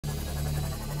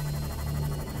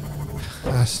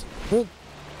as... Oh.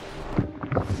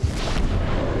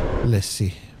 Let's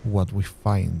see what we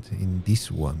find in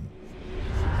this one.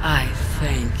 I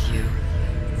thank you.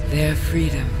 Their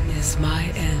freedom is my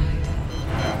end.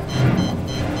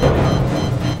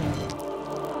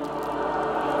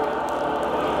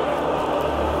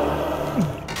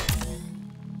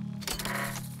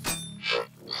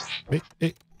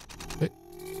 Hey.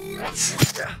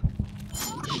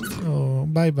 Oh,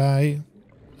 bye-bye.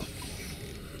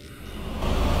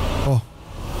 Oh.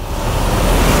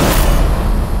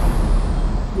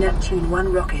 Neptune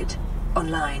 1 rocket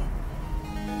online.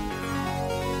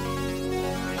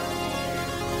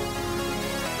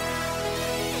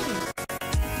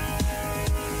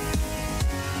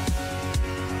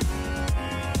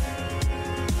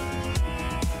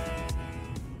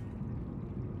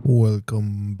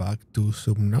 Welcome back to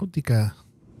Subnautica,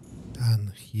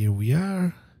 and here we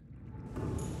are.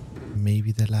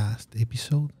 Maybe the last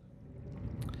episode.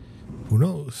 Who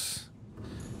knows?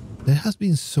 There has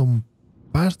been some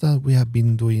parts that we have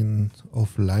been doing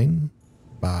offline,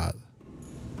 but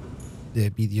the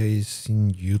video is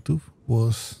in YouTube.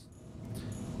 Was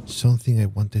something I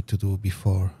wanted to do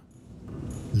before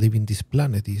leaving this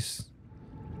planet, is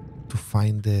to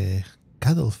find the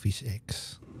cuttlefish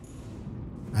eggs.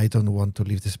 I don't want to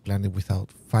leave this planet without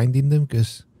finding them,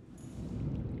 because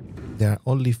there are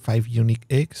only 5 unique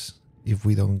eggs. If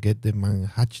we don't get them and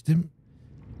hatch them,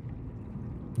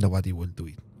 nobody will do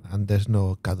it. And there's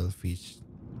no cuttlefish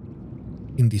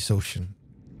in this ocean.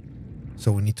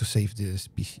 So we need to save the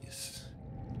species.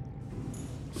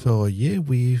 So yeah,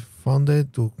 we found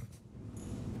it, to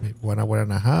 1 hour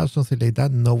and a half, something like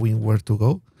that, knowing where to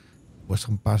go. There were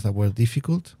some parts that were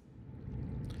difficult.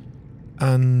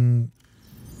 And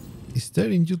it's there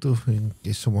in YouTube in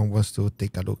case someone wants to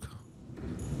take a look.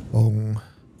 I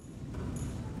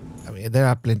mean, there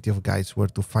are plenty of guides where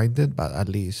to find it, but at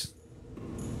least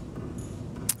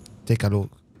take a look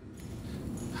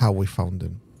how we found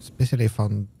them. Especially I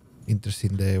found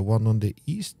interesting the one on the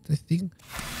east, I think.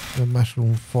 The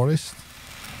mushroom forest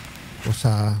was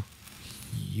a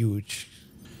huge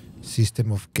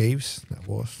system of caves that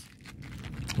was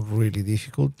really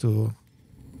difficult to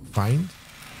find.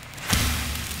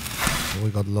 We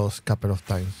got lost a couple of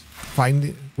times.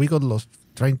 We got lost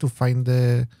trying to find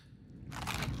the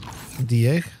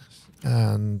egg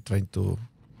and trying to...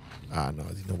 no,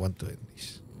 I didn't want to end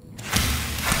this.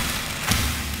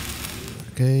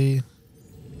 Okay.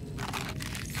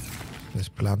 Let's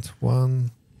plant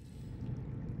one.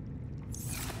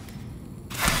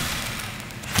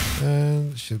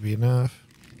 And should be enough.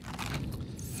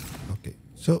 Okay,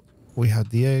 so we have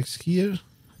the eggs here.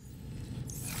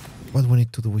 What we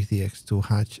need to do with the eggs to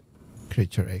hatch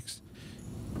creature eggs?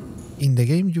 In the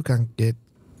game, you can get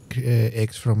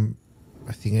eggs from,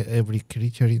 I think, every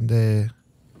creature in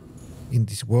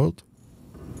this world.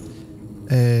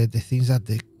 The things that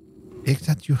the eggs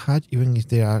that you hatch, even if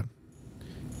they are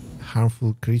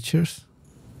harmful creatures,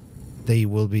 they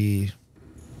will be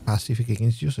pacific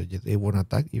against you, so they won't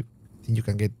attack you. I think you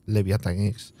can get Leviathan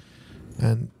eggs,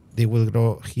 and they will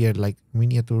grow here like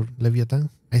miniature Leviathan.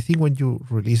 I think when you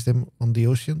release them on the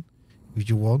ocean, if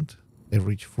you want, they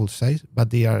reach full size, but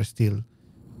they are still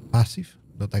passive,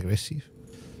 not aggressive.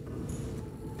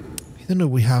 I don't know,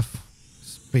 we have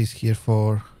space here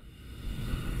for...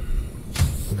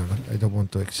 No, I don't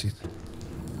want to exit.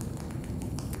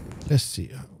 Let's see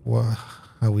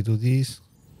how we do this.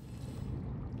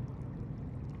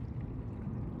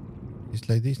 It's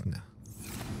like this now.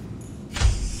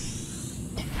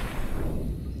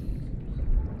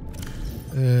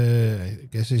 I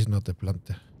guess it's not a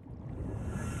planter.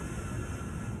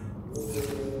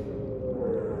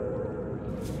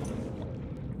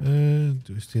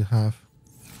 Do we still have...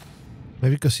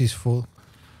 Maybe because it's full.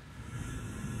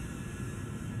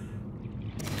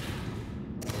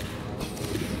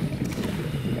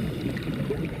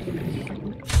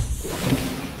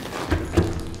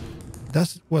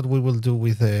 That's what we will do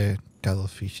with the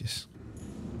cuttlefishes.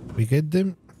 We get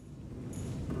them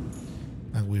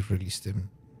and we release them.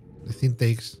 The thing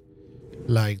takes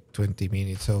like 20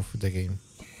 minutes of the game.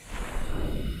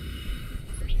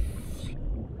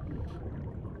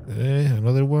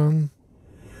 Another one.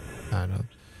 No.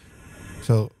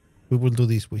 So we will do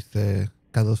this with the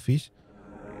cuttlefish.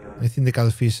 I think the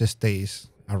cuttlefish stays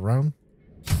around.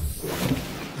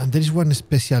 And there is one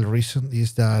special reason,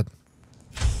 is that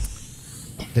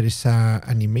there is a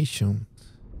animation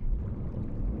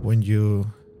when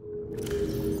you...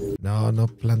 No,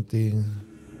 not planting.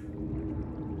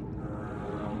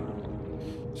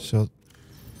 So...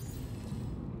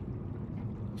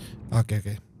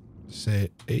 Okay. Say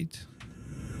 8.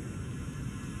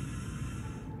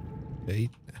 Okay.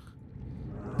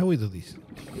 How we do this?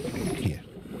 Here.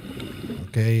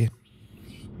 Okay.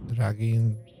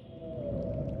 Dragging.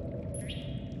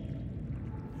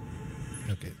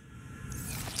 Okay.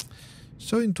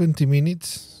 So in 20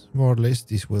 minutes, more or less,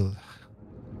 these little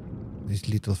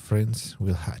friends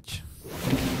will hatch.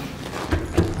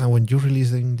 And when you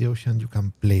release them in the ocean, you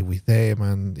can play with them,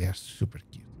 and they are super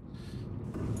cute.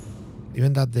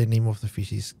 Even that the name of the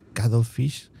fish is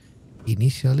cuttlefish,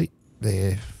 initially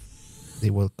they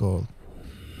were called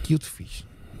cute fish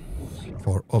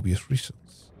for obvious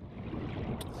reasons.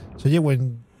 So yeah,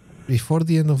 before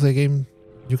the end of the game,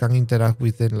 you can interact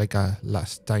with them like a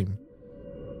last time.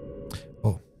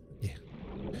 Oh, yeah.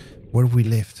 Where we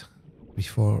left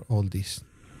before all this.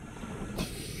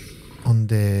 On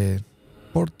the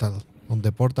portal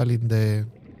in the,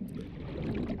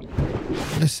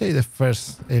 let's say, the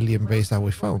first alien base that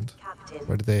we found,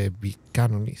 where the big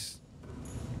cannon is.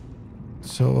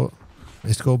 So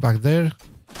let's go back there,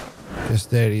 because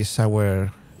there is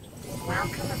our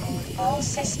all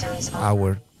systems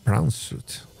brown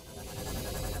suit.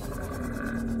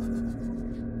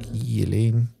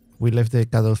 Killing. We left the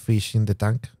cuttlefish in the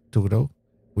tank to grow.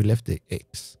 We left the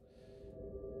eggs.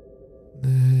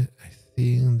 I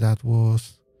think that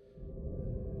was,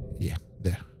 yeah,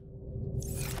 there.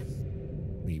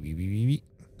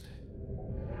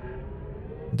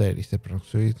 There is the brown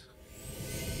suit.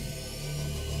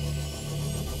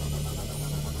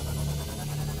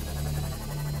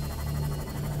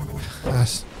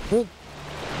 Oh,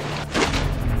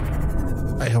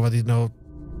 I hope I did not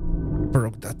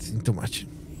broke that thing too much.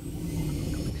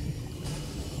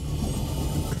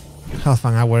 Half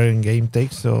an hour in game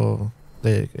takes so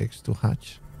the eggs to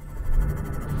hatch.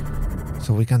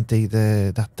 So we can take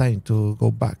that time to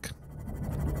go back.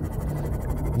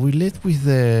 We left with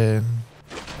the...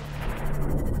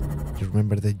 You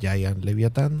remember the giant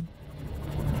Leviathan?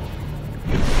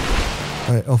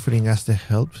 Offering us the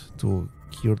help to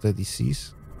cure the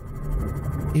disease.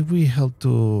 If we help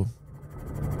to...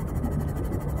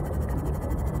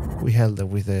 We help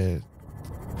them with the...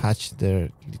 hatch their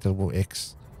little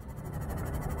eggs.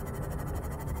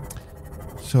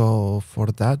 So for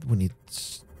that we need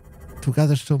to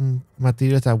gather some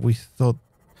materials that we thought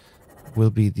will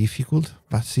be difficult,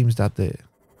 but seems that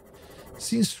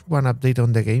since one update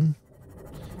on the game,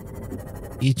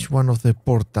 each one of the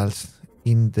portals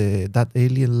in that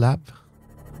alien lab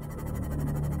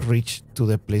reach to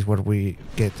the place where we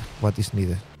get what is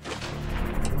needed.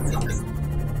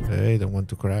 Okay, don't want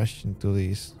to crash into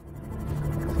this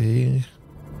thing.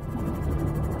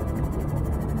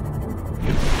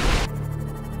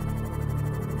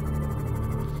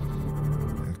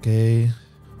 Okay.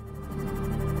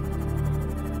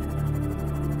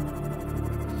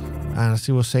 And as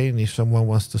I was saying, if someone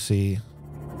wants to see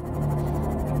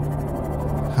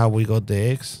how we got the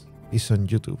eggs, it's on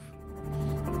YouTube.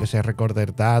 Because I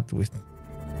recorded that with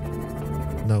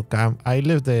no cam. I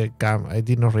left the cam. I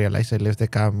did not realize I left the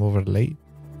cam overlay.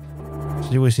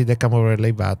 So you will see the cam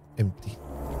overlay, but empty.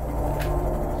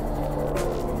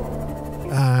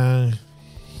 And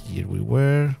here we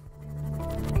were.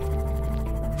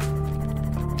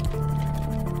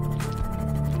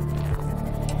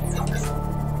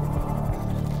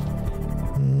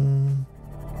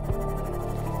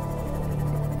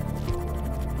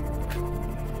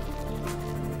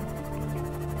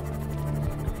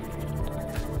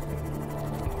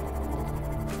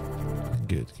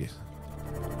 Good.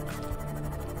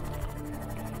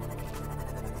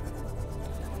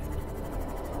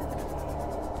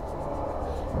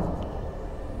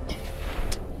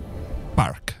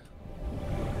 Park.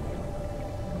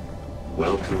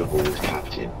 Welcome aboard,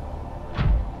 Captain.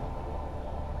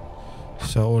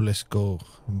 So let's go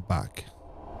back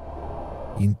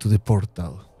into the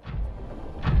portal.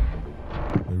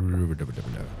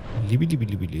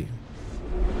 Libby.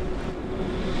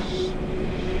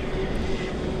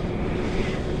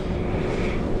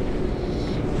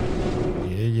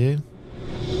 Yeah.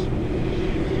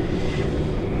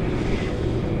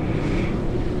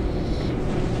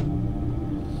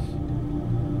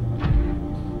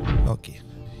 Okay,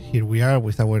 here we are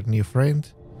with our new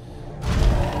friend.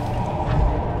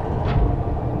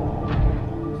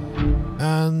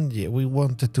 And yeah, we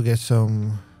wanted to get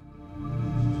some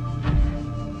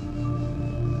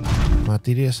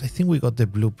materials. I think we got the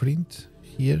blueprint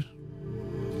here.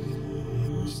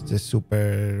 It's the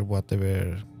super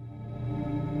whatever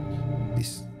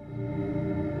this.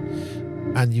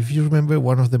 And if you remember,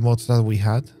 one of the mods that we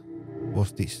had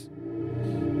was this.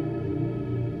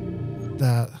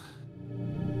 That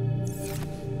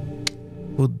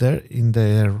put there in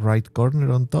the right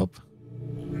corner on top,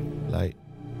 like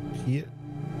here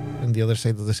on the other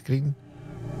side of the screen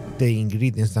the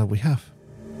ingredients that we have.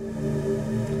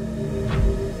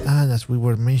 And as we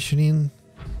were mentioning,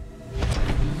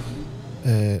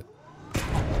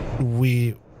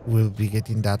 we will be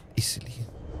getting that easily,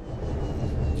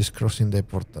 just crossing the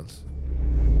portals.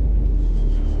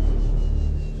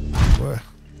 Whoa.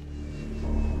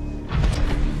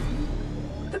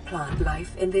 The plant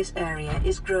life in this area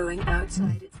is growing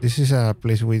outside its This is a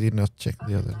place we did not check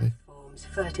the other day. forms.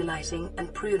 Fertilizing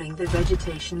and pruning the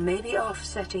vegetation may be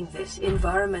offsetting this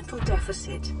environmental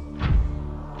deficit.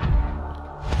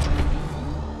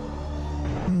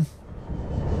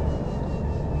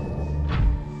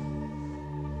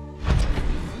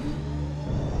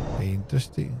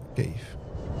 Interesting cave.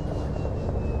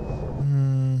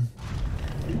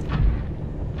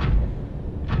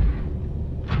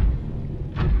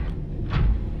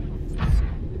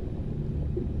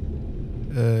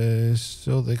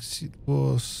 So the exit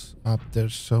was up there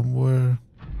somewhere.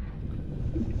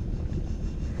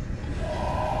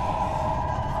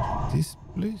 This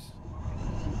place?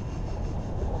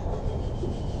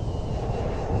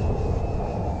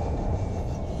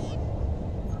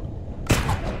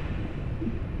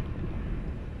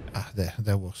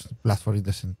 There was the platform in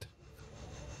the center.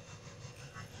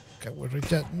 Can we reach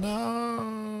that?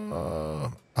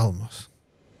 No! Almost.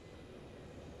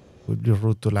 Would be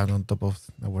rude to land on top of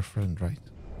our friend, right?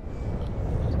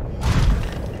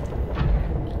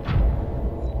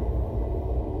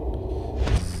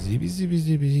 Zippy, zippy,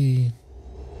 zippy.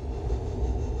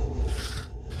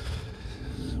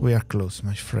 We are close,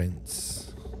 my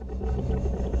friends.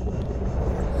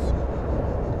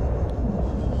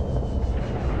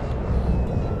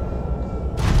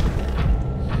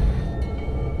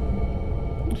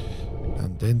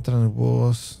 And the entrance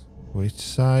was which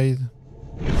side?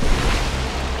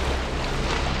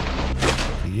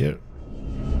 Here.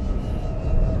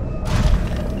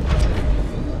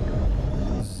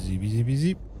 Zippy, zippy,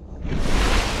 zip.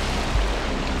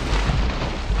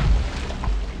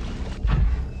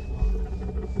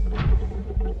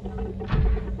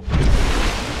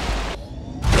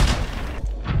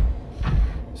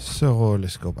 So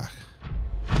let's go back.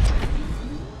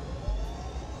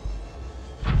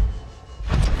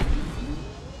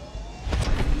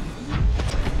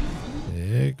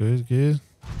 Yeah, good, good.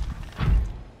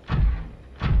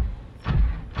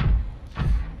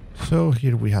 So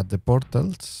here we had the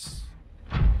portals.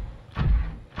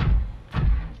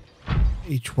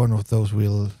 Each one of those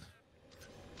will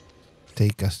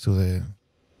take us to the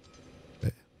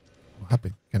what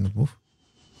happened? Cannot move.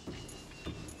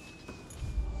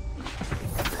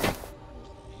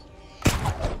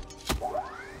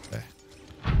 There.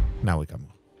 Now we can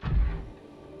move.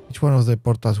 Each one of the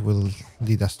portals will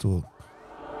lead us to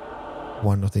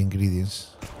one of the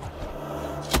ingredients.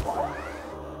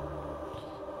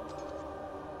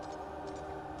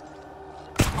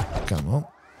 Come on.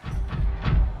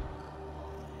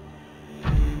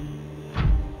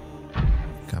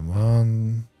 Come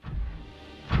on.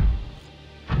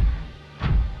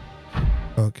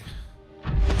 Okay.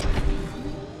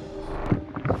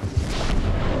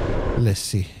 Let's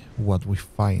see what we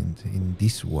find in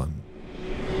this one.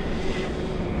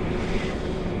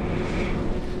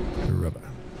 Rubber.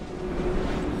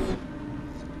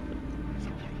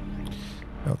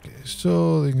 Okay,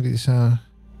 so the ingredients are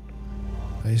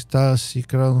ahí está,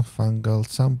 secret, fungal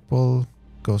sample,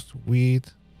 ghost weed.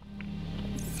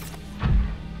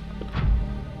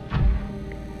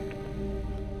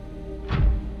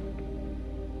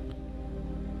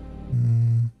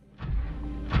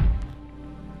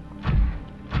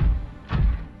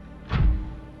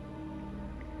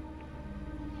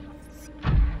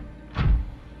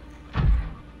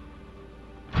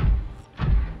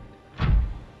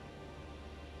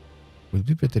 Would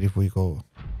be better if we go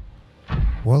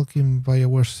walking by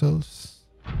ourselves.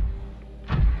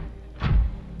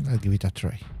 I'll give it a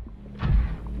try.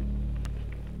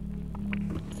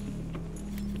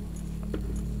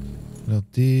 Not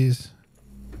this.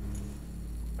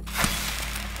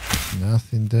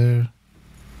 Nothing there.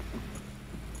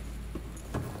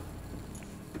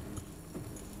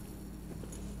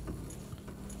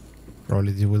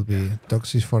 Probably this will be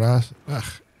toxic for us. Ugh,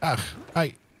 ugh,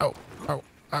 ay, ow, ow,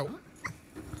 ow.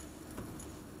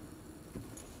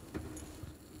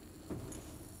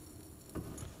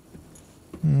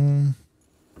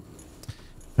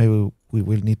 Maybe we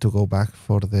will need to go back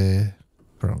for the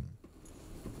crown.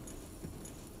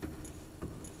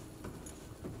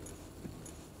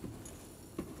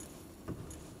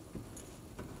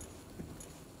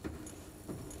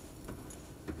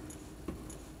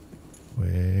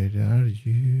 Where are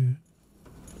you?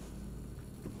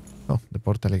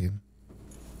 portal again.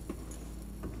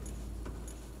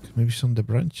 Maybe it's on the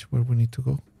branch where we need to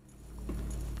go.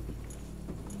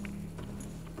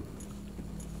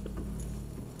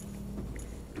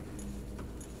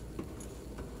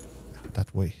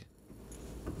 That way.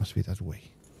 Must be that way.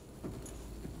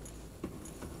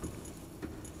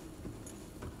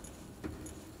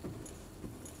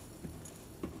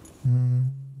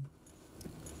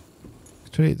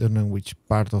 Actually, I don't know which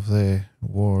part of the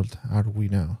world are we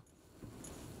now.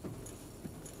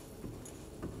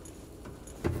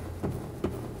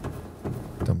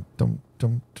 Dum dum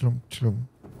dum dum dum.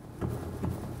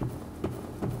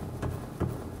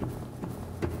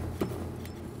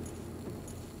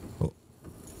 Oh.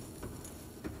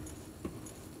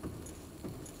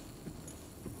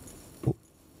 Oh.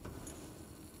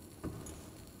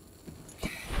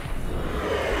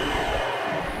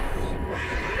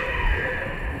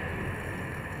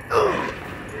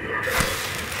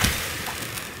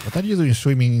 What are you doing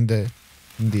swimming in the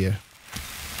air?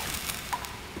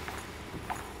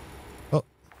 Oh,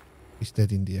 he's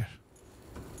dead in the air.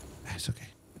 It's okay.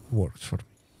 Works for me.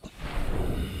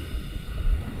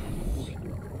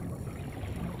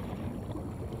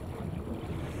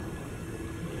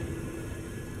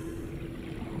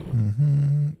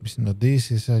 It's not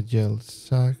this, it's a gel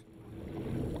sack.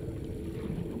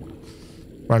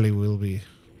 Probably will be.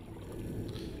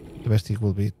 The best thing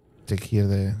will be take here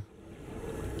the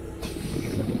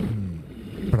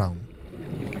brown.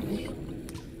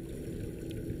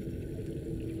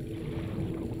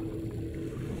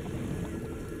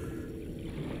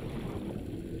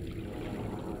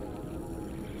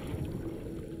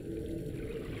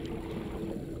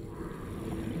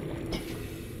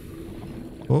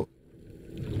 Oh.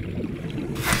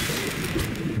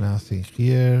 Nothing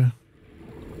here.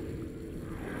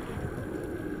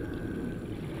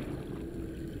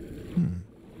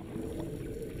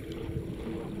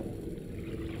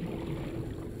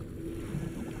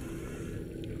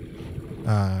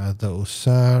 Those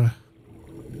are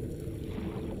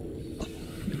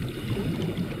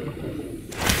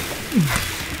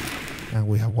and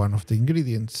we have one of the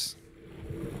ingredients.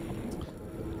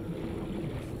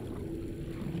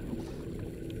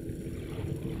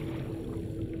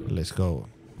 Let's go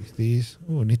with this.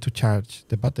 Oh, we need to charge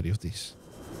the battery of this.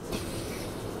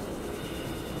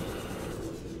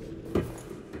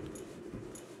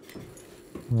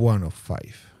 One of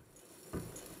 5.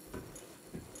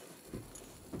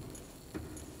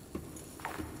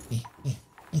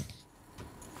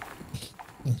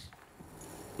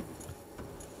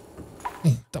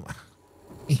 Toma.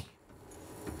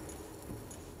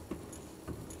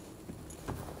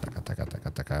 Taca, taca,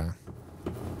 taca, taca.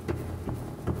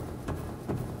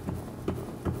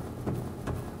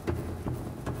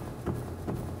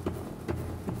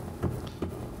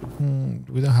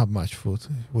 We don't have much food.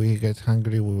 If we get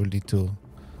hungry, we will need to...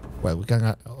 Well, we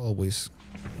can always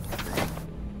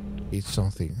eat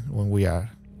something when we are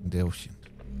in the ocean.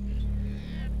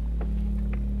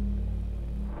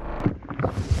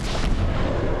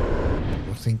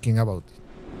 We're thinking about it.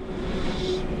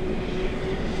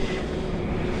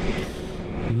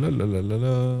 La la la la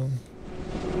la.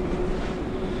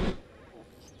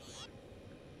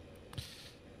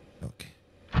 Okay.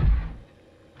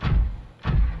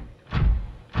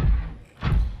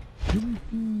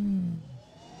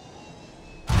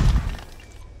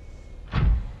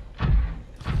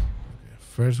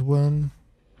 First one.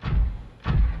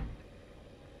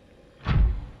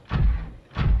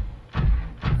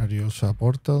 Are you also a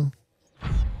portal?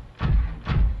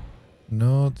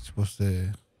 No, this was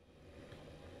the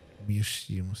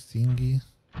museum thingy.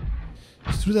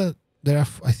 It's true that there are,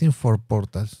 I think, 4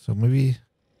 portals, so maybe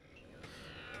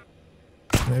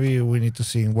we need to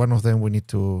see in one of them. We need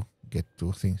to get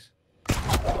 2 things.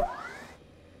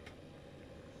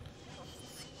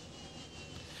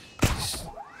 It's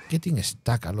getting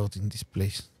stuck a lot in this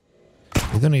place.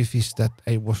 I don't know if it's that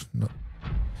I was not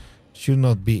should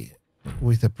not be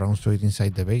with the prawnzoid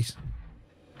inside the base.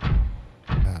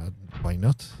 Why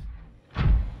not?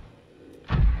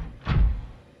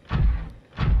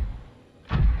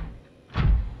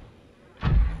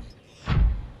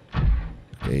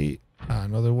 Okay,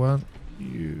 another one.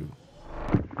 You.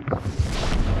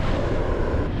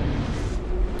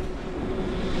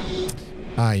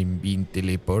 I'm being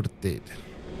teleported.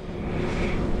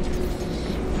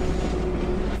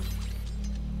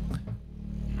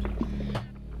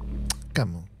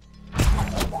 Come on.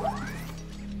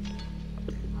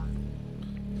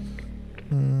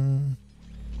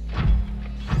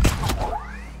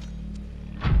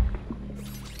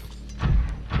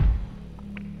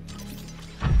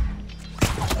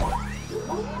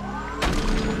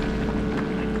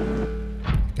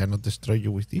 cannot destroy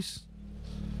you with this.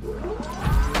 Well.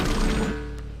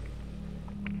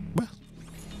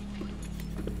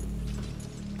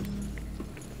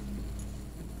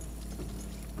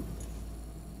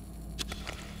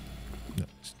 No,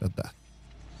 it's not that.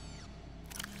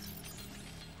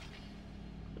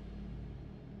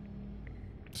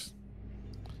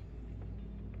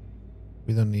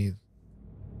 We don't need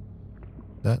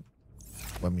that.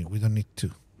 I mean, we don't need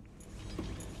two.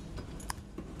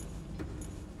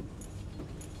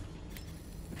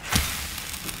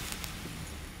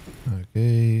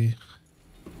 Okay.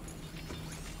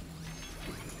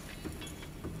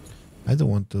 I don't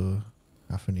want to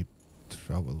have any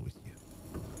trouble with you.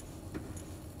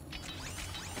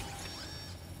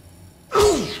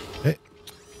 Hey.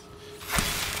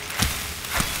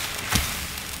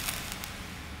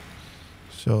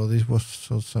 So this was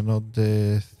also not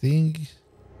the thing.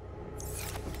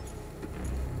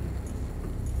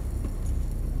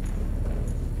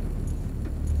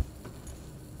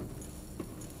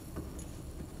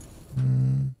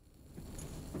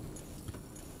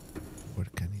 Where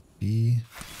can it be?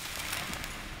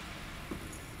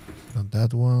 Not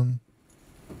that one.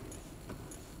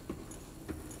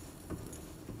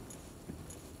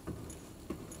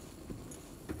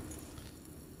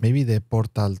 Maybe the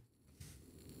portal.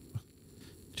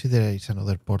 See, there is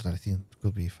another portal. I think it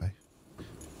could be 5.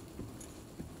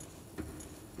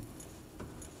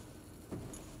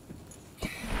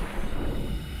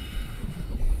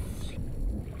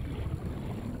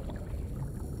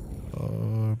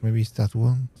 Or maybe it's that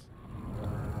one.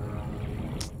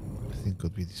 I think it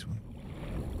could be this one.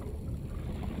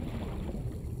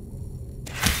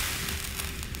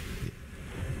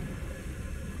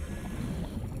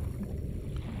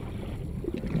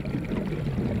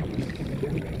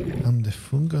 And the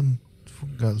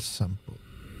fungal sample.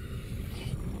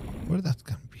 Where that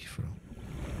can be from?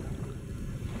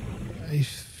 I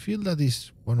feel that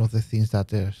is one of the things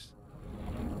that is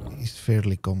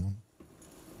fairly common.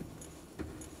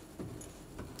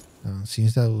 And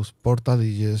since those portal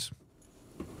is just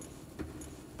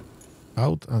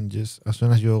out and just as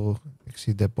soon as you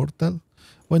exit the portal,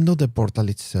 well, not the portal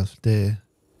itself, the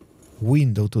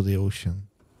window to the ocean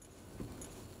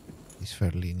is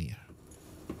fairly near.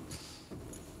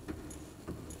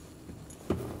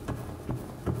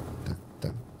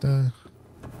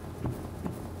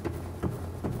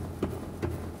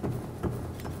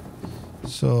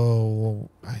 So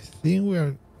I think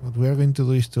what we are going to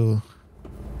do is to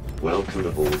Welcome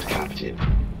aboard, Captain.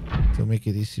 make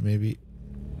it easy, maybe.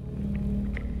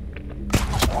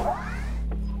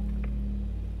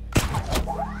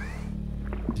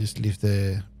 Just leave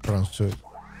the brown suit.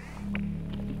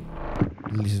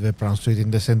 Leave the brown suit in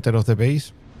the center of the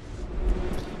base,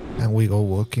 and we go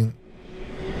walking.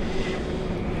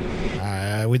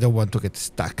 We don't want to get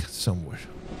stuck somewhere.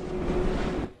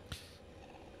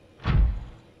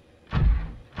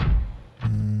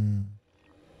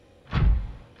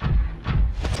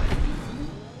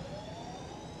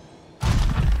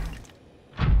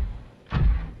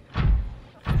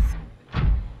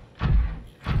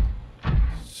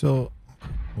 So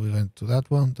we went to that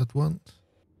one.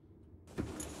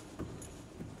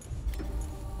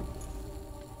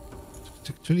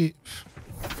 Actually,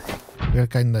 we are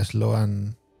kind of slow,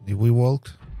 and if we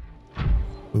walked,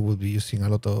 we would be using a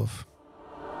lot of...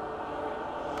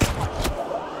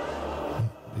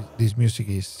 This music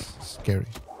is scary.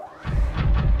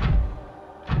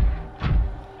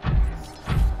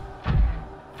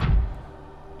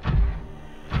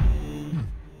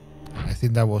 I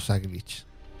think that was a glitch.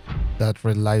 That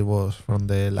red light was from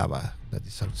the lava that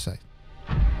is outside.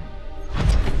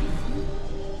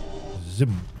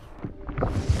 Zoom.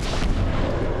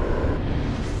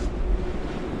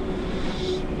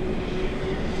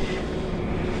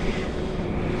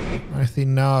 I think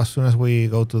now, as soon as we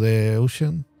go to the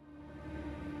ocean,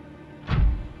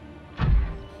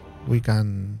 we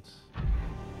can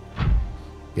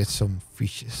get some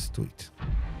fishes to eat.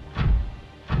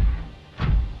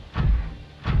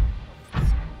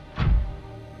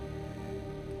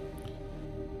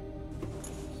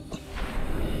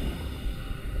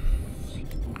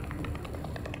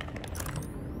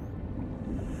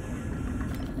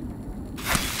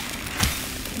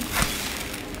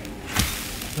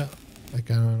 I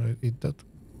cannot eat that.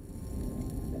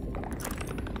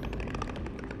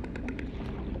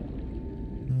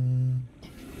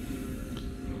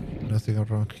 Nothing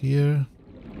around here.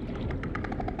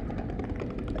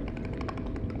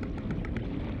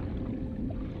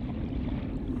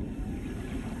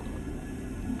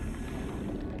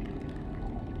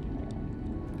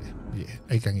 Yeah,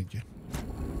 I can eat you.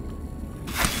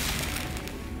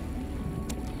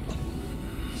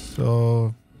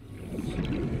 So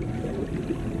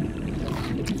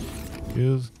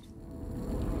good.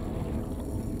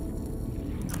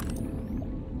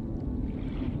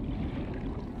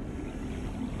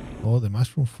 Oh, the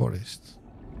mushroom forest.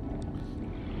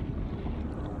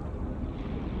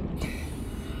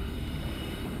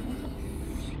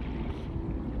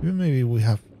 Even maybe we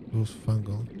have those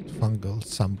fungal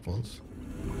samples.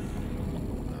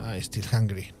 I'm still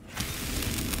hungry.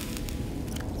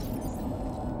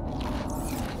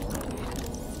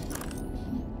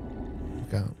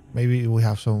 Okay, maybe we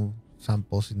have some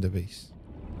samples in the base.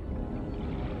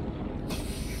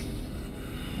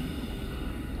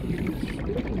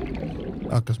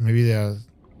 Oh, because maybe they are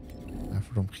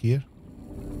from here.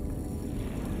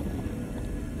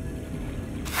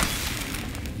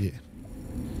 Yeah.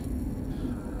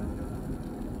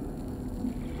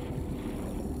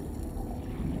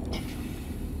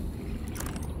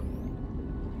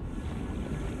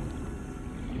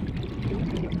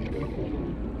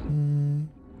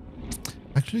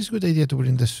 Actually, it's a good idea to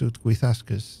bring the suit with us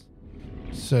because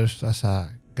it serves as a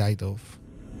guide of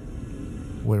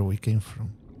where we came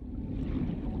from.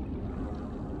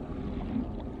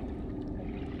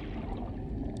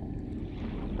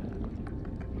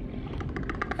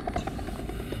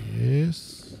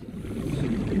 Yes.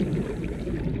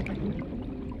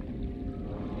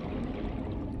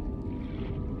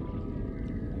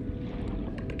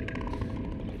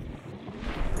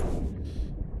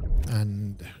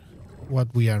 And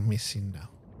what we are missing now.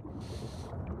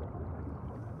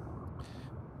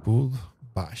 Bull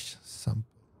bash sample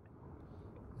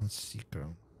and secret.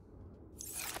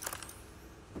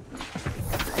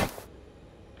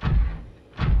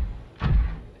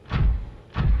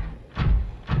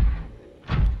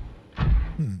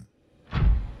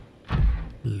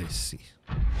 Let's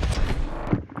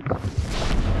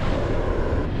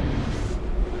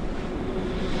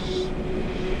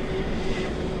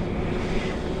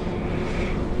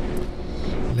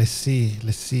see.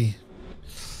 Let's see.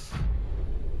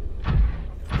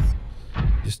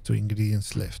 Just 2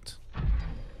 ingredients left.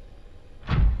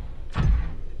 I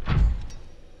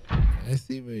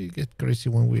think we get crazy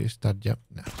when we start jump.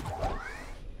 Nah.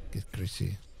 Get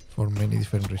crazy for many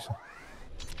different reasons.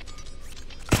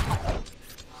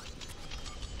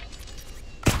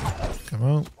 Come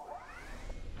on.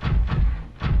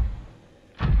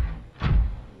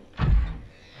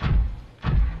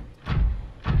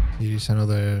 Here is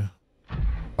another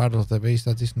part of the base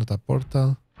that is not a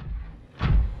portal.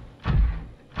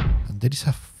 And there is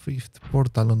a 5th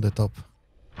portal on the top.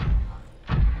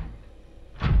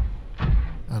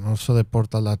 And also the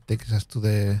portal that takes us to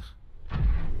the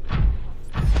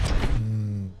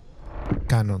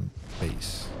cannon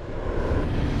base.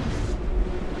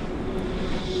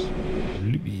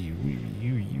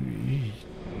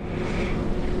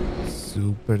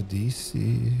 Super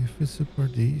DC, super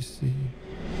DC.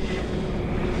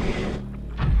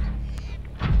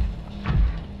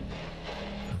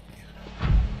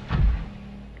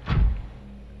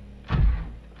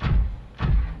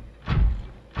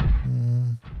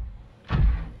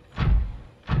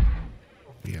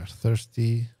 We are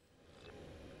thirsty.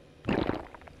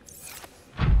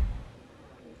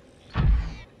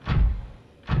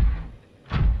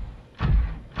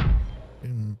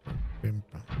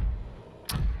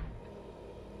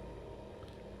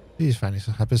 This is fun. It's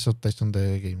a happy subtext on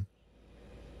the game.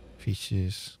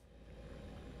 Fishes.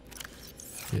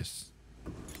 Yes.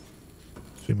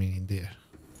 Swimming in there.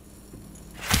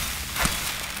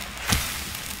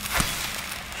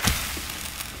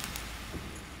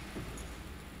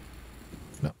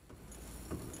 No.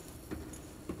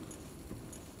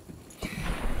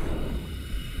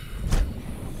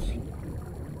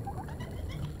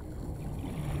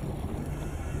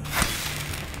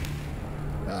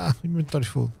 Ah, inventory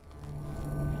full.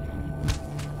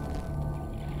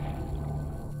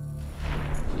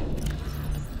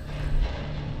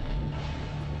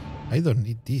 I don't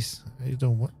need this. I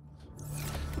don't want.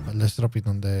 But let's drop it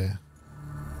on the.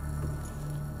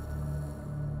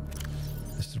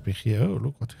 Let's drop it here. Oh,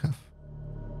 look what we have.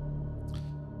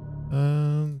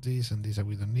 And this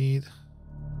we don't need.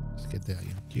 Let's get the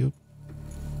iron cube.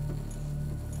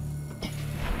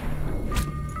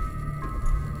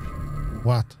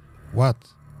 What? What?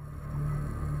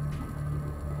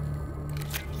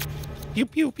 Pew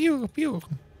pew pew pew.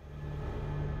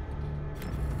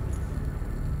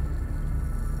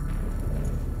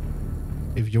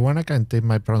 If you want, I can take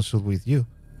my prawn suit with you.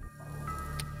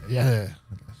 Yeah.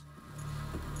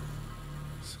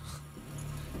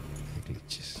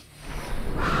 Glitches.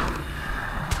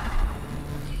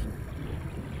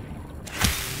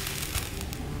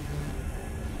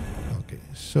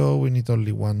 so we need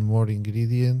only one more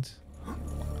ingredient.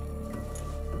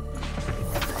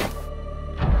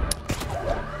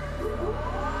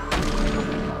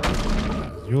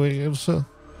 You also.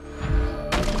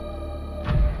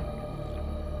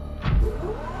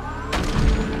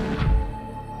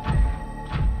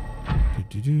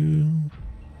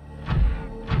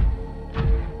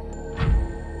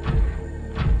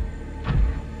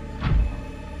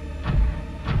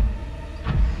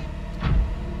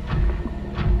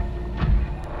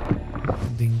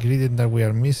 The ingredient that we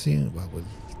are missing, well, we'll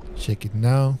check it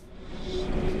now.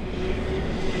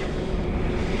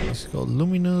 It's called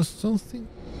luminous something.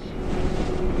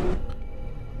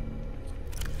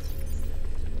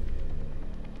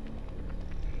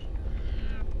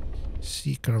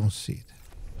 Sea crown seed.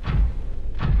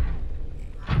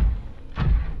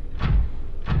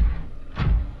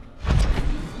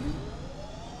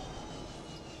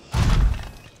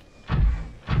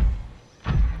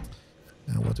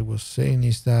 And what it was saying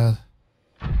is that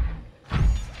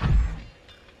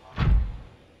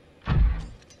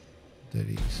there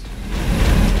is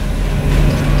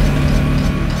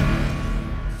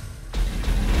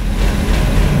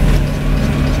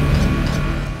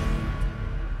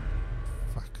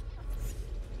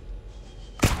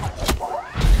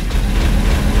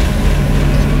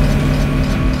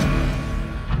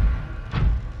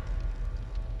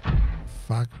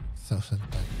fuck 1,000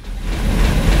 times.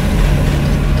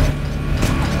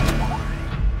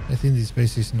 I think this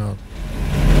base is not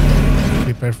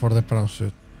prepared for the prawn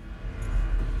suit.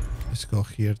 Let's go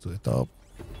here to the top.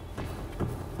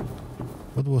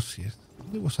 What was here?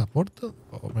 It was a portal?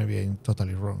 Or maybe I'm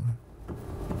totally wrong.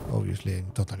 Obviously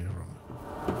I'm totally wrong.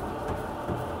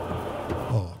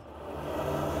 Oh.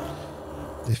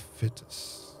 The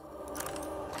fetus.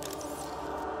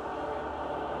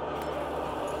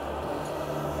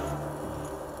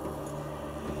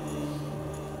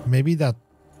 Maybe that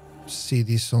seed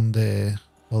is on the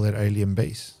other alien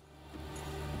base.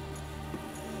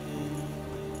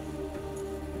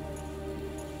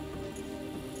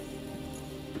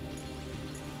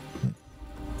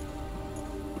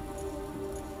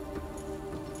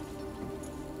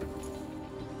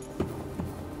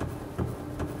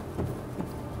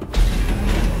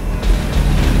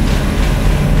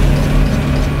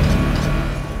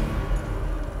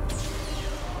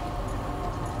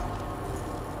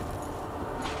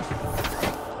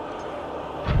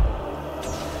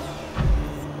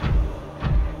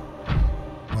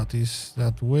 Is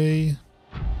that way?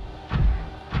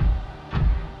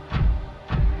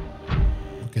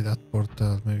 Okay, that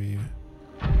portal maybe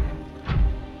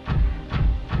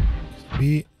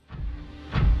be.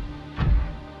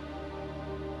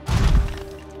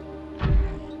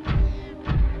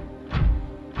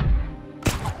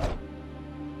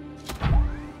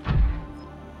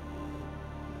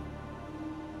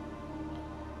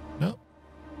 No.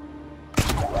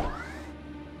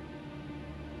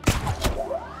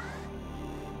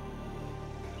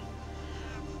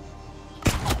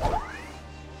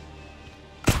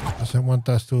 Doesn't want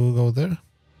us to go there.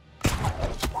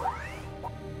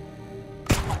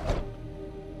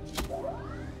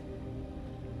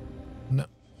 No.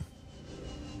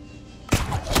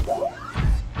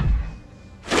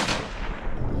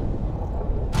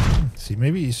 See,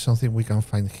 maybe it's something we can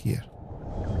find here.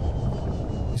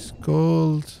 It's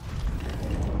called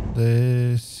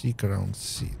the sea crown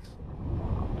seed.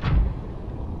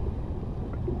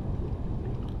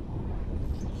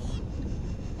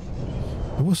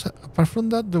 Apart from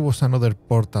that, there was another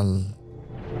portal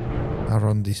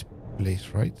around this place,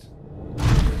 right?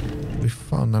 We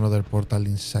found another portal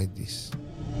inside this.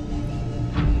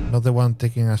 Not the one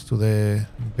taking us to the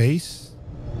base,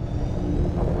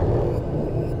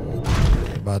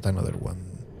 but another one.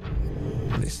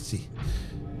 Let's see.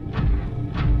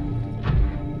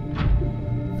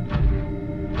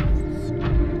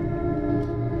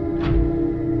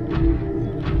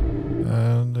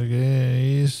 And again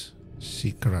is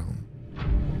sea crown.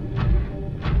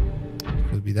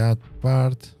 Could be that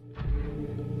part.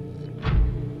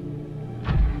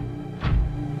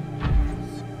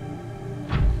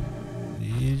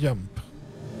 The jump.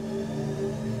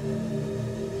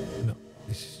 No,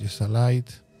 this is just a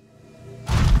light.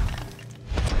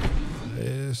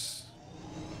 Yes.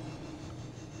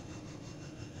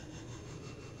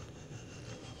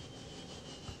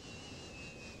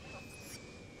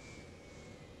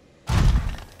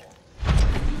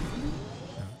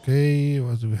 Okay,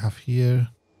 what do we have here?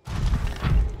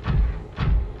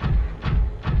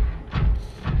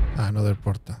 Another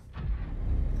portal.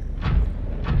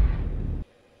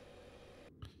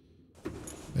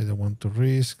 I don't want to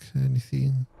risk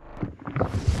anything.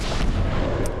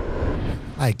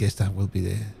 I guess that will be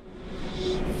the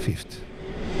 5th.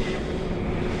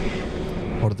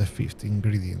 Or the 5th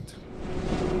ingredient.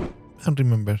 And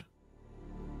remember.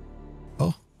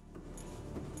 Oh.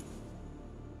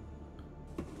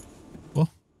 Oh.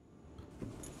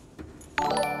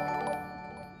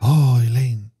 Oh,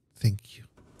 Elaine. Thank you.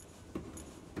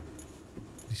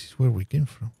 This is where we came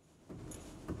from.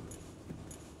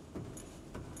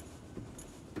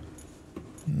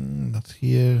 Not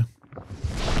here.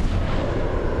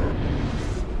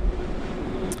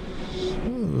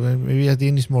 Oh, maybe at the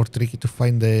end it's more tricky to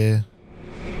find that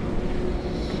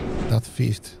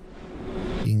 5th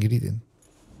ingredient.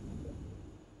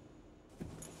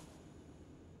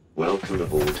 Welcome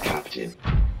aboard, Captain.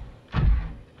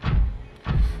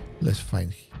 Let's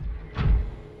find here.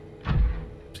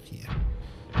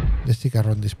 Let's take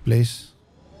around this place.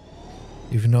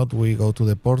 If not, we go to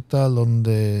the portal on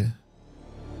the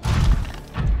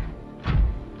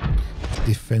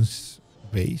defense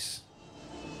base.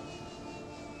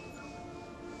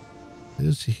 I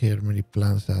don't see here many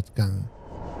plants that can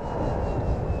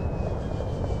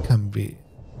be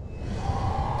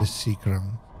the sea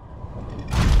ground.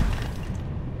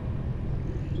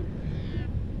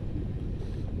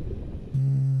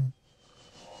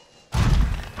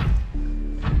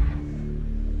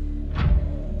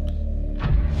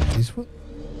 This one?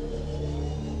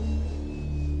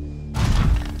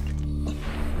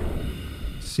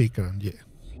 Sea ground, yeah.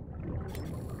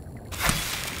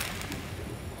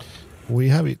 We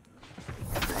have it.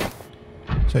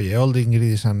 So yeah, all the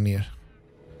ingredients are near.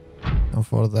 And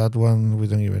for that one, we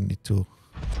don't even need to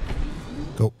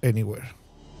go anywhere.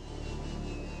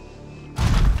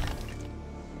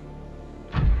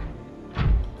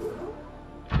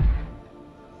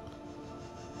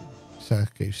 It's a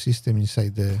cave system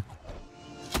inside the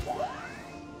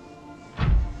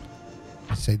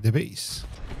base.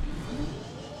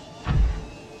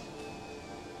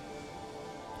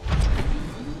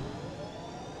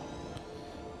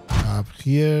 Up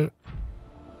here.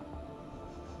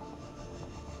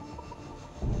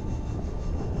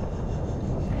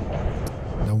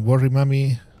 Don't worry,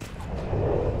 mommy.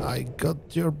 I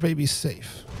got your baby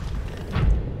safe.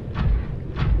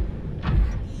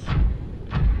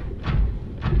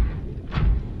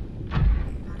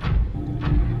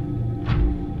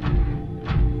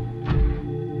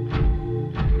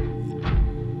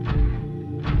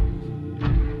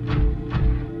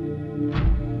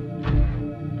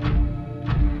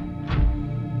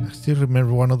 I still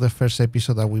remember one of the first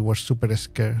episodes that we were super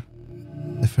scared.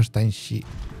 The first time she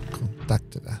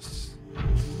contacted us.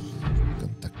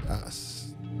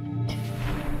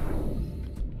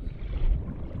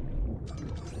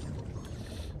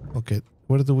 Okay,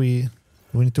 where do we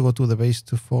need to go to the base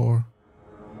for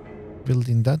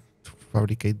building that to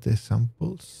fabricate the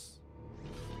samples?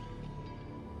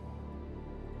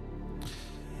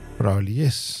 Probably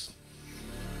yes.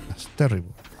 That's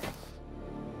terrible.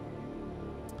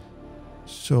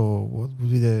 So what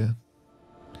would be the...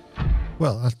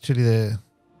 Well, actually the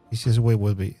easiest way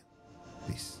will be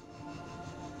this.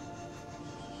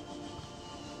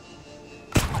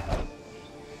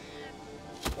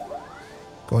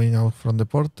 Going out from the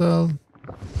portal,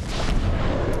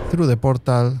 through the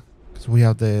portal, because we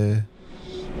have the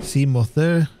CMOS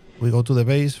there. We go to the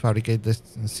base, fabricate the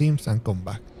SIMs, and come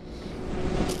back.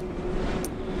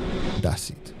 That's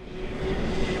it.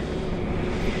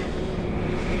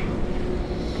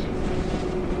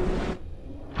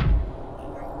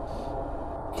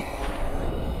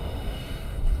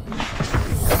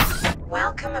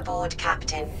 Welcome aboard,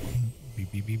 Captain.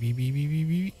 Beep, beep, beep, beep, beep, beep, beep,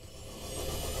 beep.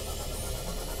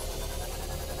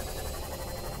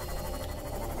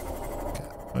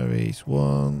 My base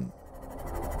one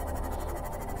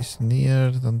is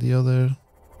near than the other.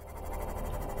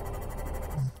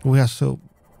 We have so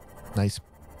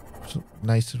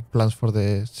nicer plans for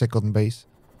the second base,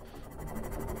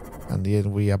 and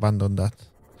then we abandoned that.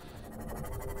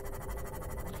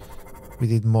 We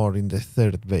did more in the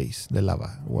third base, the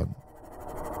lava one.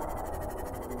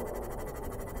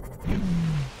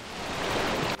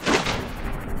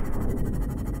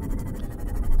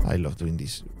 I love doing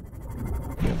this.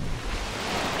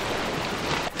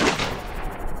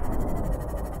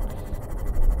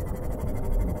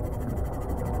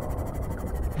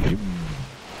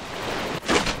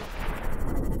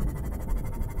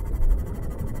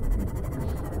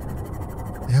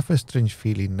 I have a strange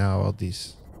feeling now about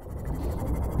this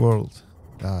world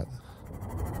that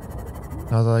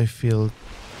now that I feel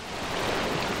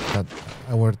that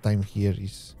our time here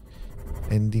is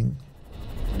ending,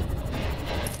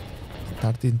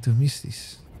 starting to miss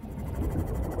this.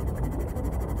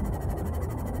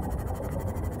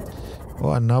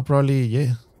 Oh, and now probably,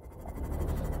 yeah.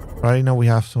 Probably now we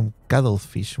have some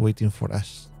cuttlefish waiting for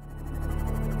us.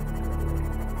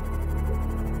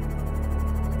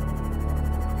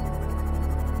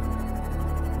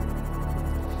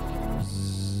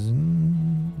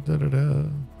 Da-da-da.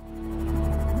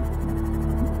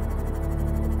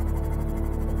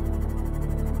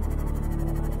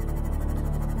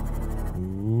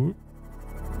 Ooh.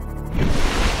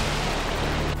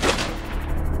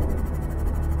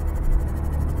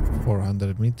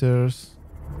 400 meters.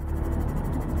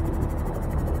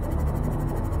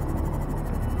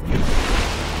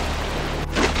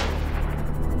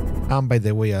 And by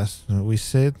the way, as we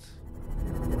said,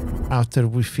 after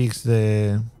we fix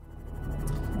the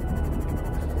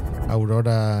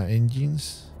Aurora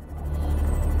engines,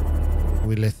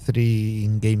 we let 3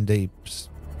 in-game days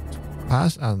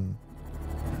pass and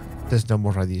there's no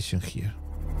more radiation here.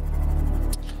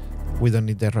 We don't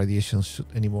need the radiation suit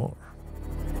anymore.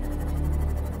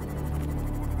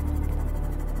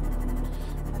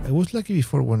 I was lucky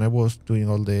before when I was doing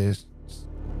all the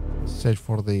search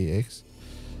for the eggs.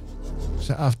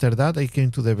 So after that I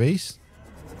came to the base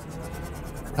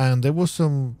and there was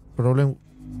some problem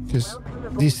because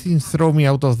these things throw me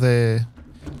out of the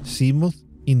sea mode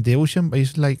in the ocean, but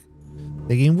it's like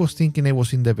the game was thinking I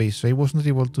was in the base, so I was not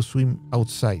able to swim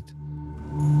outside.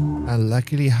 And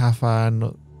luckily I have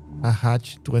a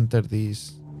hatch to enter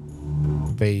this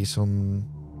base on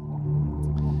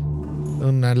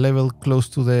a level close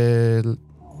to the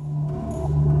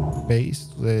base,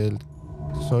 to the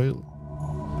soil.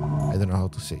 I don't know how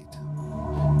to say it.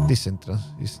 This entrance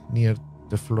is near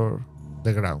the floor,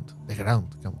 the ground,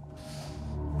 come on.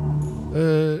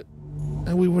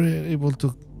 And we were able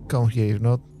to come here. If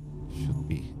not, should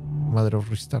be a matter of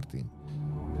restarting.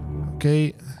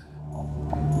 Okay.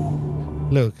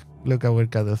 Look our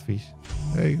cuttlefish.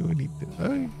 Ay, bonito.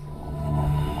 Ay.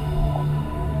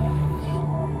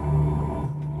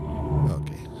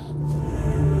 Okay.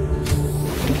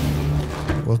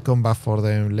 We'll come back for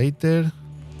them later.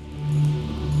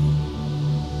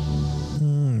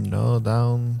 No,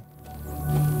 down.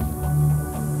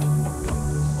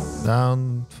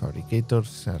 Down.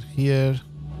 Fabricators are here.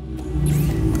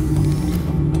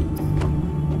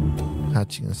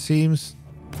 Hatching seams.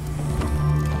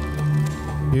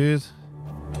 Good.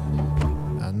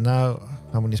 And now,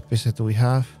 how many spaces do we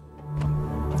have?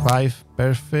 5.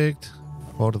 Perfect.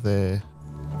 For the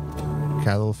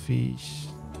cuttlefish.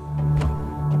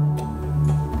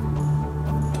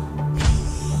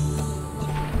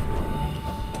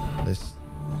 Let's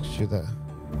shoot that.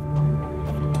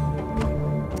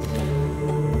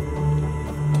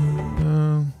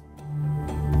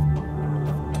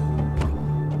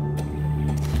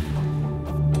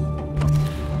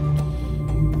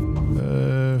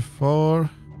 4.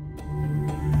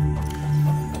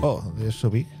 Oh, they're so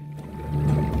big.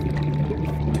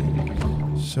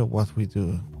 So what we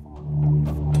do?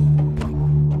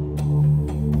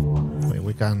 I mean,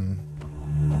 we can.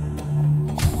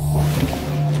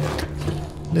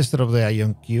 Let's drop the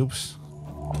ion cubes.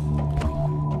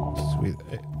 With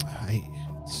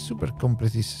super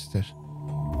complex system.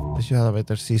 They should have a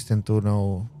better system to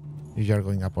know if you are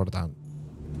going up or down.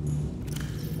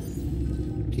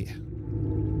 Here.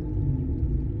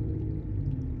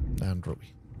 And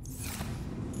Ruby.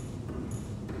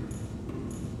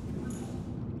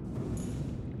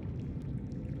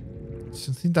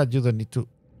 Something that you don't need to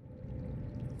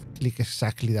click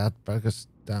exactly that because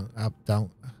down, up, down.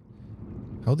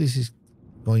 How this is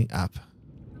going up?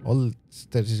 All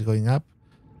stairs is going up.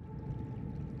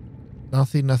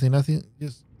 Nothing.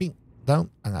 Just ping, down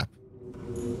and up.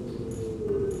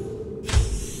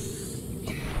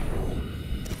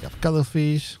 We have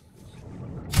cuttlefish.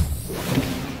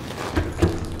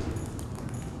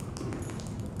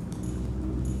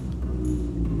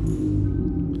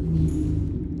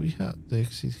 We have the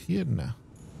exit here now.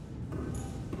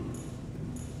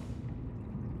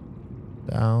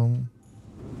 Down.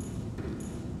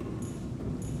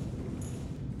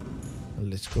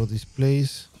 Let's go this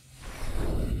place.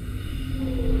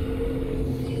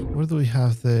 Where do we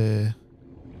have the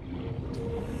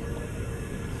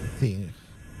thing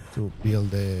to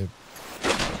build the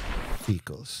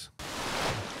vehicles?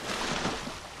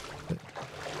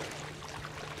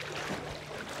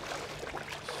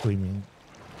 Swimming.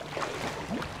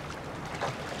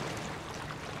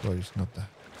 Or it's not that.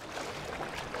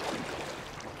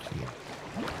 Here.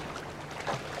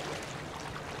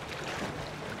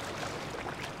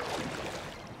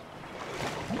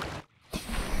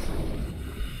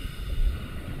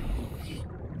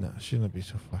 No, shouldn't be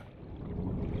so far.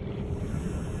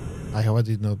 I hope I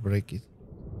did not break it.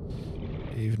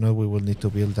 If not, we will need to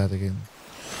build that again.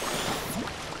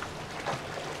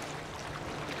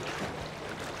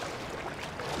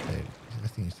 There, I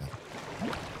think it's that.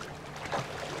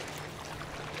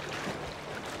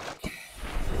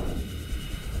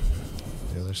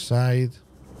 The other side.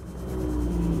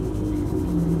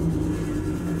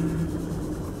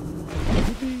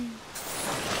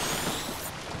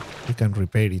 We can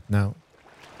repair it now.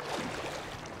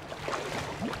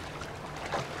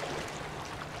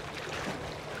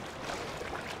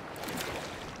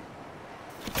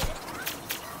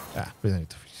 We don't need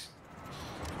to fix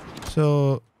it.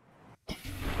 So,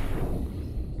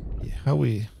 yeah, how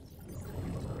we...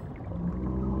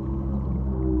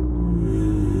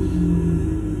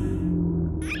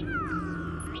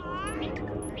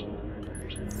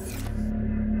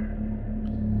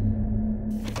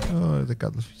 Oh, the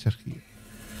cuttlefish are here.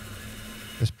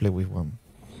 Let's play with one.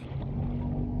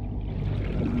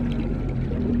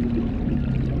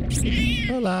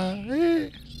 Hola!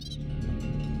 Hey.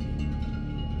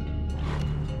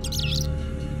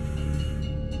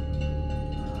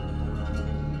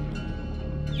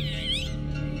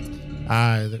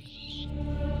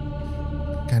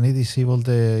 Can I disable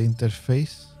the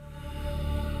interface?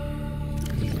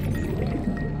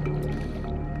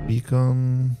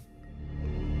 Beacon.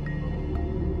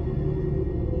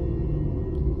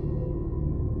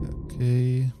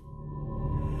 Okay.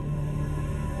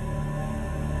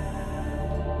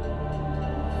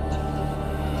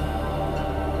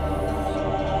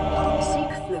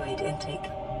 Seek fluid intake.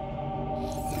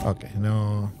 Okay,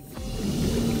 no.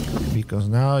 Because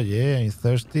now, yeah, I'm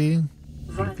thirsty.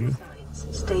 Vital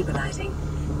signs stabilizing.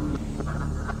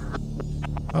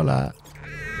 Hola.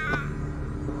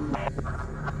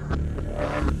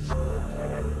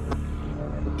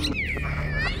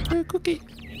 Hey, cookie.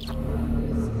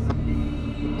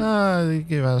 Ah,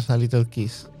 give us a little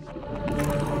kiss.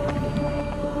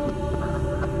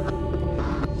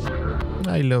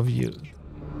 I love you.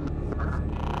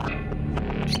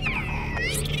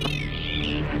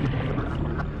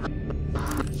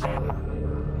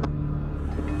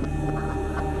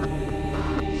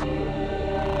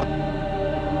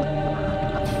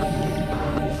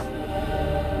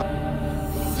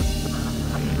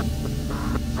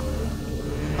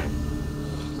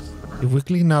 If we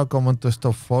click now command to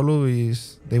stop follow,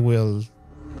 they will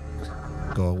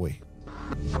go away.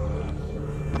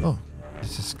 Oh,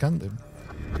 let's scan them.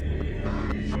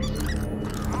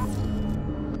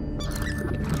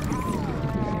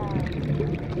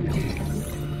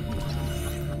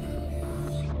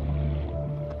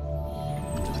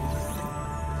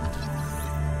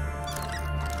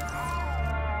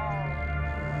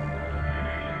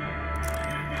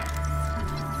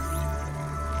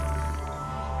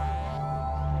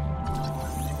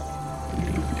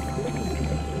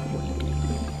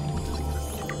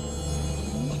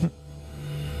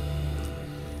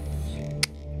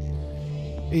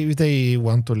 If they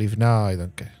want to leave now, I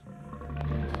don't care.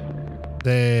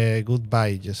 The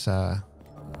goodbye just a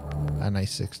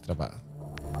nice extra bath.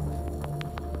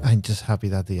 I'm just happy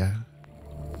that they are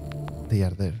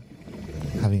there,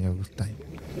 having a good time.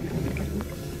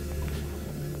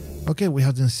 Okay, we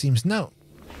have the Sims now.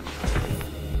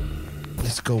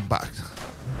 Let's go back.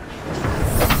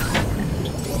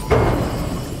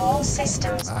 All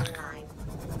systems online.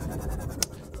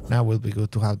 Now will be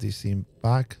good to have this Sim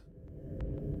back.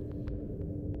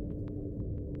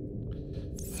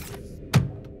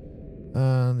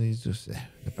 And it's just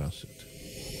the brown suit.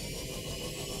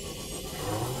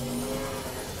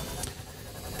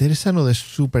 There is another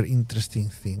super interesting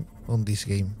thing on this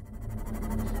game.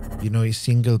 You know, it's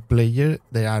single player.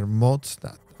 There are mods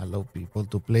that allow people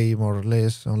to play more or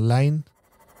less online.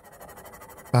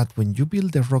 But when you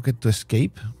build a rocket to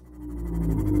escape,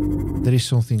 there is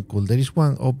something cool. There is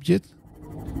one object.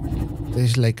 There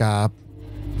is like a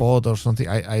pod or something.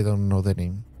 I don't know the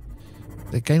name.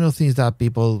 The kind of things that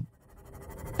people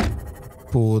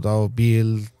put or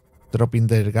build, drop in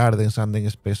their gardens and then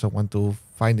expect someone to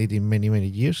find it in many, many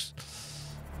years.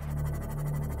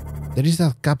 There is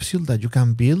that capsule that you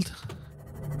can build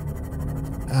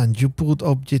and you put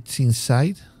objects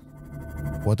inside,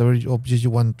 whatever objects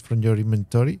you want from your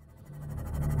inventory.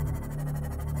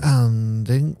 And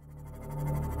then,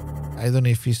 I don't know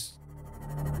if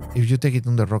you take it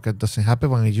on the rocket, doesn't happen.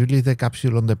 When you leave the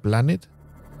capsule on the planet,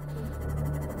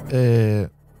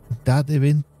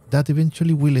 that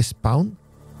eventually will spawn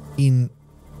in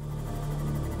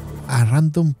a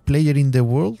random player in the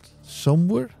world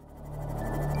somewhere.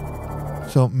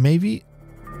 So maybe,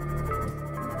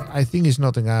 I think it's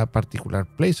not in a particular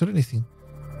place or anything.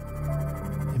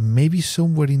 Maybe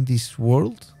somewhere in this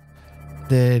world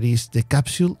there is the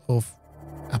capsule of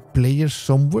a player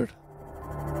somewhere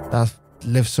that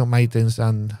left some items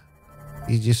and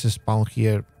it just spawned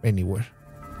here anywhere.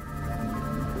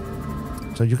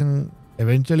 So you can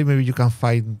eventually, maybe you can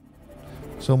find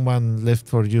someone left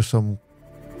for you some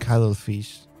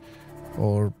cuttlefish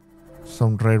or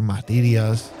some rare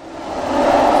materials.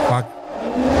 Fuck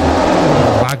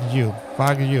you,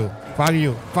 fuck you, fuck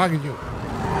you, fuck you.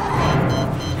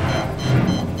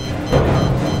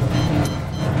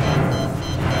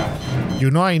 You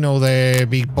know I know the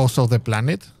big boss of the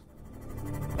planet.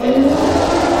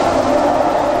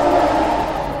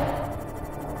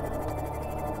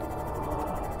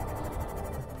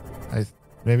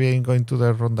 Maybe I'm going to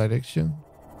the wrong direction.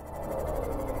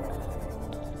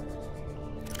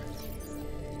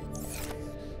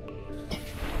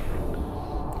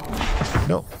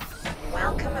 No.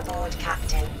 Welcome aboard,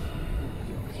 Captain.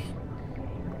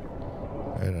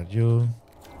 Where are you?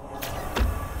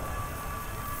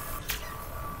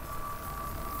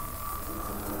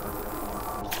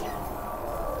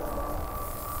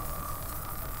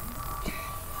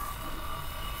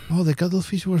 Oh, the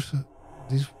cuttlefish was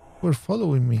these were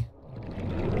following me.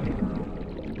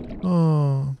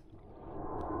 Oh,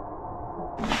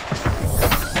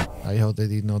 I hope they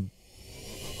did not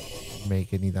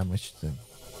make any damage to them.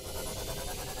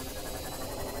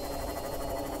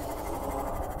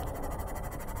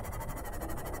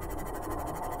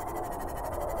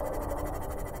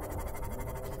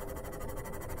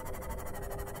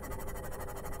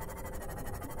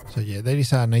 So yeah, there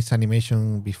is a nice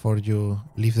animation before you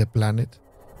leave the planet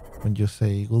when you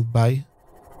say goodbye,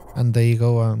 and they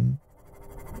go and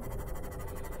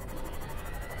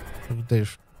put their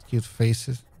cute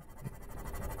faces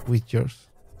with yours.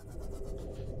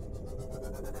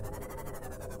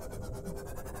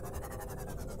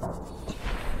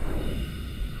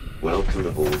 Welcome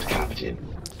aboard, Captain.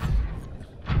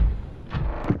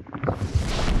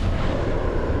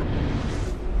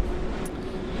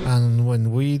 And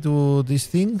when we do this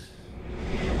thing,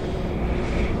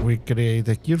 we create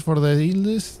a cure for the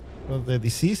illness, for the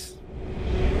disease.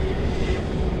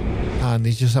 And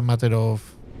it's just a matter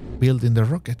of building the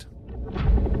rocket.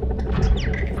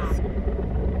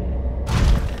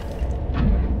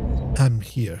 I'm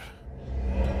here,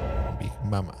 Big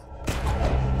Mama.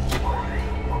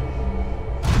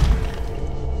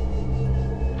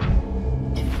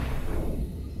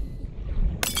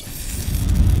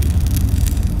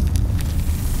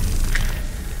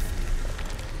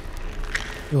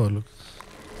 Oh, look.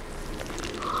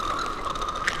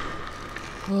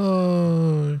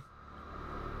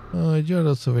 Oh, you're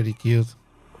also very cute.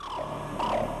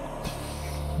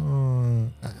 Oh,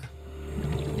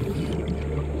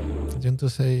 you want to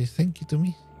say thank you to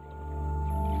me?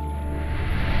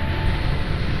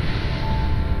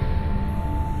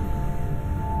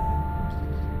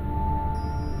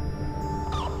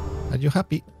 Are you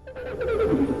happy?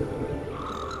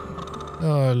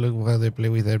 Oh, look how they play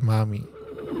with their mommy.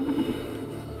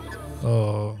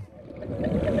 Oh.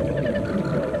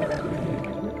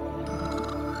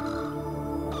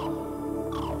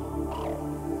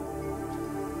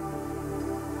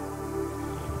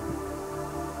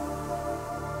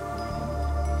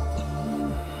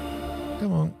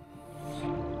 Come on.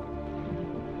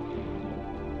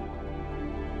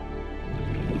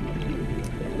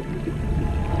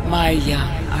 My young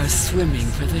are swimming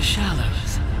for the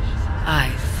shallows.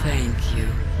 I thank you.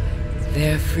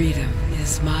 Their freedom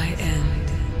is my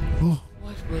end. Oh.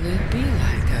 What will it be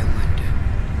like, I wonder,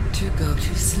 to go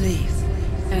to sleep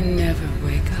and never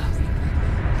wake up?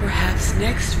 Perhaps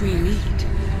next we meet,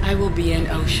 I will be an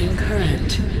ocean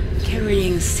current,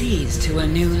 carrying seeds to a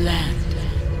new land.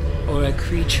 Or a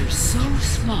creature so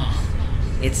small,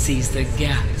 it sees the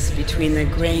gaps between the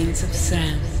grains of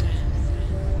sand.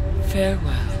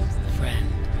 Farewell, friend.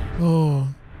 Oh.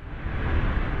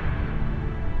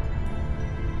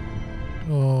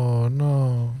 Oh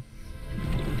no.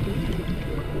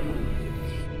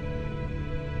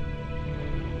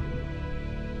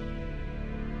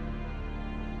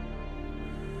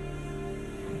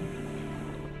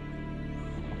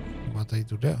 What I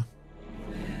do there?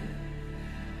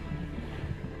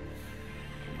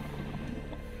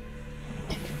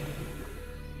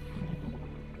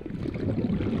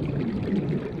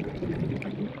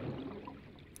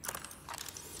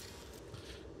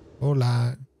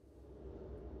 Hola.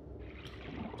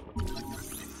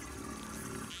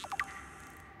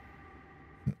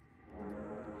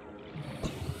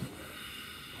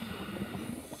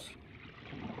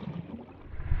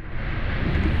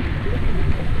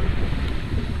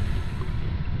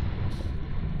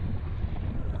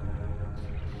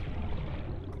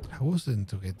 How was then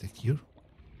to get the cure?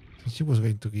 She was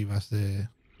going to give us the...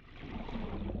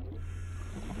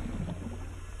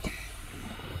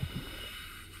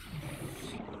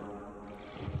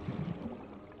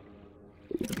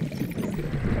 Do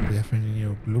we have any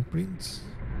new blueprints?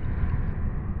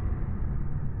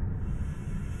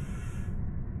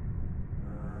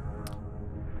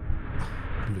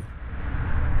 Blue.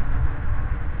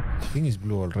 I think it's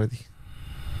blue already.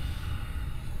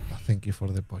 Thank you for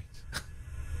the point.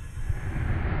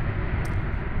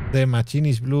 The machine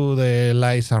is blue, the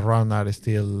lights around are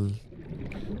still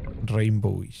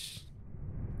rainbowish.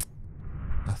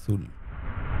 Azul.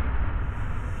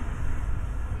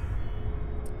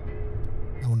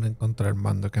 Aún no encontrar el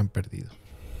mando que han perdido.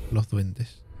 Los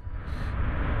duendes.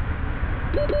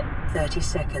 30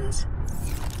 seconds.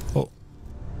 Oh.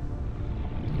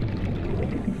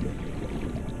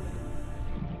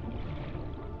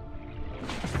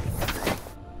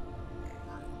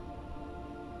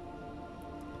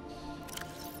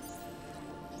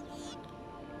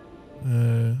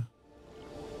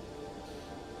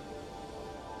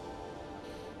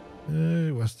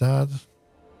 What's that?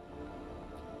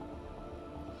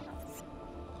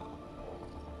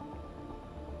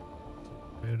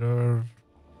 Error.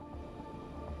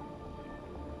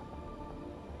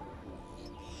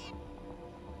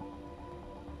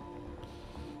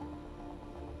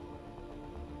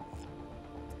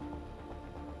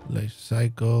 Life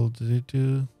cycle.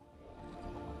 Do.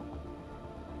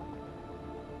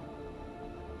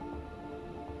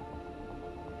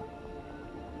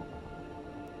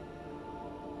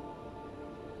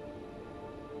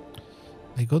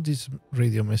 I got this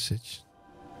radio message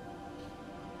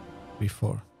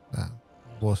before that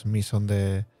was missed on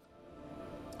the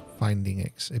Finding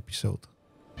X episode.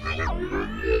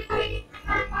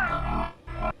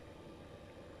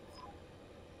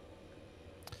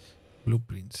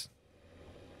 Blueprints.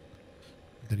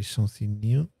 There is something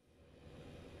new.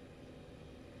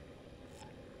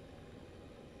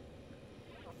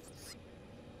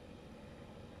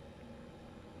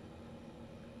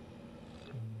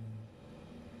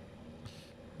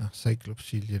 Cyclops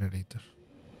shield generator.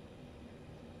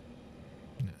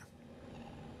 Yeah.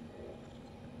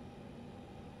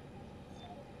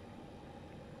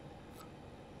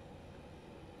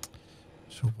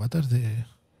 So what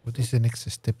is the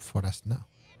next step for us now?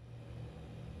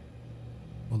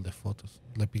 All the photos,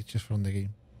 the pictures from the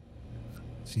game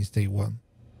since day one.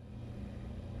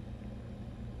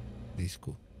 This is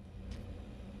cool.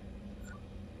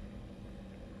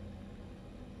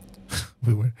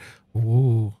 We were,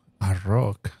 ooh, a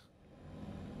rock.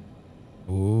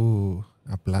 Ooh,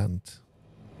 a plant.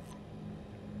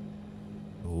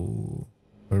 Ooh,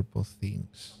 purple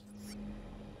things.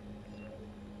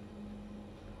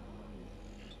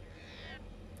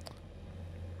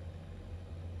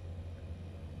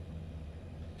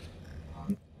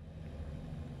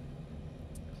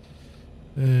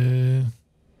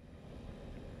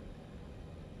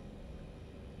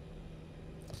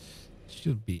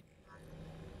 Should be.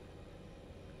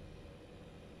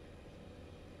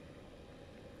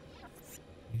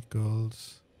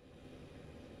 Equals.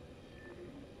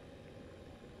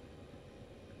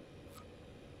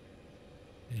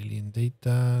 Alien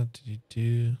data.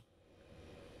 There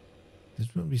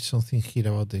must be something here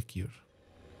about the cure.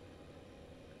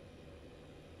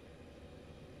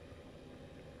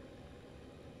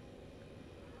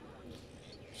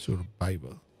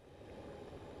 Survival.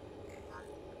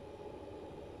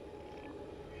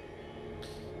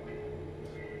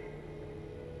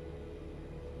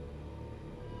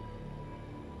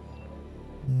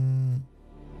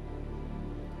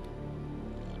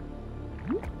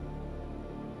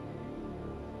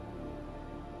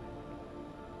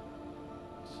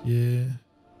 Yeah.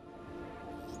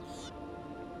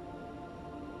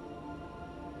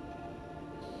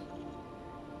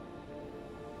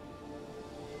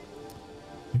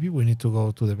 Maybe we need to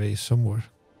go to the base somewhere.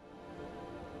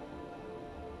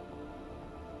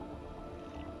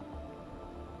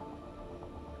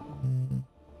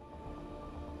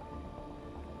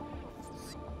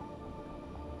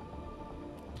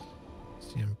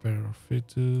 The Emperor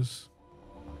Fetus.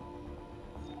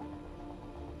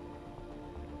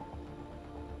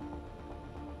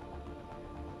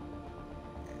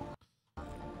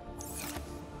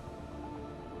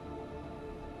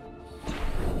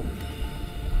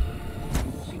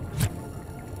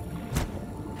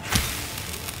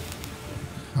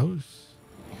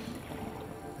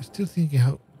 Still thinking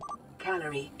how.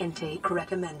 Calorie intake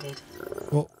recommended.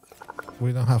 Oh,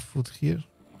 we don't have food here.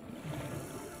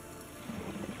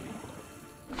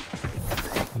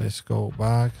 Let's go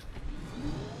back.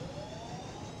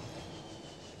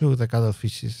 Look, the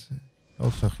cuttlefish is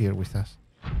also here with us.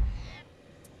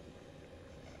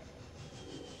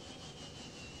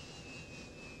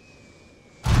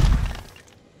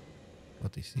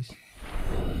 What is this?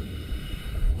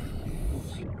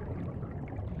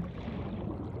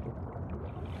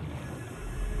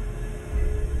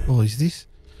 Oh, is this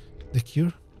the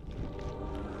cure?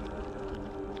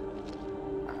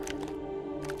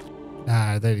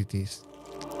 Ah, there it is.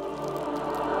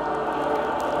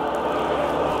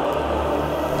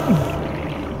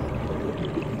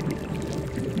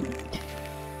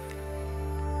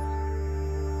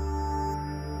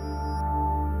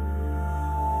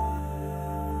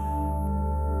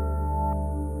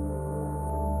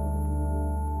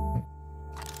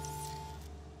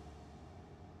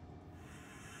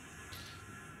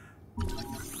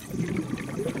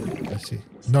 Let's see.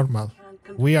 Normal.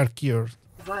 We are cured.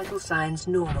 Vital signs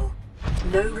normal.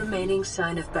 No remaining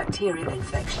sign of bacterial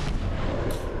infection.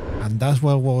 And that's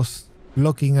what was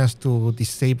blocking us to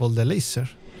disable the laser.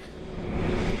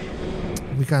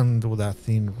 We can do that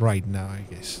thing right now, I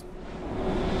guess.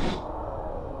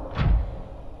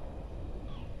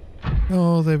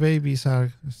 Oh, the babies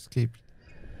are escaping.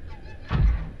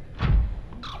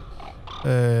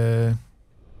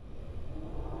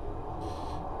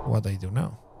 What I do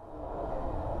now?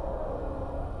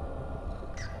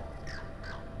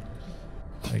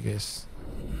 I guess.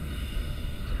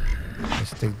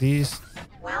 Let's take this.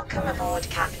 Welcome aboard,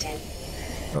 Captain.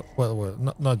 Oh,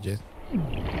 well, not yet.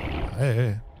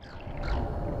 Hey.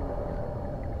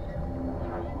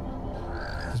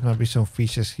 There might be some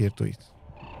fishes here to eat.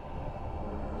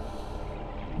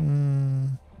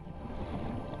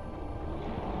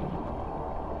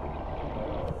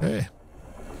 Hey.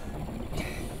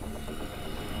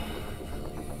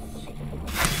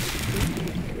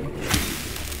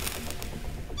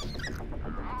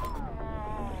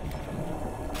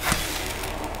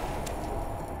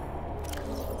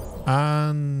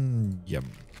 And yep.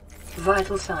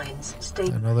 Vital signs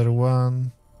stable. Another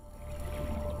one.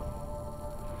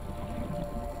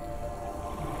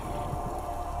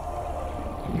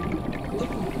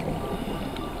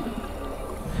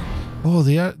 Oh,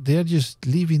 they are just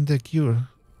leaving the cure.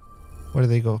 Where do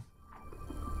they go?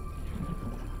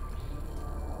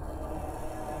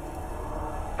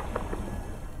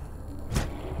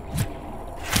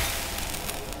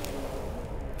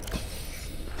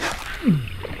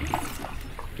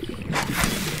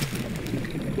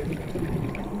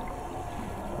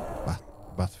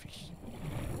 Bad fish.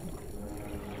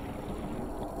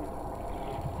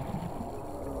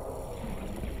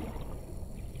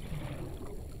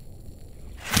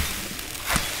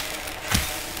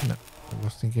 No, I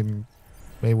was thinking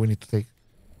maybe we need to take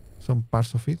some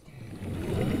parts of it.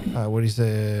 Where is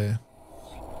the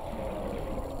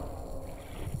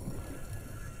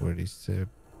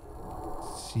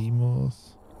Seamoth?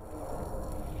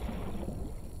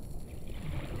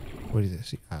 Where is the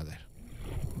sea? Ah, there.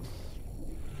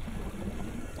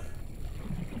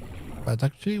 But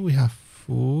actually we have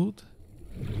food.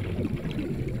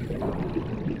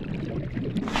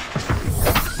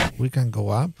 We can go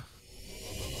up.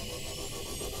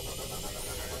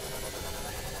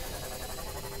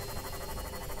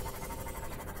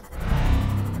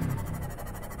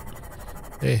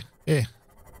 Eh.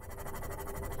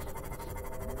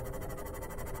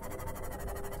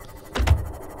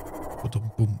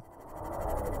 Boom.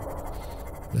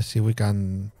 Let's see if we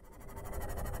can...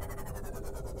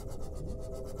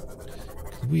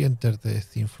 Could we enter the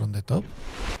thing from the top?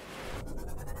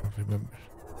 I don't remember.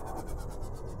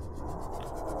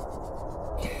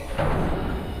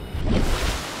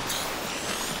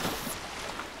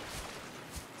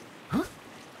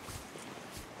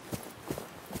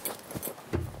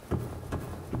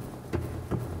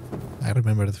 I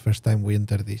remember the first time we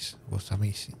entered this was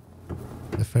amazing.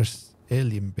 The first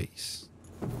alien base.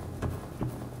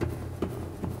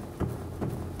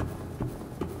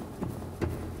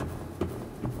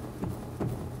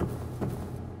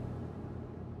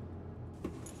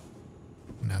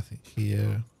 Nothing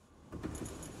here.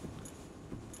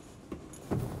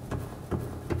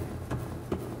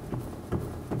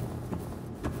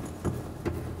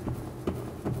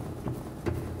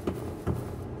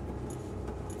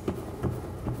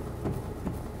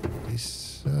 This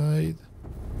side.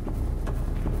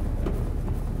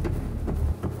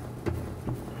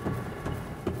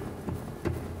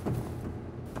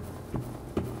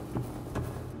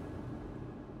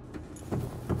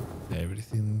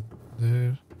 Everything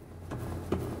there.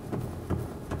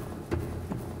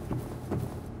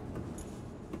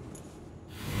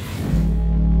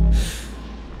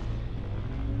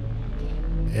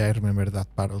 Yeah, I remember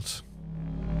that part also.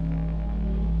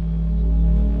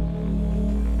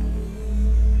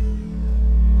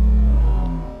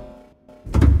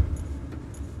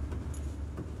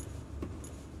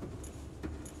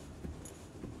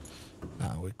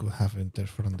 enter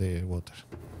from the water.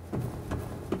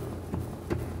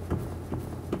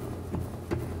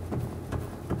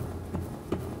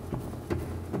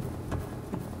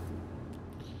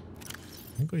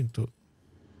 I'm going to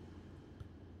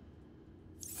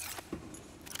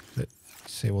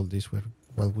disable this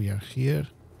while we are here.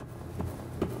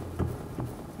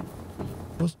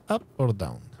 Goes up or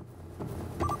down?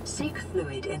 Seek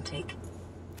fluid intake.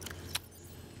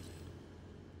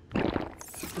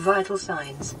 Vital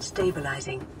signs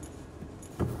stabilizing.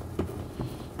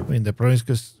 I mean, the problem is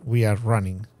because we are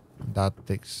running. That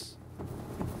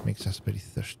makes us very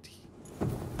thirsty.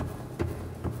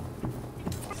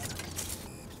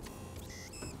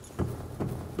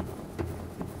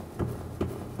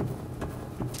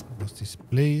 What's this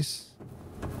place?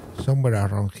 Somewhere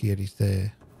around here is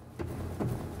the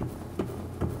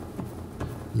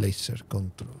laser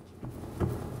control.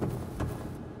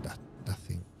 That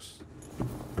thing.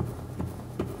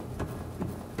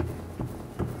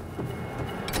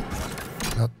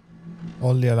 That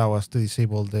only allow us to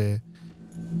disable the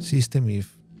system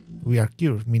if we are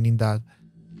cured, meaning that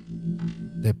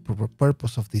the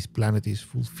purpose of this planet is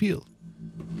fulfilled.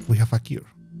 We have a cure.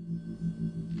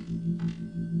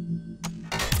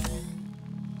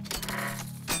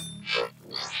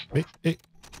 Hey, hey,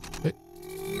 hey.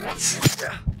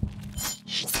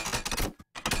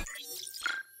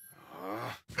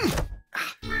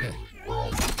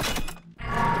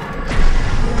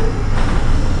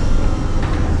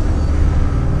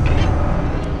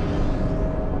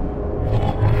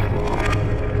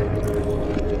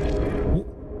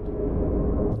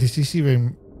 This is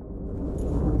even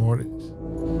more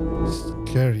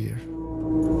scarier.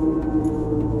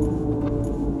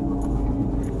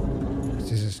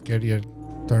 This is a scarier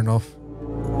turn off.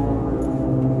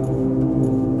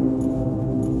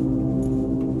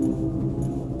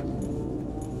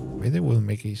 Maybe they will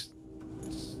make it.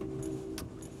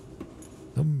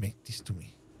 Don't make this to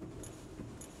me.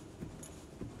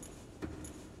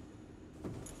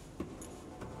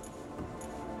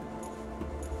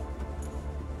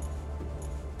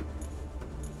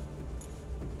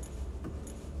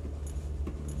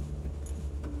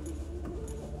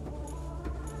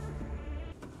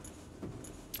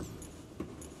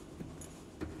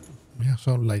 We have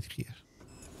some light here.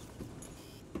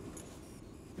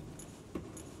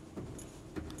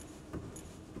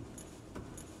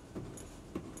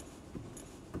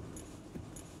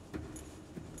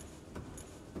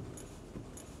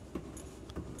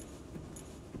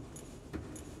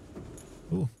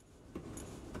 Oh,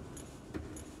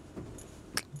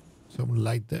 some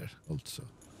light there also.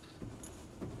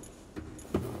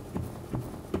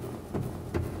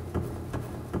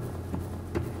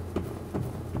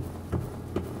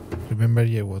 Remember,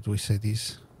 yeah, what we said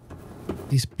is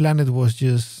this planet was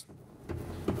just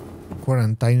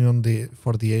quarantine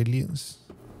for the aliens,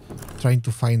 trying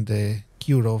to find the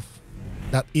cure of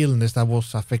that illness that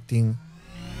was affecting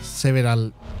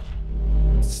several,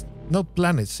 not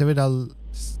planets, several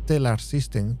stellar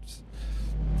systems.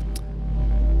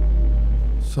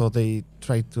 So they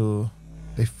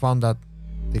found that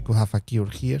they could have a cure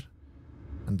here,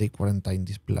 and they quarantined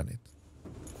this planet.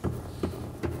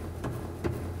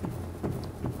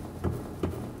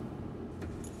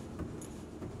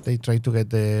 They tried to get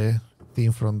the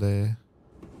thing from the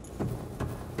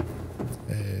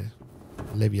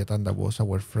Leviathan that was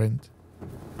our friend,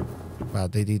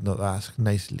 but they did not ask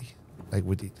nicely like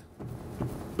we did.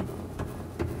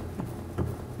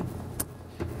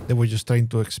 They were just trying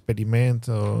to experiment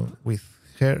with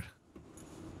her,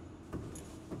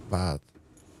 but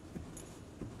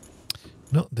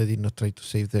no, they did not try to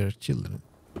save their children.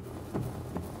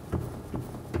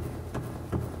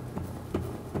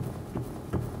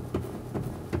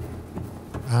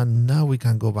 And now we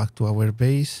can go back to our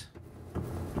base.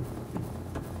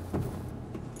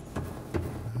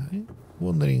 I'm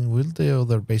wondering, will the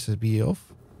other bases be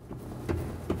off?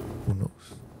 Who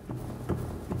knows?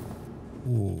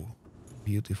 Ooh,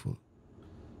 beautiful.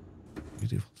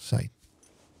 Beautiful sight.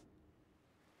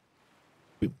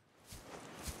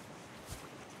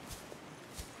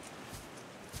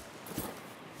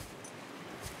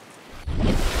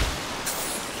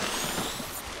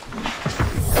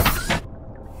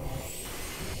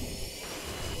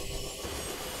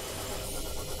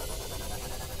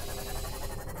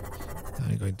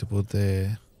 I'm going to put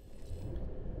the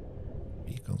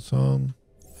beacons on.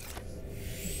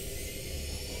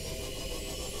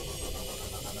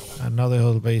 And now the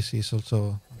whole base is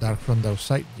also dark from the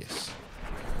outside, yes.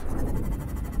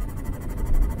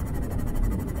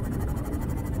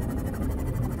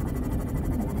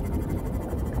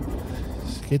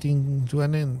 It's getting to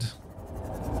an end.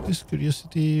 Just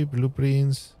curiosity,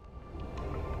 blueprints,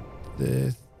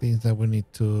 the things that we need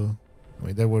to. I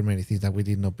mean, there were many things that we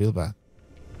did not build, but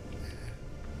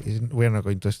we're not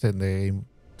going to extend the game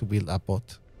to build a pod.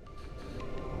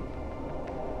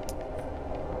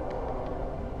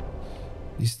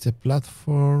 Is the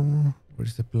platform? Where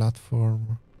is the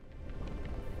platform?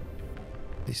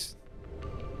 This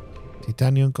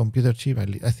titanium computer chip.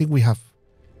 I think we have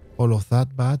all of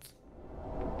that, but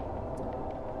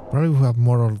probably we have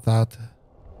more of that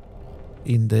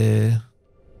in the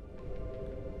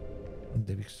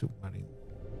big submarine.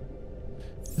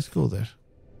 Let's go there.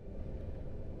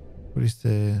 Where is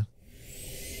the...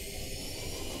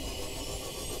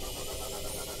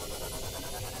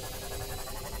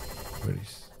 Where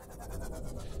is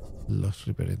Lost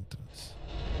River entrance?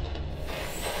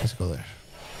 Let's go there.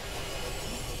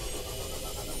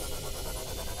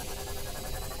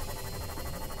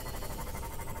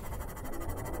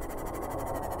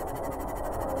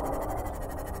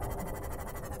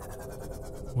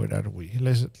 Where are we?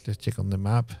 Let's check on the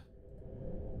map.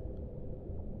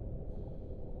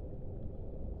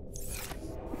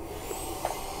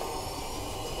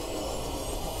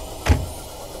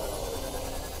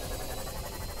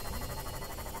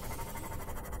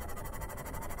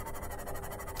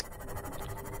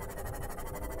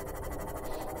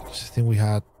 I think we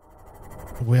had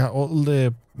all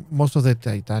the most of the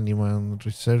titanium and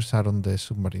reserves are on the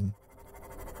submarine.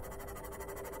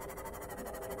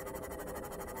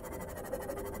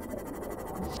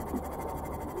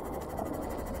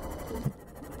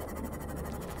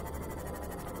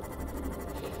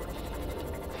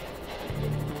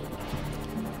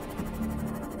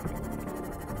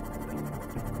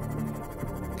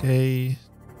 Okay.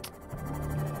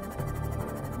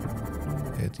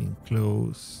 Getting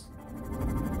close.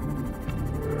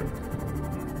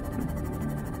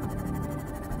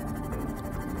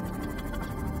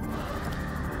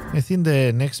 I think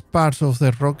the next part of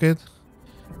the rocket,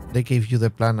 they gave you the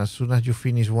plan. As soon as you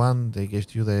finish one, they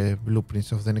gave you the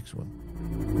blueprints of the next one.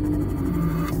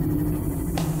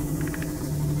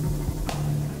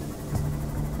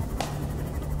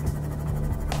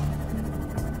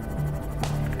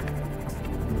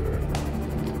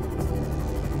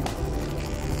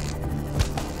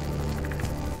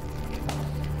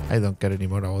 I don't care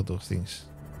anymore about those things.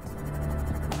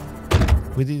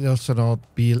 We did also not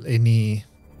build any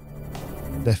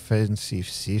defensive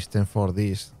system for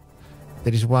this.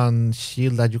 There is one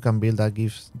shield that you can build that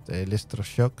gives the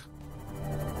electroshock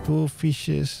to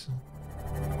fishes,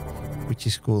 which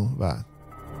is cool, but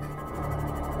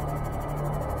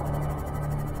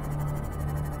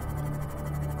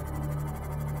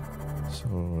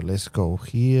so let's go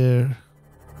here.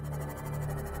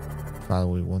 But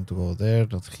we want to go there,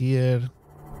 not here.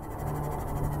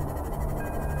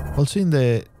 Also in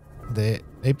the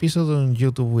episode on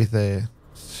YouTube with the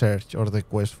search or the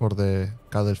quest for the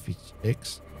cuttlefish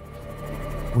eggs,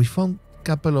 we found a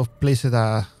couple of places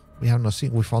that we have not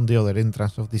seen. We found the other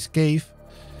entrance of this cave.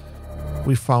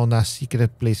 We found a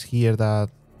secret place here that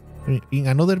in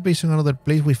another base on another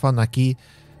place we found a key,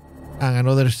 and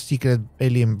another secret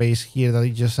alien base here that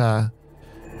is just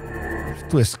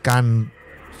to scan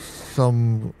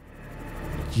some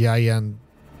giant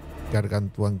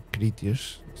gargantuan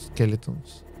creatures,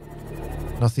 skeletons.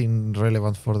 Nothing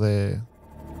relevant for the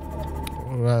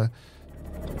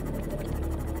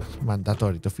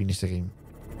mandatory to finish the game.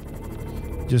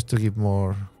 Just to give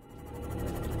more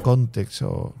context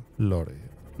or lore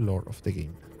of the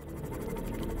game.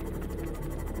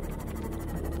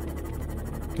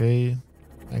 Okay,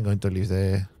 I'm going to leave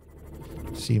the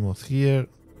Seamoth here.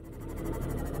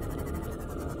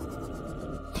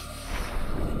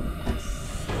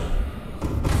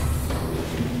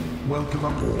 Welcome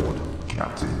aboard,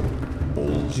 Captain.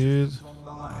 All Good.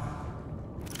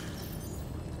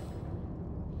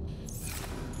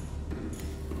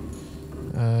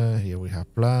 online. Here we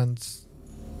have plants.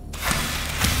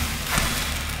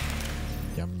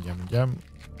 Yum, yum, yum.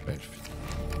 Perfect.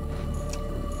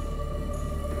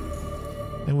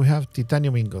 And we have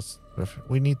titanium ingots. Perfect.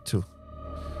 We need two.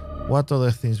 What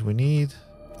other things we need?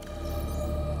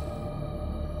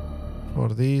 For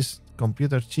this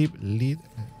computer chip, lead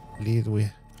we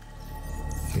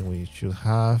think we should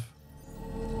have.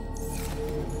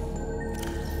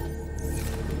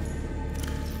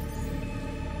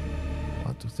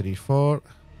 One, two, three, four.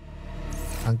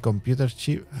 And computer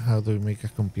chip. How do we make a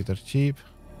computer chip?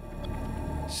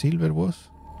 Silver was?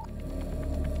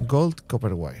 Gold,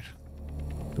 copper wire.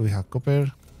 Do we have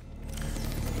copper?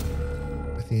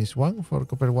 I think it's one for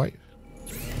copper wire.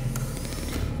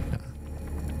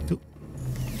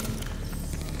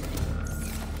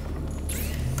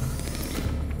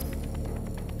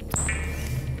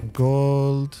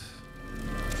 gold.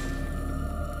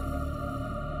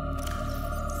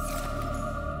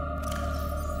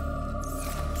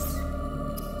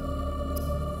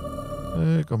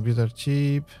 Computer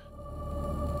chip.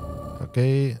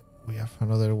 Okay, we have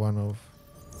another one of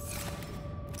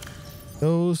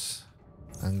those.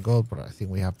 And gold, but I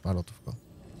think we have a lot of gold.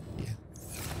 Yeah.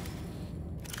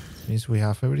 Means we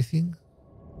have everything.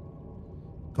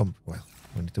 Well,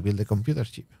 we need to build the computer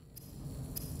chip.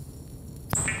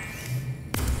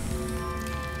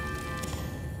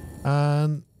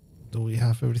 And do we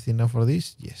have everything now for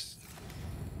this? Yes.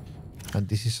 And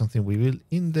this is something we build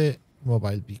in the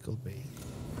mobile vehicle bay.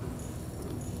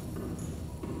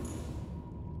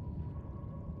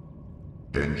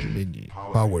 Engine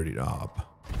Power it up.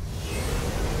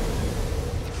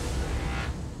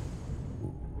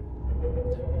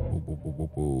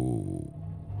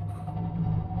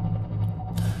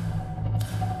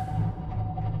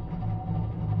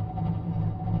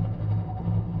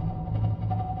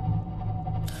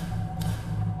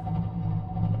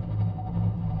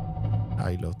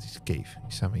 I love this cave.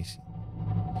 It's amazing.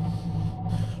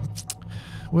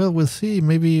 Well, we'll see.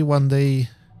 Maybe one day,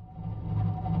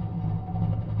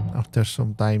 after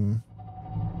some time,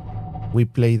 we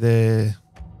play the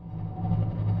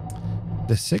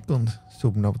second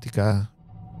Subnautica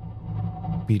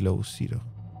below zero.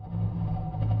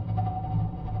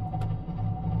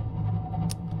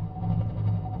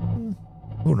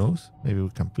 Who knows? Maybe we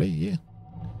can play, yeah.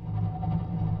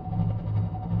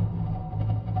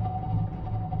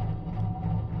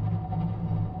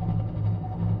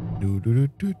 Do do do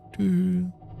do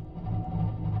do.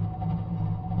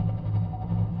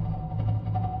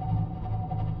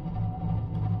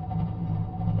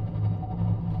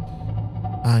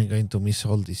 I'm going to miss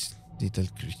all these little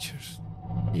creatures,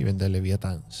 even the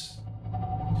leviathans.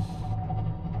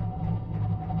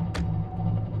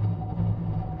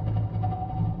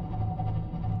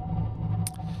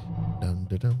 Dum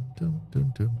dum dum dum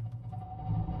dum dum.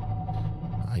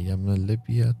 I am a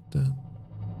leviathan.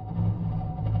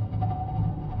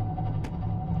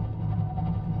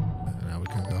 And now we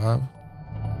can go up.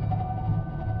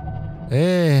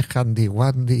 Handy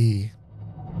Wandy.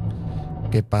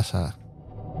 ¿Qué pasa?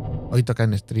 Hoy toca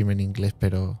en stream en inglés,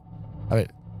 pero... A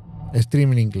ver,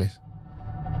 stream en inglés.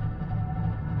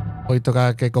 Hoy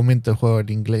toca que comente el juego en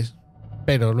inglés,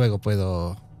 pero luego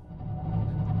puedo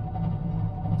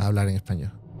hablar en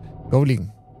español.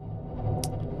 Goblin.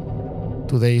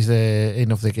 Today is the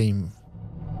end of the game,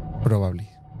 probably.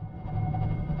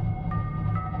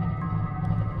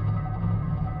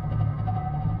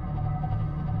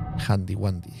 Handy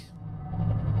Wandy.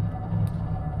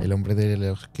 El hombre de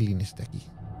los cleans de aquí.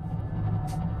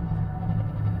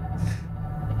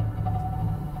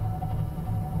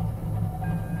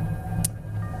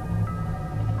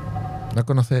 ¿No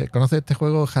conoce este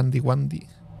juego Handy Wandy?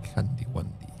 Handy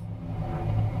Wandy.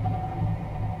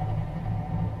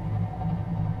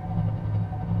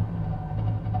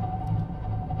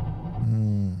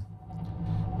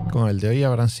 Con el de hoy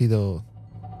habrán sido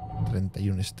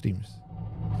 31 streams.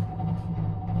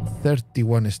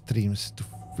 31 streams to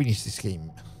finish this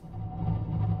game.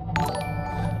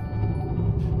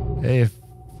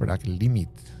 Frag Limit.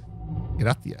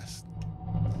 Gracias.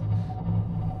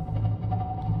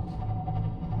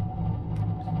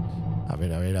 A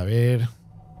ver.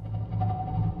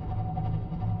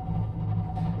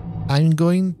 I'm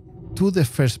going to the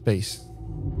first base.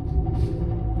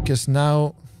 Because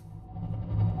now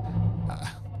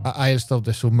I'll stop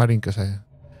the submarine because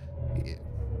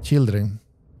children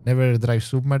never drive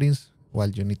submarines while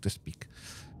you need to speak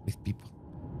with people.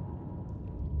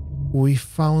 We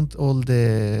found all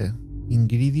the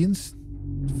ingredients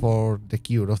for the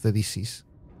cure of the disease.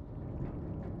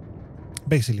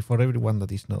 Basically, for everyone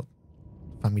that is not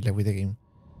familiar with the game.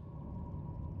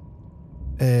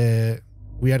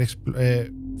 We are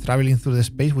traveling through the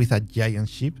space with a giant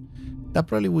ship that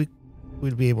probably we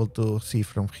will be able to see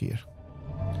from here.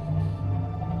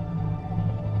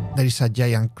 There is a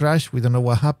giant crash. We don't know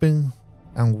what happened,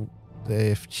 and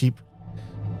the ship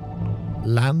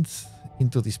lands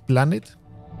into this planet.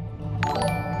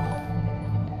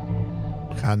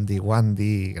 Handy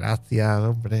Wandy, gracias,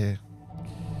 hombre.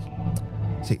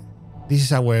 See, this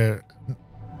is our,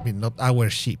 not our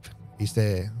ship. It's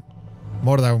the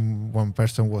more than one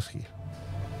person was here.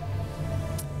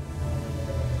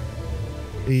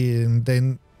 And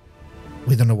then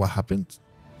we don't know what happened,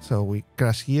 so we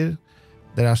crash here.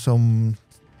 There are some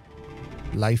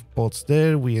life pods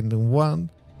there. We end in one,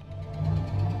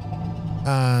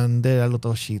 and there are a lot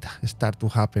of shit start to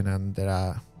happen, and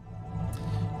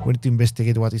we need to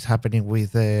investigate what is happening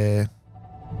with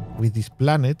with this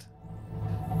planet.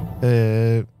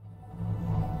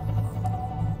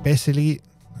 Basically,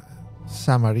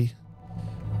 summary.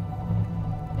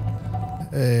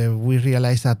 We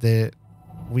realize that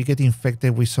we get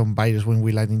infected with some virus when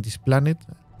we land in this planet.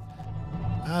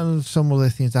 And some of the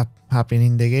things that happen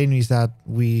in the game is that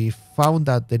we found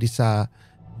that there is a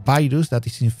virus that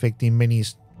is infecting many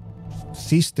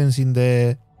systems in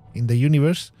the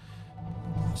universe.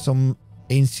 Some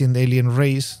ancient alien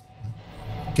race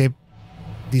kept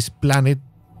this planet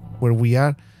where we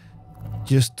are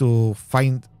just to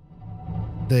find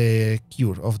the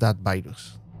cure of that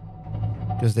virus,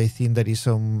 because they think there is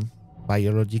some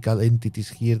biological entities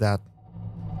here that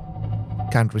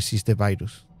can't resist the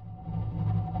virus.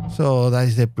 So that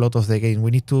is the plot of the game.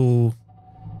 We need to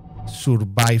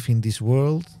survive in this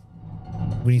world.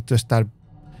 We need to start.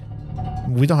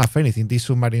 We don't have anything. This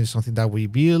submarine is something that we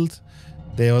built.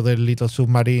 The other little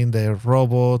submarine, the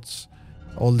robots,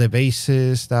 all the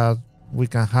bases that we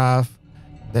can have.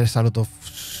 There's a lot of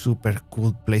super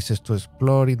cool places to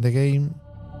explore in the game.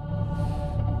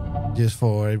 Just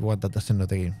for everyone that doesn't know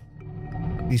the game.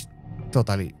 It's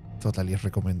totally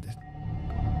recommended.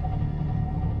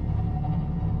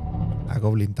 A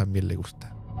Goblin también le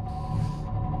gusta.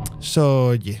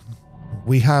 So yeah,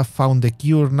 we have found the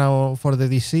cure now for the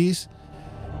disease.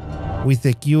 With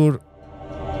the cure,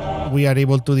 we are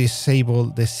able to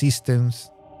disable the systems.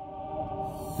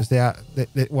 Because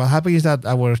what happened is that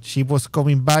our ship was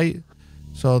coming by,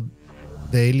 so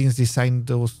the aliens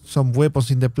designed some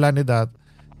weapons in the planet that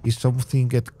if something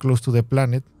gets close to the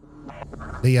planet,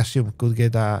 they assume could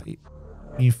get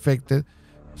infected.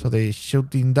 So they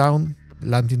shoot it down,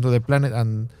 land into the planet,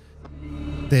 and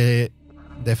the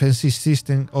defensive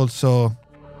system also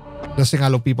doesn't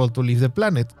allow people to leave the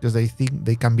planet because they think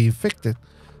they can be infected.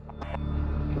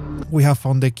 We have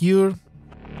found the cure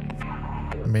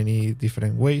many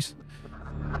different ways.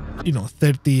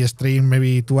 30 stream,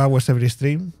 maybe 2 hours every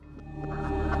stream.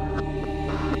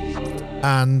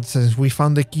 And since we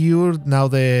found the cure, now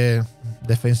the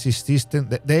defensive system,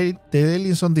 the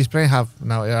aliens on this planet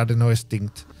are now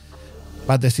extinct,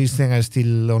 but the systems are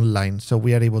still online. So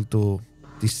we are able to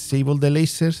disable the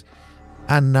lasers,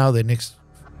 and now the next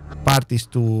part is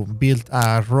to build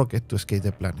a rocket to escape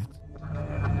the planet.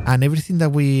 And everything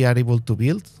that we are able to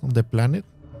build on the planet,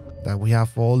 that we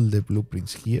have all the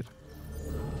blueprints here.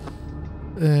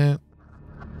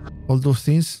 All those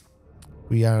things,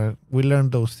 we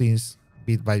learn those things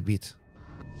bit by bit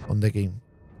on the game,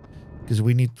 because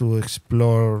we need to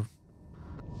explore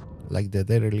like the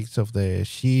derelicts of the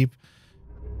ship,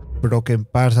 broken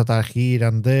parts that are here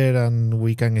and there, and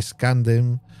we can scan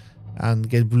them and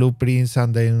get blueprints,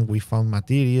 and then we found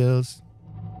materials.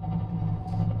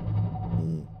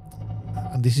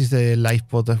 And this is the life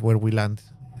pod where we land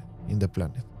in the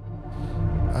planet.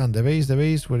 And the base,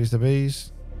 where is the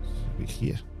base? It should be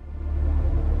here.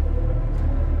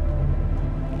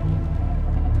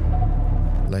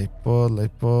 Life pod.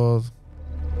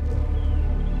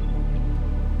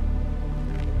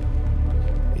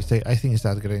 I think it's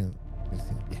that green.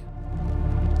 Yeah.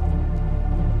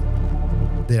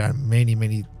 There are many.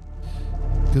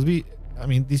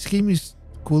 This game is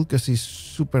cool because it's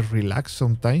super relaxed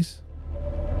sometimes.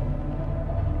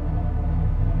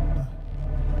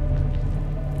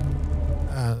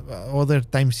 Other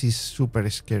times it's super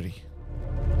scary.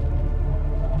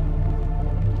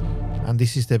 And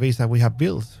this is the base that we have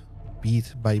built,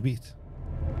 bit by bit.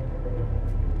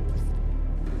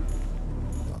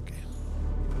 Okay.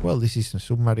 Well, this is a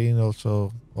submarine,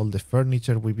 also all the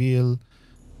furniture we build,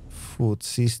 food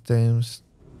systems.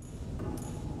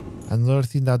 Another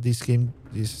thing that this game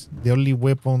is, the only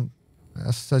weapon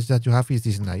as such that you have is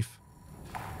this knife.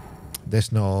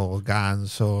 There's no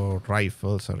guns or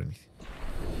rifles or anything.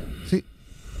 See?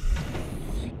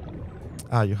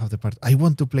 You have the part. I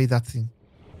want to play that thing.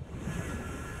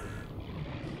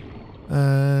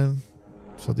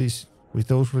 So this, with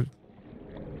those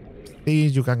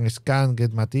things, you can scan,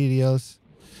 get materials.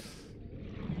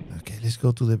 Okay, let's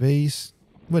go to the base.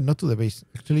 Well, not to the base.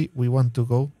 Actually, we want to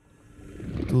go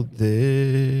to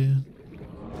the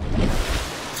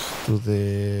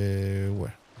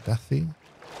where? That thing?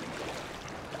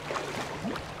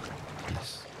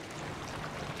 Yes.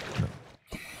 No.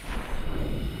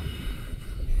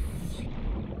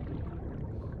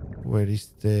 Where is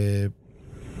the...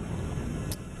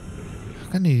 How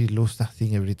can I lose that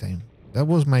thing every time? That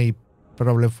was my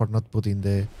problem for not putting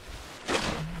the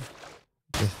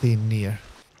thing near.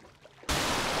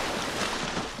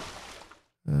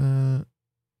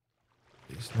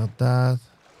 It's not that.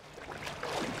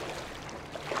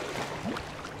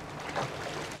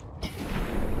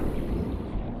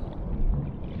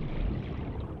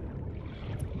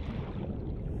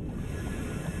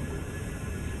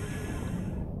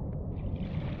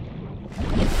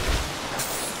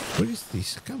 Where is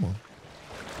this? Come on.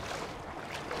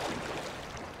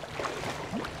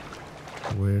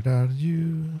 Where are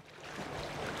you?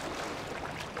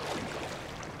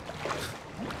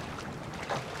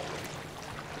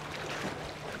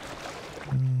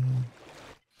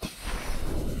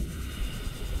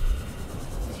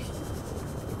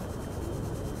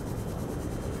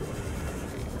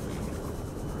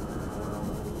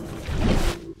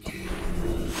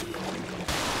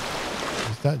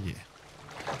 That yeah.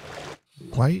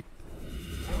 Why?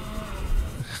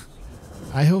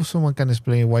 I hope someone can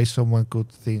explain why someone could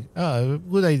think, oh,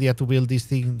 good idea to build this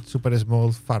thing super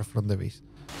small, far from the base.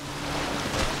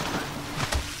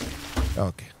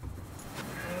 Okay.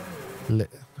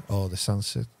 Oh, the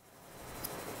sunset.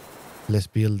 Let's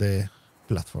build the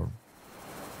platform.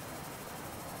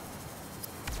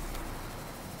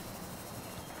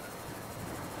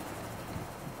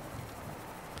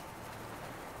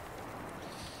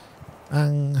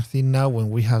 And I think now when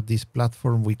we have this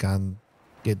platform, we can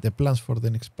get the plans for the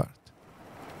next part.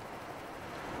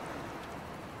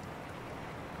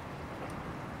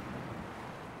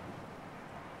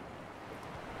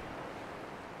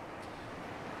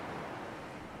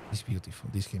 It's beautiful.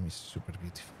 This game is super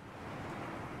beautiful.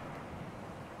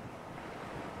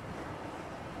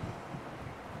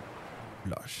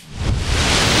 Lush.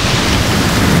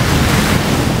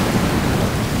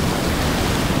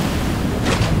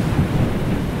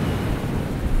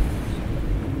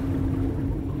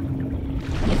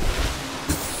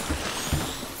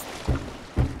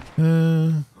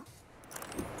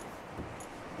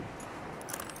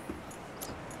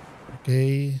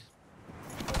 Okay.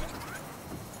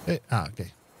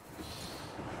 Okay.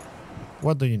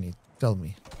 What do you need? Tell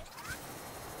me.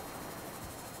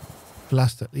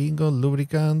 Plaster ingot,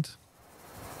 lubricant.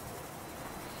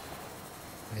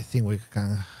 I think we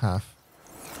can have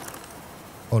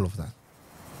all of that.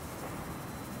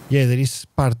 Yeah, there is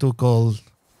part 2 called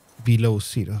Below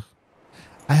Zero.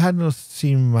 I had not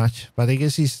seen much, but I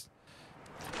guess it's...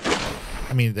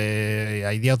 I mean, the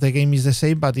idea of the game is the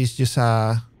same, but it's just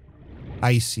a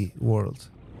icy world.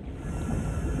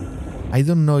 I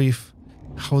don't know if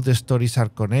how the stories are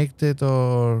connected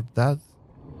or that.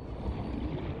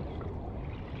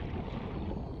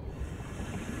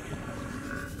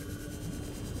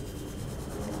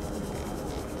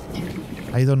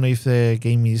 I don't know if the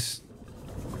game is...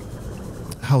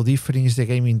 How different is the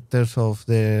game in terms of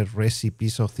the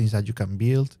recipes of things that you can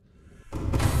build?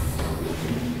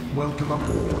 Welcome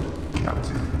aboard,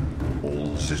 Captain.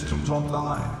 All systems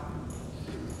online.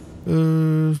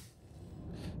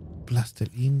 Plaster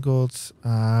ingots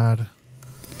are...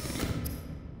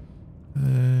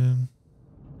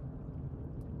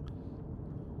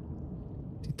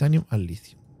 titanium and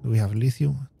lithium. Do we have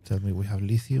lithium? Tell me we have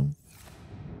lithium.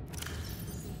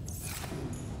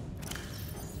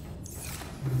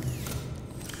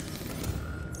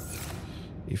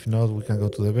 If not, we can go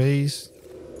to the base.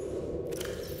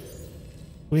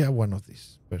 We have one of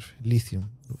these. Perfect. Lithium.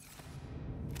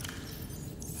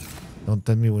 Don't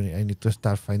tell me when I need to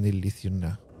start finding lithium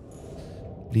now.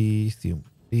 Lithium,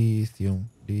 lithium,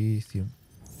 lithium.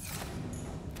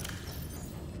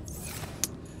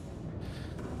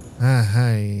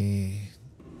 Hi.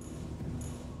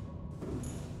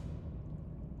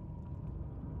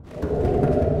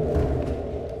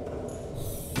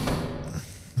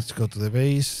 Let's go to the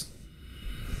base.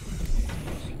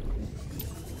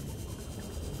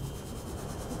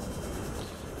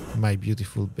 My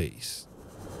beautiful base.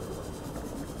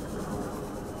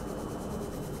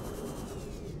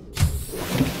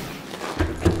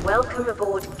 Welcome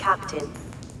aboard, Captain.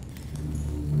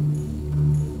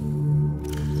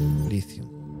 Lithium,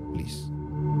 please.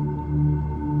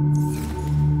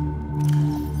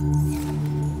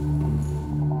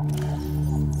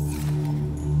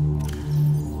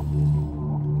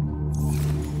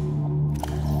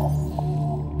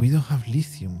 We don't have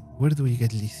lithium. Where do we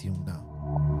get lithium now?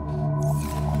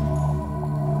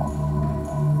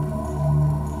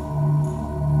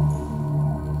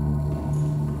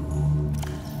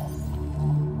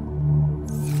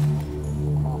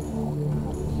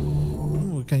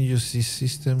 We can use this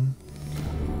system.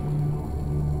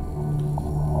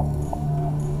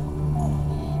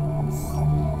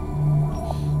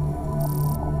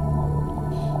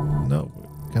 No,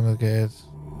 we cannot get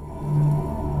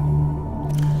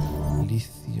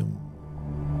lithium.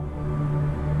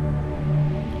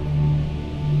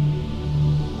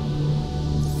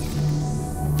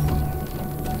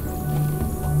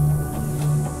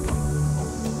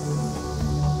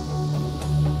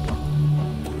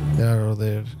 There are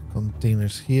other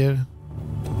containers here.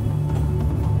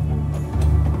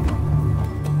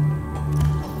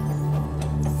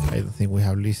 I don't think we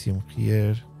have lithium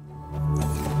here.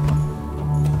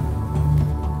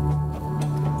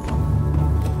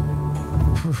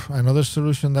 Another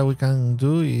solution that we can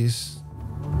do is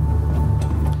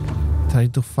try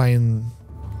to find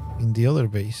in the other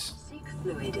base. Seek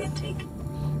fluid intake.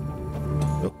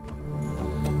 Oh.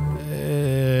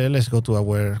 Let's go to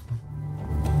our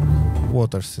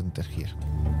water center here.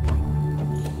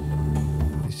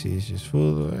 This is just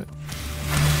food.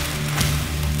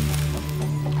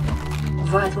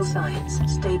 Vital signs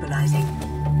stabilizing.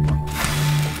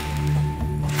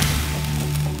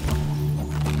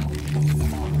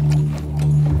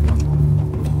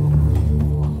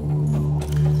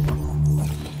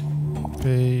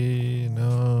 Okay,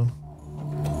 no.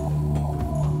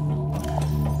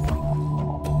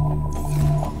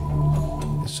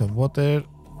 Some water.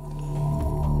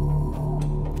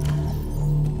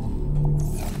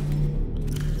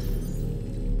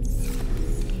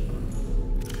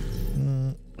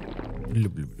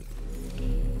 Blub, blub, blub.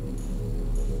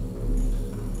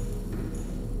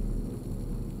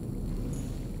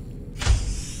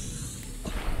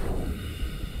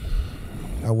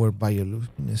 Our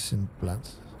bioluminescent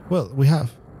plants. Well, we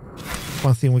have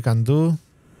one thing we can do.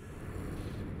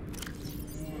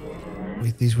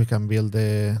 With this, we can build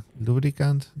the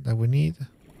lubricant that we need.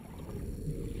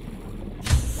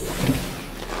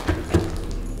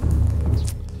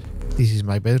 This is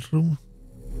my bedroom.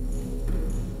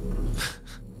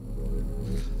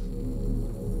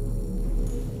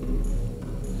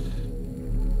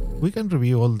 We can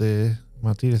review all the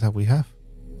materials that we have.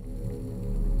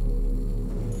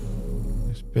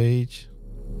 This page.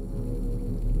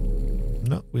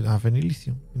 No, we don't have any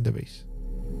lithium in the base.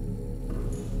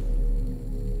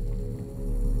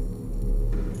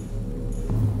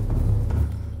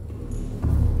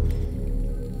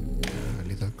 A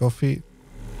little coffee.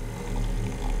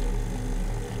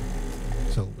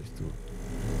 It's always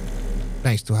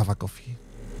nice to have a coffee.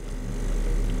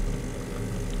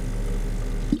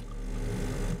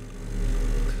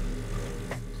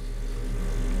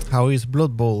 How is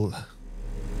Blood Bowl?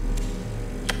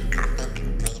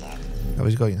 How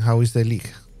is it going? How is the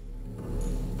league?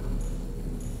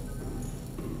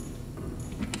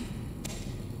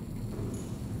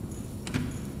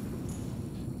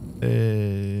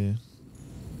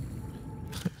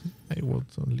 I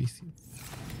want some lithium.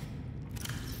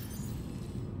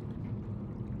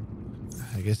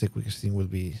 I guess the quickest thing will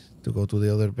be to go to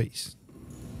the other base.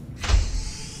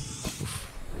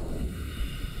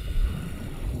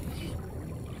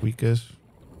 Quickest.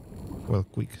 Well,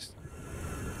 quickest.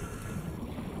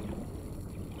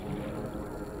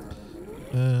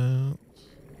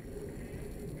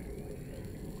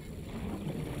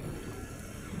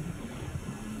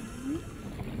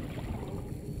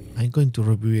 I'm going to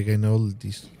review again all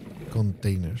these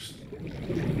containers.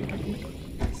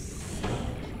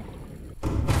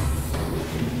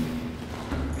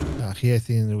 Here I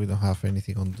think we don't have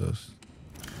anything on those.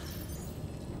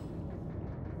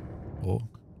 Oh.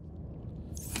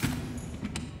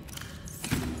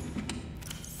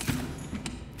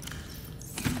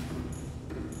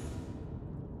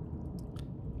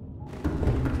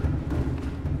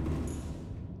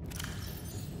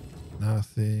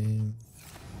 Nothing.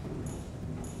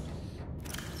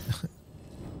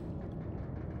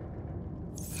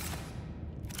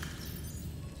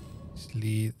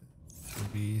 Lead,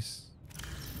 rubies,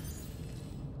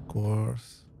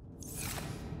 quartz.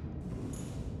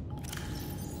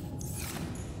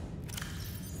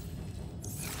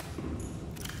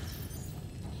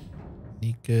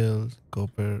 Nickel,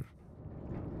 copper.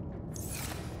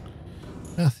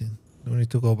 Nothing. No need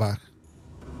to go back.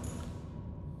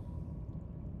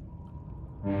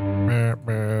 Brr,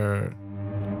 brr.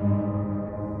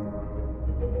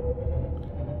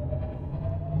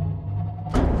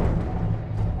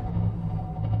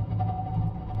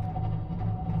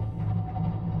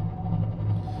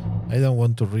 I don't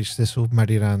want to reach the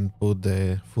submarine and put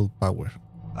the full power.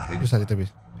 Just a little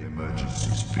bit.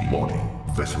 Emergency speed. Warning.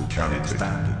 Vessel carried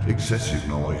standard. Excessive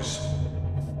noise.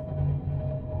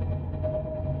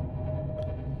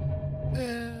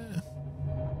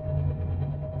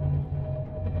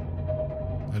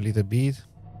 A little bit.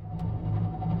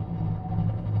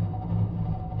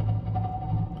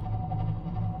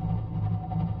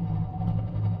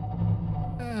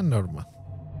 Normal.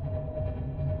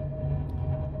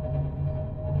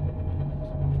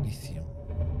 Lithium.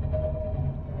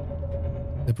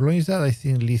 The problem is that I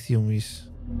think lithium is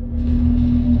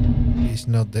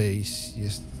not the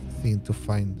easiest thing to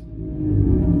find.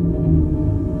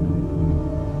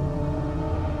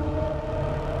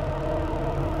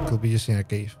 Could be just in a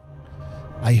cave.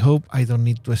 I hope I don't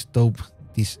need to stop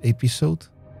this episode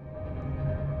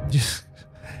just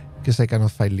because I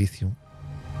cannot find lithium.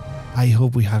 I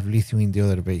hope we have lithium in the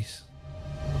other base.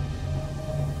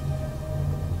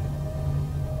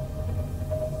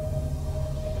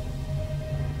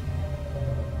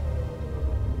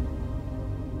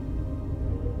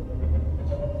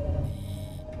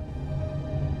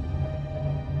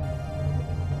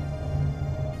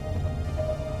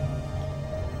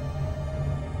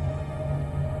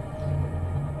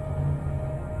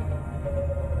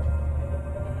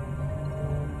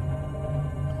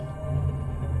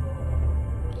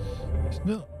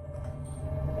 No,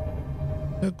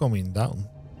 they're coming down.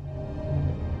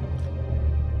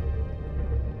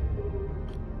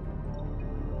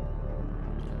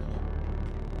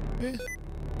 Eh.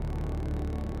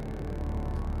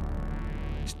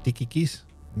 Sticky keys?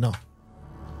 No.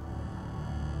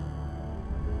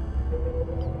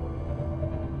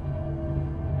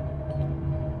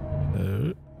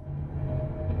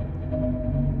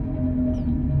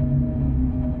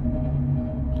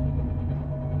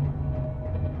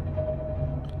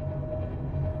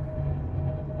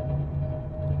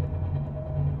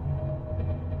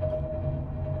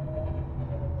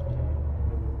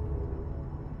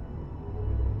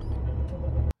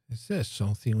 Is there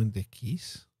something with the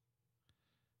keys?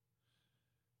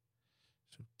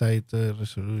 Subtitle,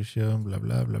 resolution, blah,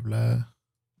 blah, blah, blah.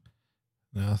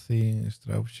 Nothing,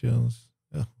 instructions.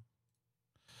 Oh.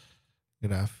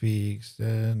 Graphics,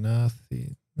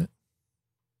 nothing. No.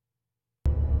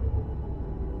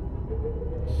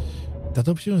 That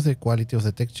option of the quality of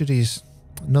the texture is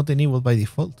not enabled by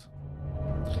default.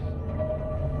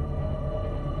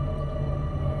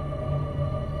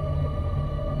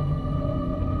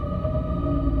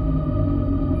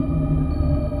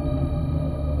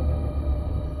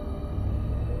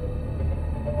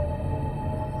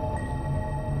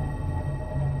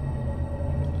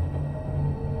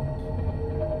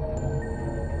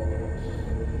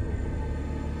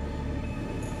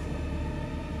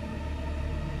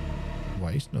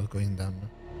 It's not going down.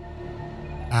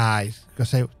 Ah, it's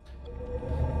because I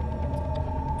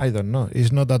don't know.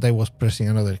 It's not that I was pressing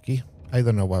another key. I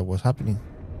don't know what was happening.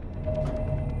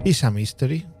 It's a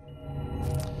mystery.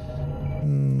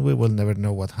 We will never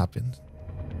know what happened.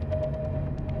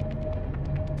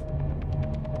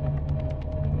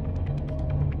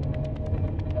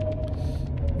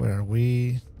 Where are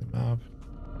we? The map.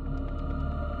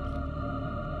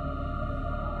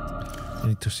 I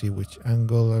need to see which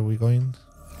angle are we going.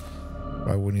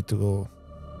 Right, we need to go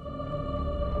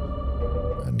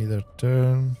another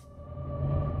turn.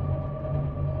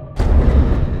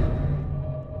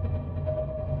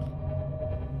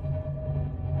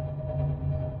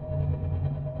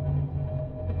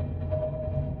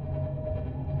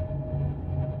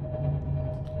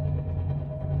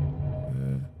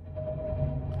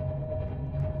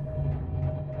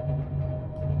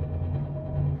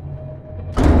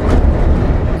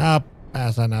 Up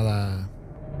as another.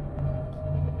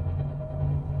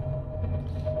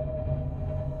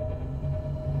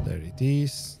 There it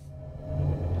is.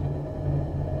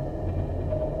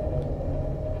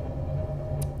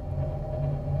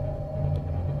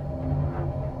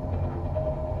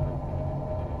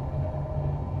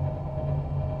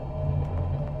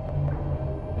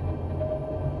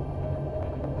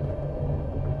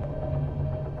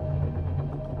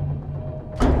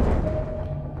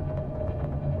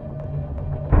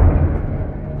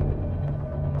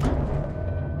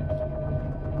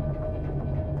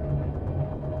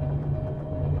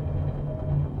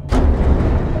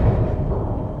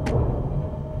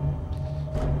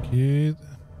 Good.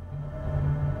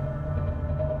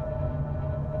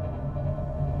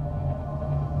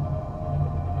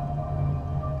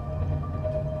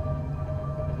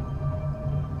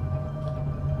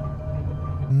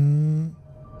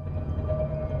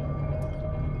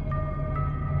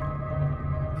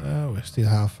 We still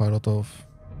have a lot of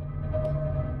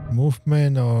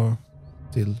movement, or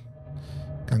still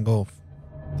can go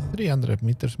 300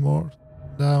 meters more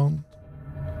down.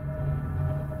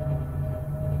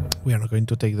 We are not going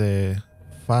to take the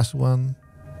fast one.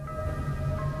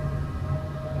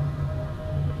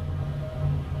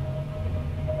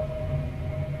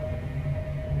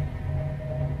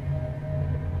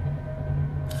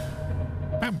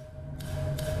 Bam.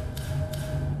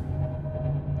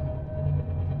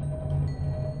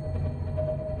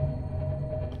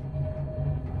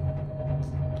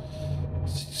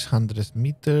 $600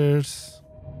 meters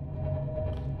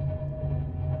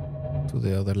to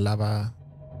the other lava.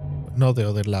 Not the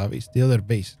other lava, it's the other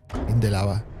base in the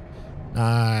lava.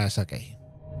 Ah, it's okay.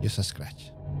 Just a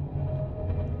scratch.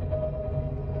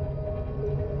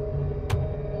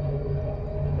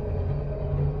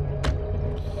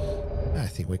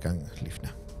 think we can leave now.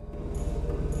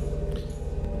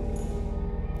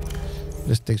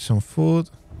 Let's take some food.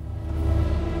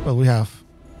 Well, we have.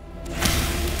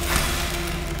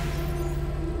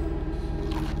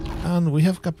 And we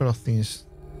have a couple of things.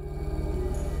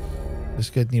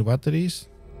 Let's get new batteries.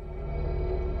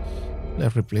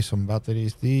 Let's replace some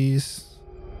batteries. This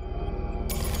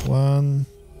one,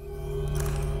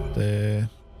 the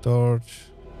torch,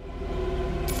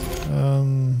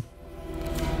 no,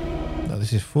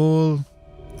 this is full.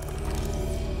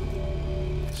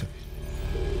 It's okay.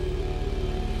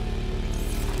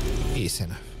 It's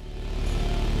enough.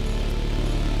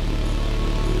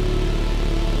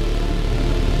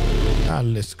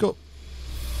 And let's go.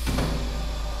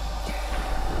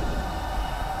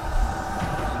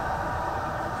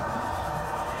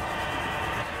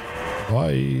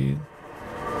 Bye.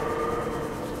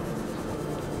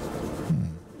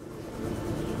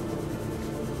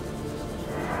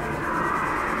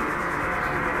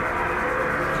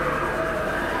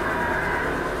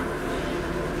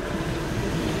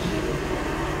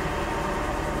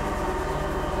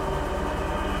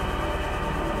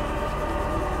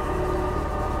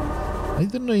 I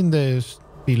don't know in the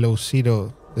below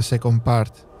zero, the second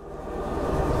part,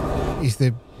 is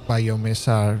the biomes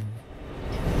are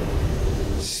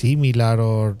similar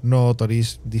or not, or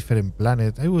is different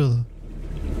planet. I will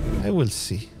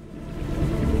see.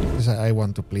 Because I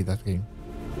want to play that game.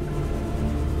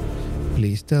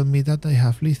 Please tell me that I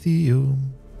have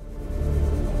lithium.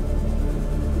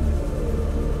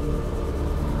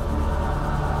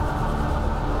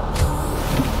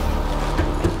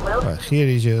 Well, here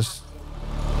is just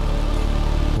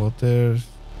water.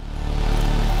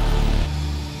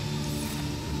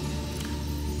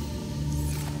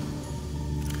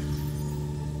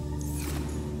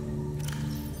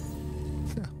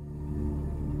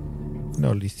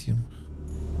 No lithium.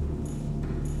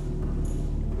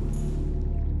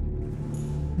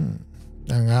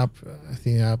 And up, I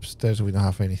think upstairs we don't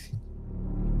have anything.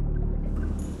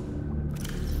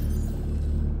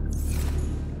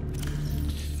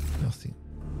 Nothing.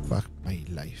 Fuck my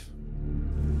life.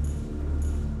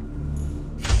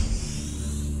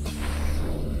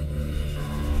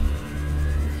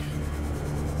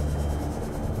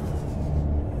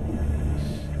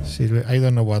 Silver, I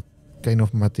don't know what kind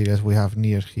of materials we have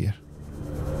near here.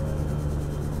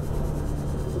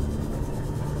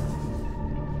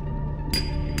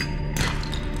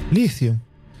 Lithium.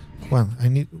 Well,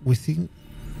 we think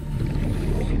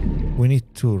we need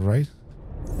two, right?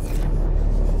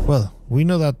 Well, we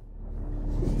know that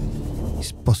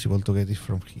it's possible to get it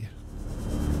from here.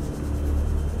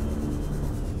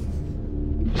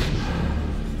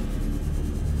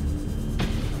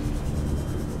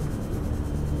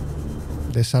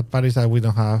 The sad part is that we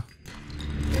don't have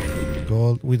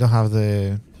gold. We don't have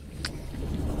the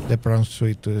prawn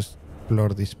suite to explore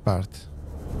this part.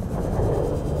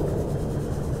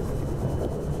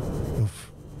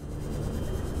 Oof.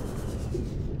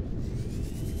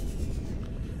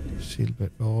 Silver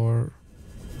ore.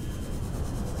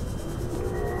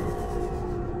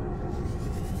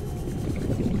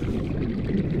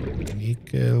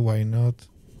 Nickel, why not?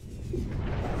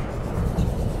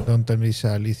 Don't tell me it's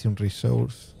a lithium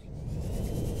resource.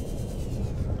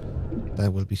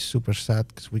 That will be super sad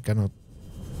because we cannot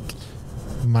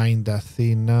mine that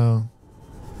thing now.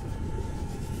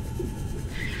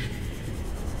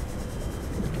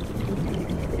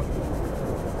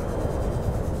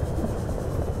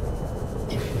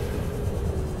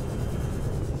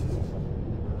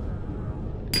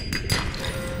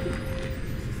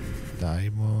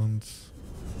 Diamonds.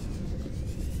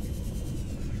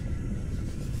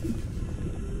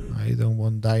 I don't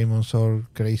want diamonds or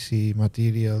crazy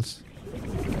materials.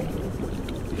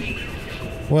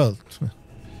 Well,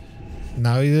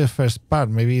 now is the first part.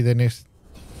 Maybe the next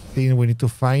thing we need to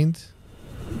find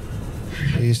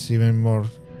is even more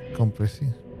complex.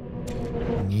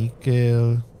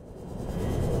 Nickel.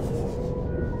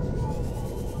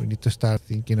 We need to start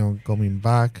thinking on coming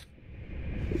back.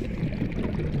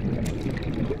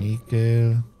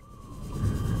 Nickel.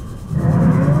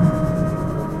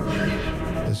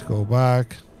 Let's go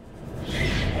back.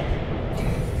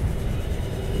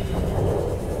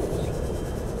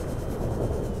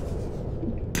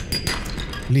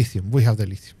 Lithium. We have the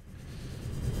lithium.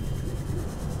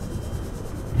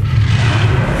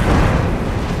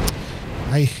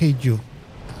 I hate you.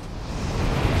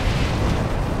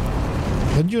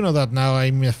 Don't you know that now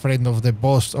I'm a friend of the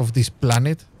boss of this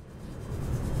planet?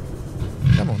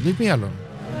 Come on, leave me alone.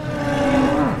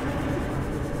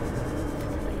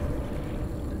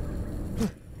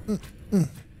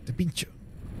 Te pincho.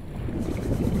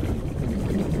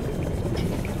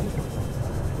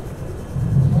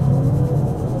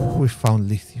 found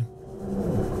lithium.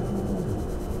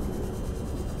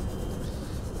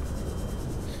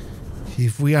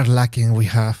 If we are lacking, we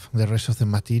have the rest of the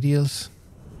materials.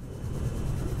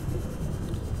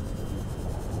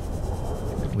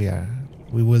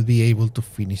 We will be able to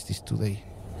finish this today.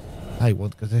 I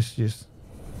won't, because this just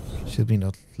should be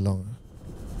not long.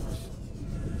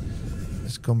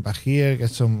 Let's come back here, get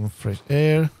some fresh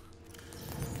air.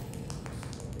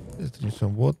 Let's drink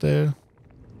some water.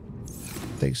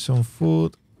 Take some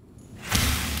food.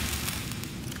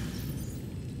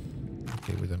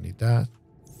 Okay, we don't need that.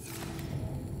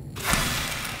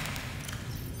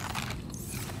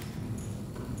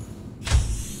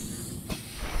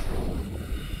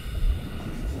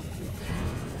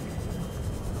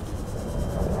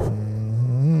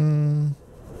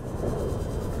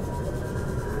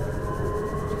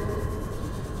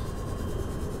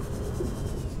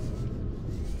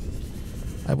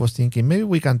 I was thinking maybe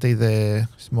we can take the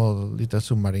small little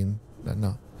submarine, but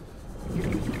no.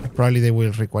 Probably they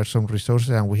will require some resources,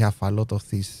 and we have a lot of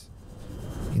this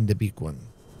in the big one,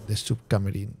 the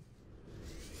submarine.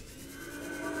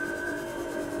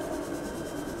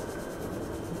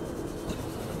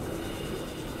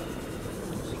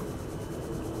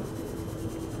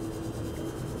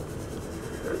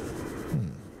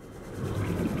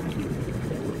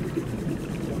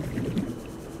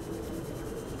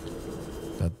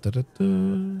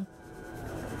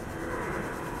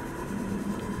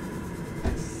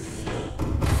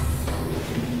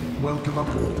 Welcome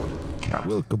aboard, Captain.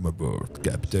 Welcome aboard,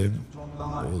 Captain.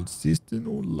 All system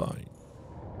online.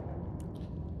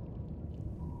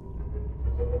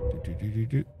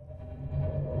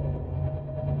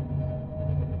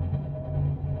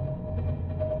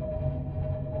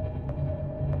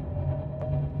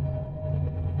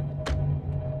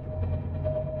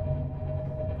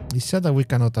 It's sad that we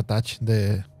cannot attach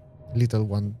the little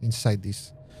one inside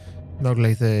this, not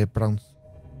like the prawns.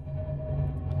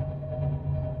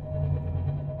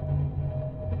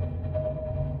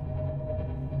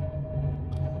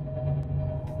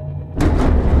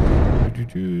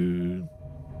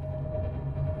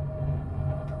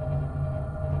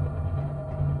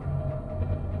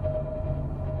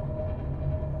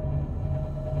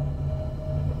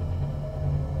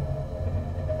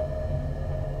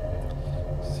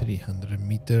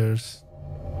 Meters.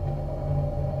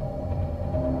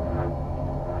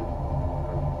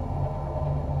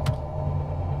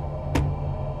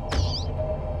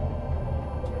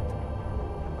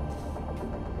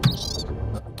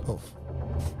 Oh,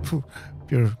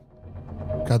 pure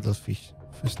cuttlefish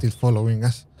still following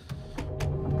us.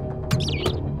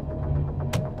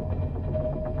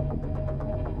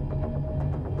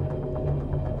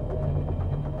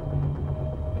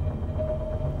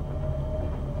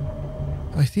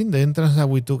 I think the entrance that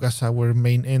we took as our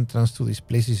main entrance to this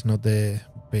place is not the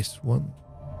best one.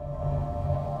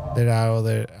 There are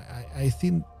other... I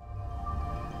think...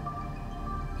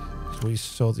 As we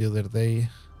saw the other day,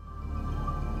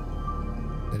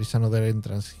 there is another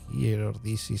entrance here, or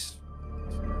this is...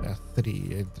 There are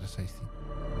 3 entrances, I think.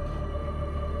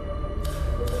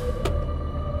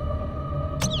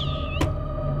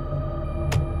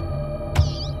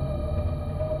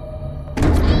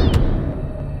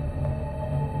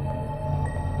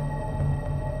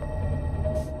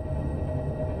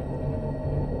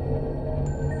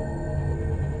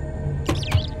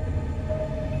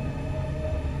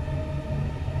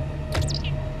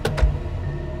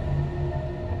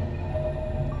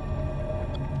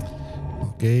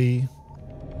 Okay.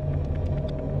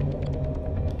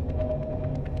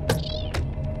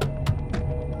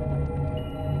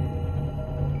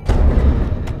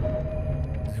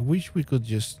 I wish we could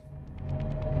just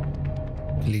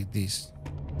click this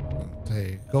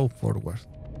and go forward.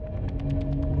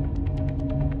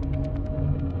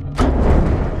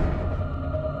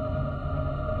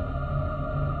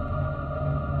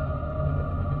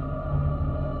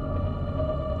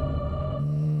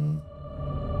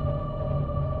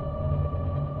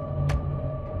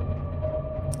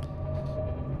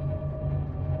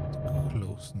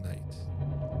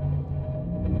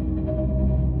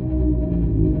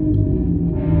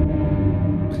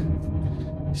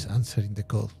 Answering the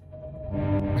call.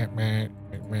 I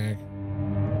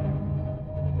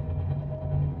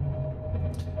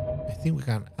think we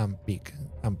can unpick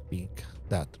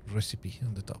that recipe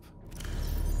on the top.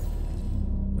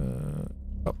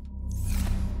 Oh.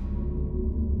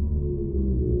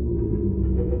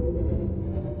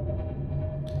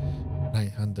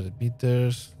 900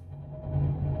 meters.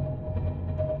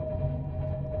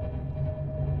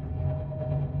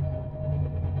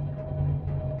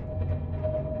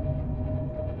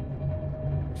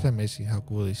 It's amazing how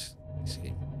cool is this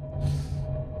game.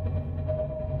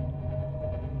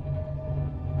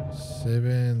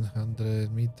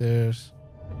 700 meters.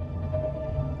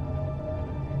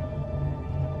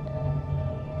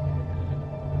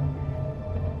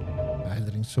 I'll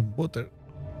drink some water.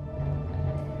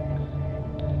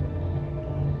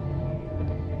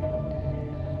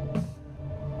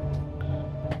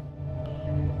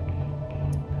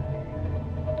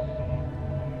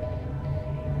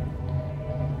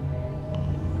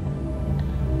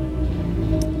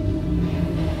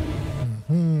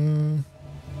 Mm-hmm.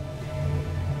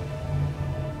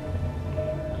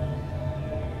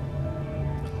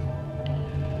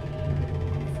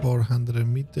 400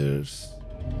 meters.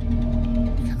 I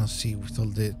cannot see with all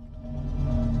the...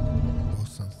 Oh,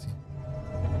 something.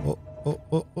 Oh, oh,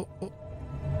 oh, oh, oh.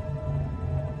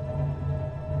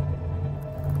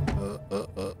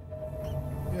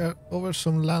 We are over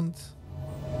some land.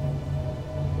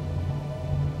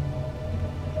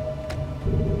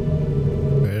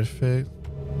 Perfect.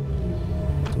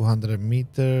 200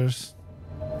 meters.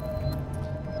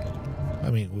 I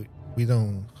mean, we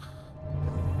don't...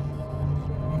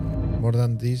 More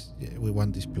than this, yeah, we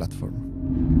want this platform.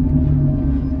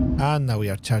 And now we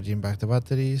are charging back the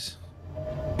batteries.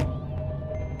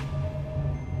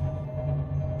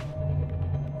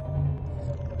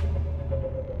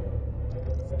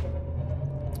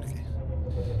 Okay.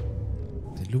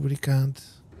 The lubricant.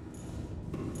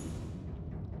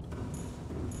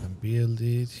 And build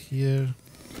it here.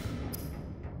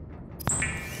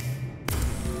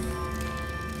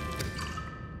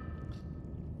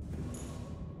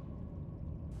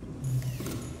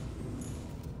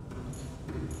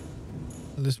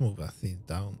 Let's move that thing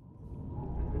down.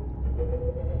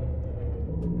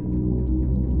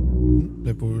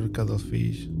 The poor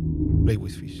cuttlefish. Play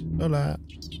with fish. Hola.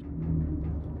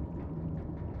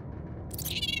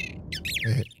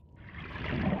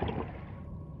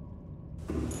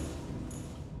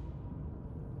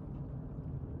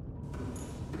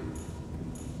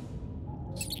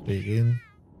 Begin.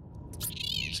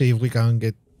 See if we can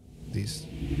get this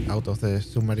out of the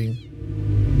submarine.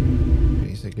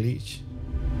 It's a glitch.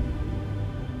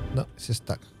 No, it's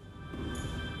stuck.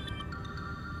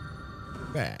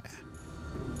 Bah.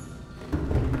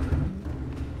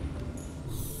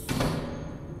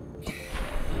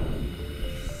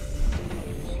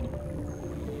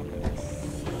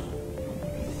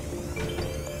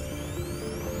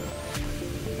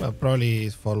 Well, probably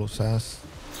it follows us.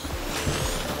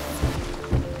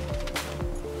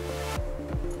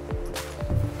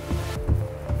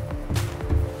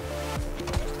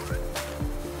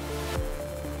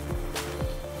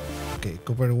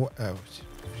 Copper wire.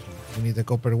 We need a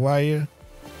copper wire.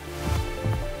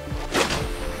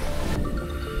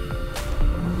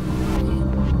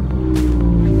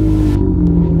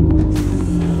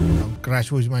 Don't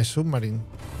crash with my submarine.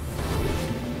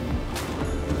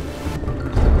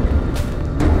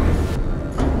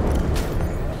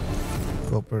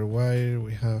 Copper wire.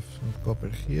 We have some copper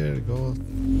here. Gold.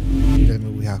 Tell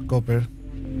me we have copper.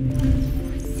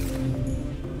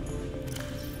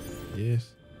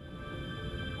 Yes.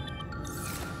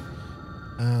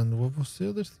 And what was the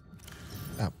other thing?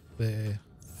 Ah, the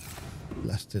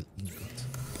blasted ingot.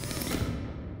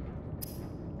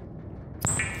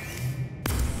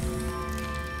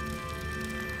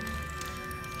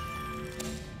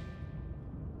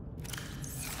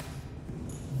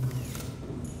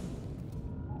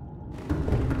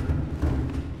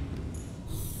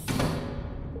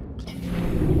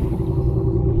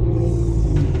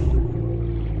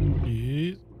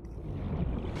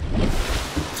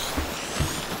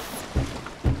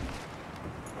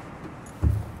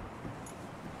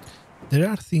 There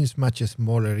are things much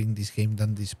smaller in this game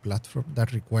than this platform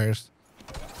that requires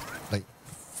like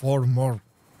four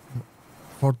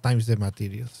times the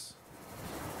materials.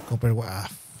 Copper wire.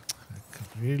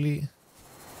 Really?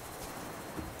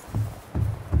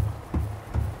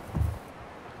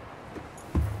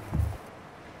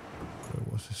 There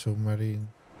was a submarine.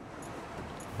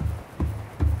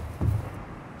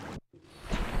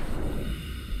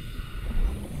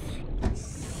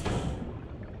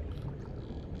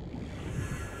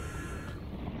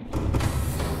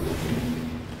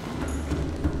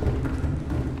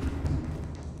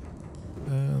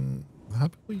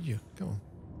 Come on.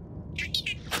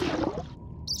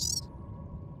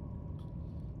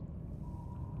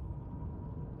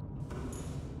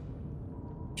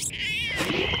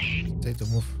 Try to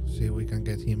move, see if we can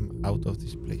get him out of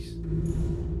this place.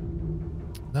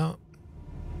 No.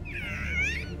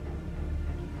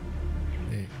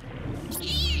 Hey.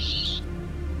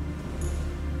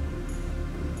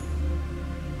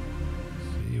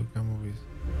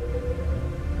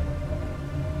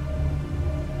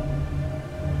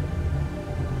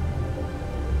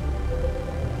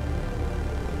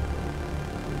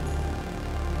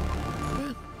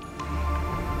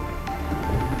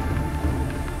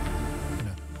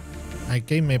 I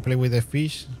came, I play with the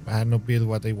fish, but I had not built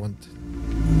what I wanted.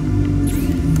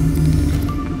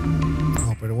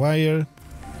 Copper wire.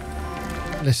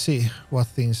 Let's see what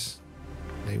things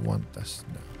they want us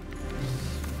now.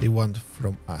 They want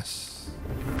from us.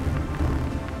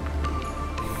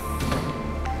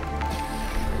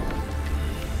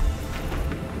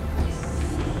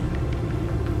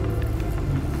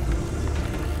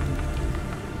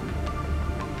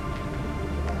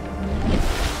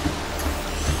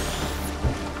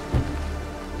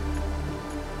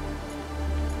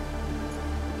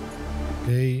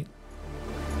 Okay.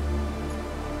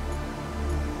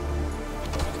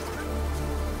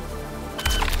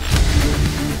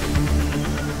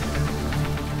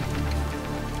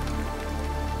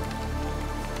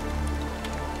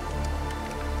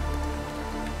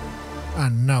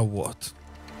 And now what?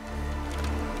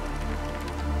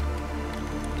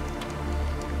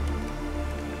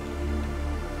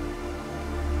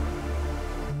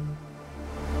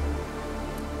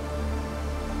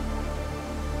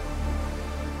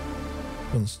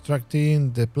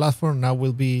 Constructing the platform now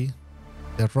will be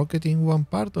the rocket in one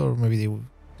part, or maybe they will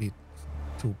be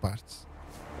two parts.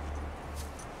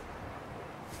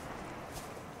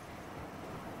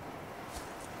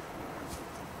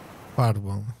 Part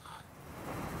one.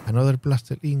 Another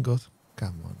plaster ingot.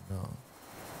 Come on, no.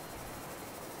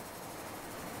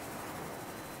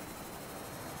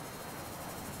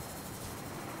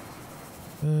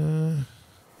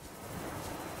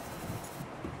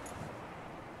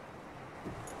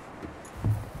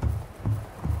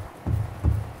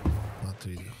 What do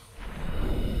we do?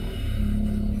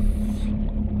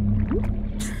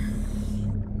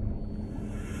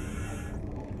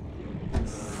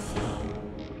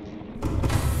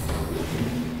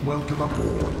 Welcome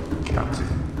aboard, Captain.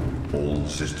 All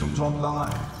systems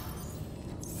online.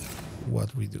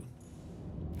 What we do?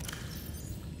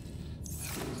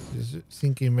 Just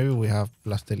thinking maybe we have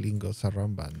plaster ingots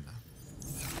around, but no.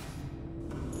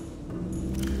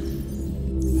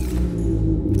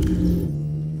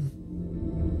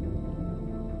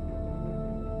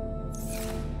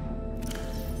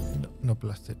 No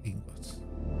plaster ingots.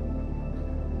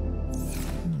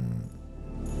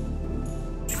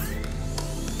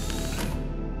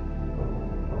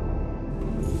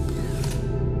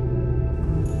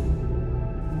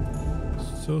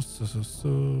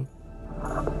 So.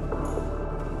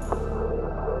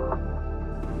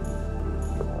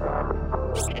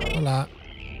 Hola.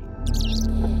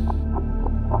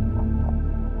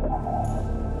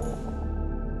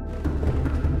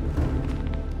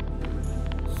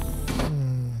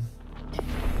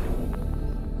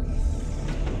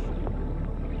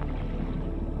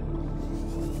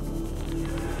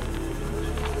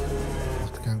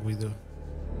 What can we do?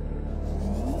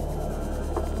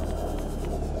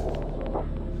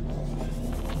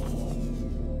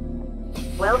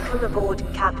 Welcome aboard,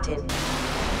 Captain.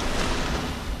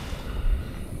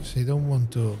 So I don't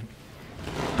want to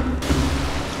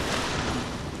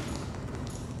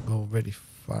go very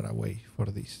far away for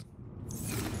this.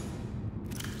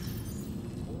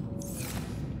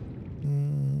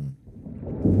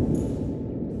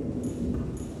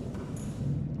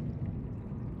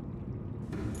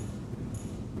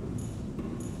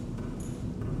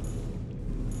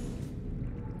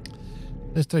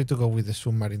 Let's try to go with the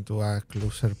submarine to a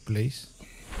closer place.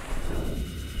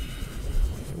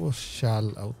 It was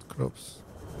shell outcrops.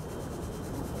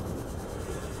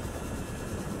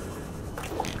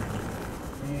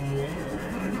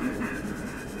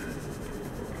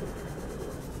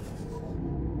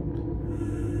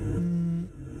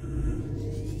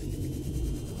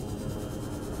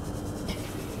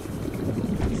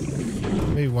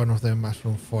 Maybe one of the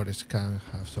mushroom forests can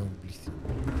have some bleeding.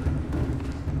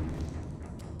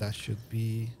 That should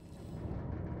be...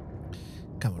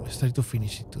 Come on, let's try to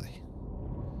finish it today.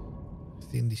 I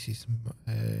think this is...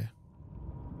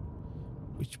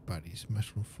 which part is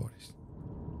mushroom forest?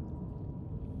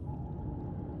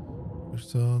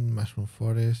 First on mushroom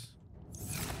forest.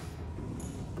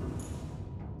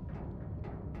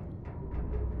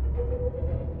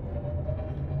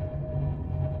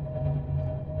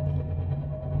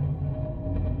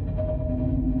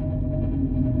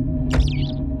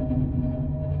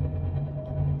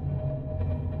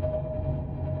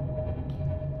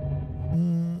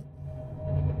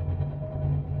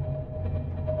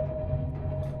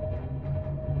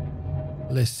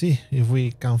 Let's see if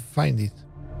we can find it.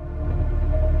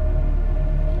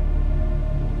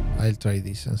 I'll try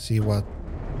this and see what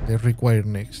they require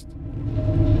next.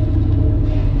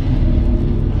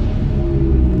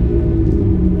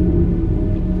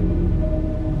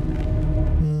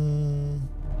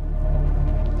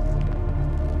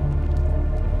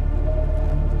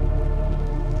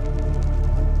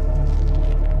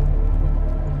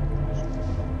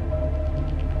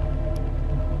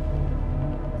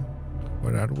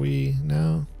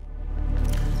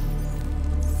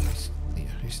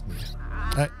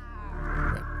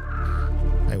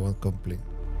 complain.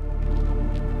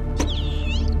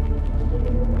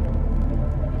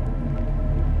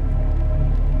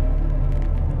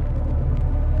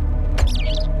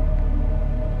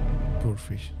 Poor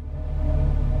fish.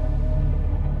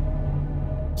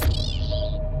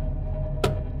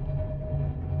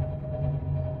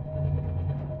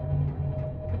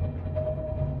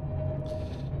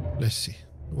 Let's see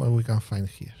what we can find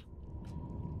here.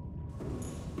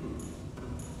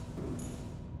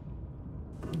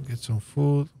 Get some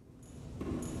food.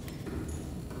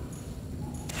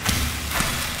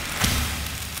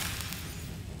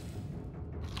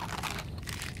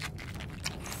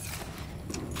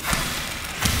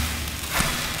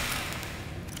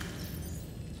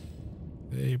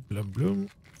 Hey, blum blum.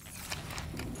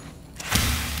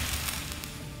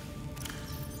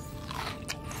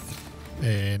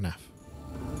 Enough.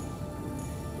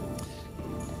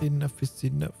 Enough is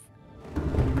enough.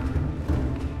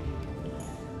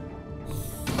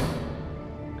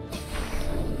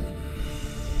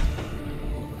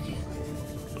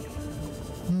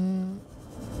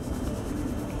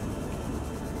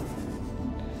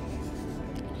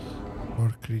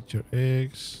 More creature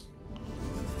eggs.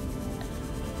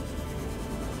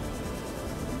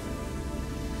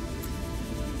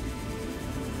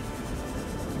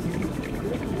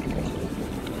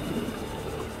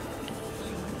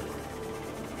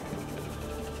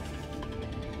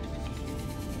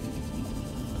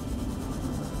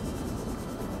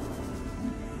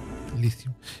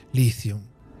 Lithium.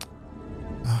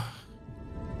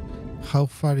 How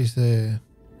far is the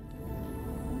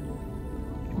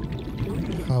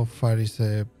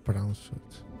brown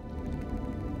suit?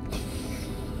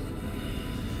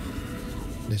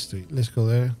 Let's do it. Let's go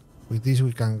there. With this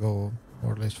we can go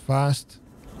more or less fast.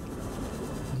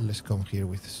 Let's come here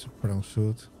with brown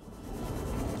suit.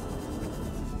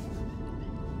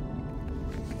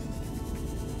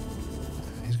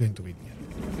 It's going to be near.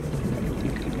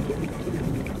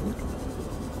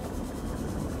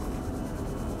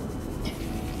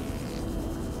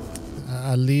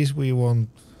 At least we won't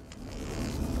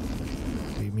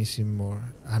be missing more.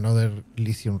 Another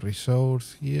lithium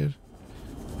resource here.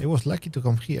 I was lucky to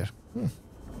come here.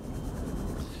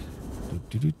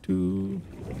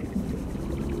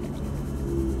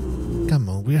 Come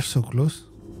on, we are so close.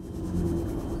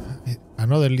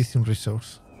 Another lithium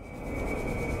resource.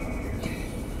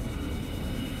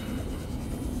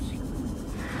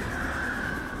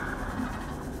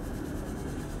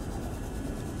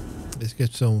 Let's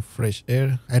get some fresh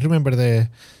air. I remember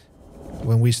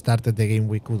when we started the game,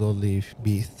 we could only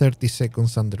be 30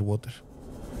 seconds underwater.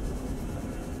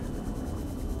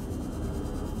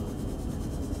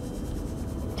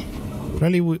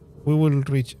 Probably we will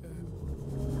reach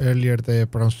earlier the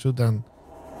brown suit and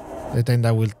the time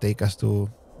that will take us to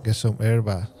get some air,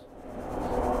 but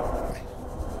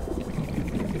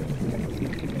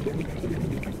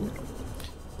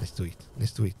let's do it.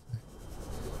 Let's do it.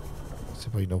 What's the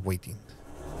point of waiting?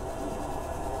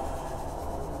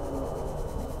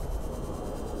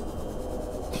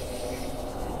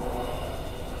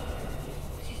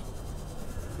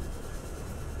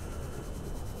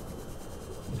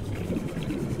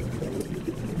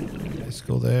 Let's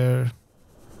go there.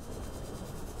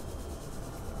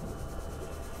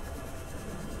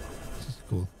 This is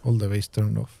cool. All the base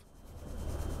turned off.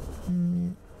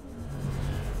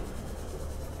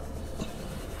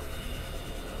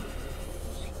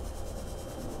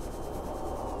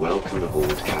 Welcome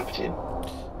aboard, Captain.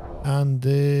 And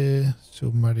the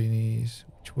submarine is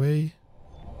which way?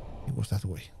 It was that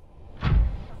way.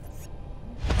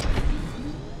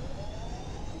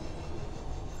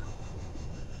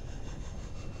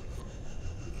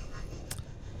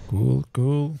 Cool,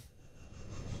 cool.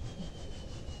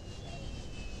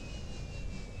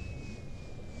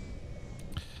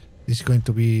 This is going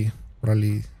to be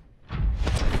probably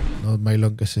not my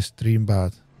longest stream,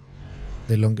 but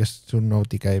the longest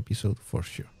Subnautica episode for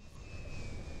sure.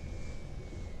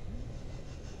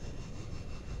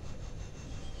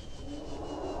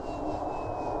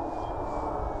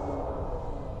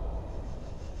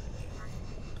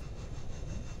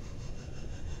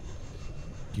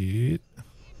 Good.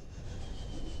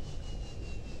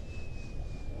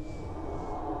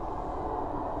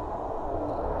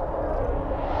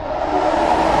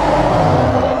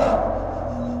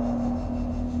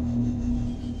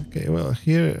 Okay, well,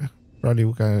 here probably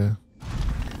we can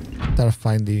start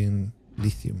finding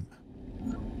lithium.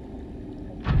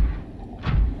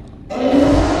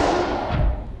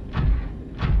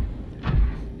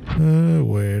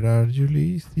 Where are you,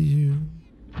 lithium?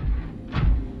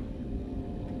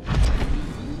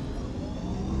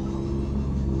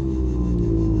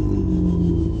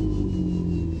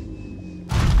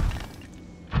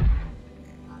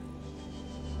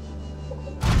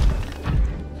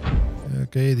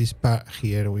 Okay, this part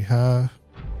here we have.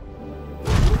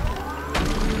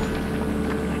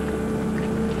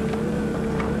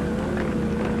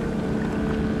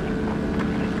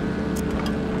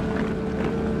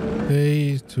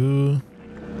 Okay, 2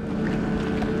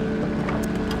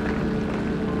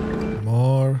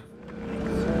 more.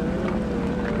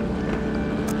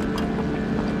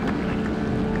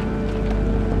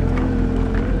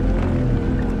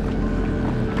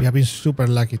 We have been super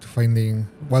lucky to finding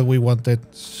what we wanted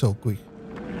so quick.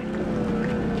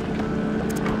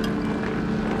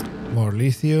 More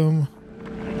lithium.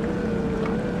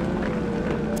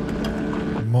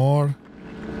 More.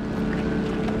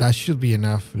 That should be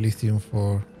enough lithium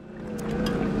for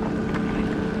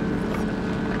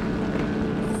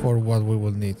what we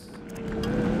will need.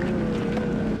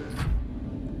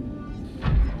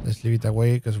 Let's leave it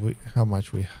away because how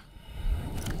much we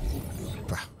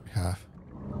have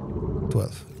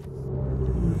 12.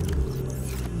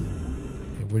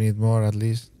 If we need more at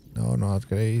least. No, not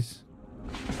great.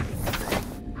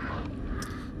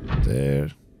 There.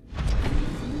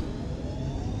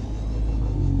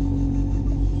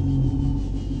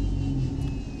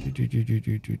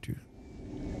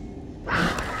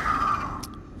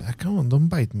 Come on, don't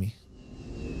bite me.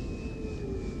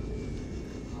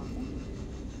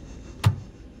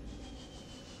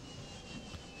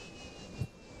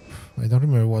 I don't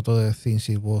remember what other things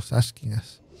it was asking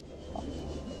us.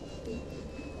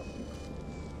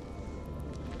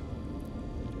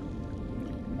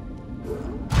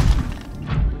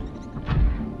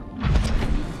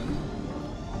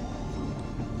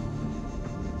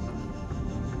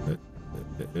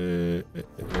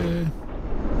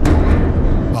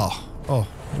 Oh,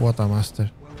 what a master.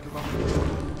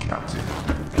 Captain,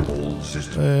 all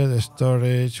systems. The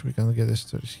storage, we can get the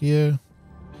storage here.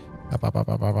 We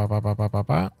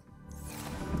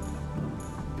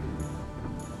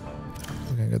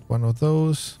can get one of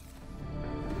those.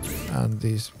 And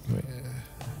this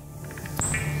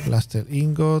blaster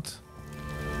ingot.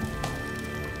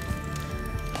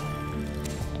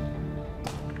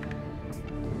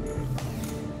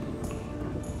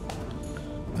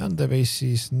 And the base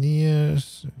is near.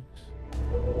 So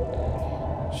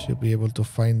should be able to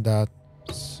find that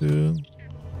soon.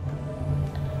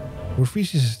 Our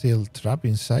fish is still trapped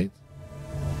inside.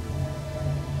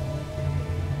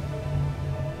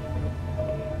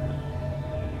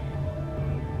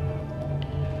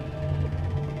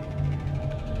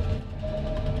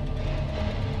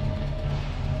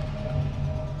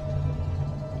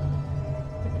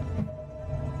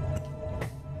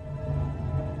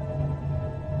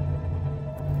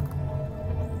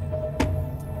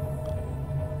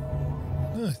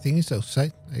 I think it's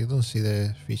outside. I don't see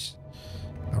the fish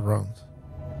around.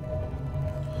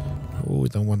 Oh, we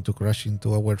don't want to crash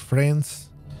into our friends.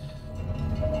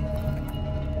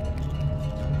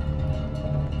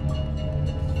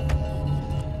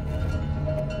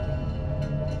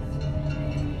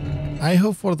 I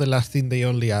hope for the last thing they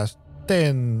only asked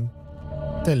 10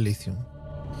 lithium.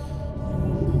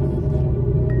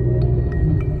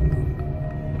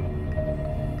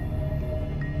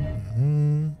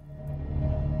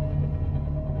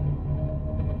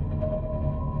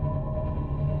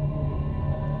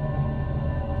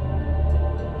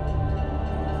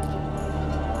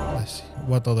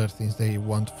 What other things they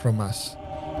want from us.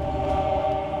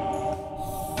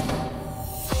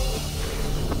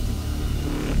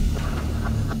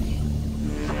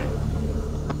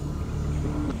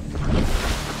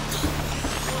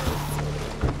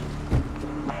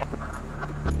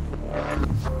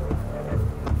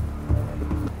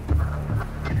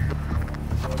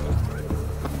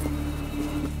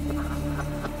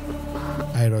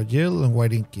 Aerogel and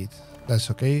wiring kit. That's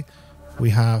okay. We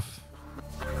have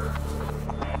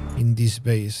in this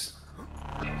base,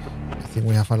 I think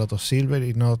we have a lot of silver.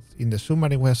 If not in the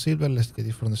submarine, we have silver. Let's get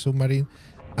it from the submarine.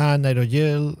 And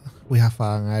aerogel, we have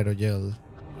an aerogel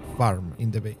farm in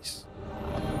the base.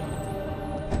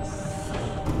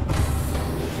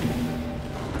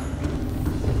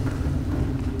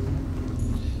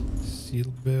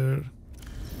 Silver.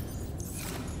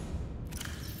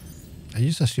 I'm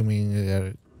just assuming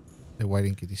the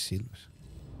wiring kit is silver.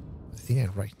 I think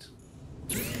I'm right.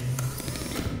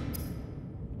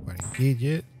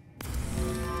 Yeah.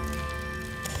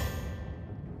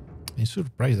 I'm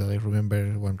surprised that I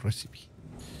remember one recipe.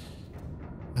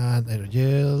 And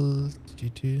aerogel.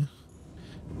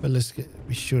 But let's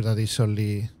be sure that it's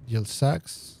only gel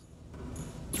sacks.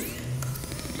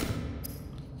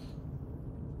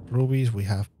 Rubies. We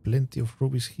have plenty of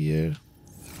rubies here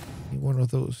in one of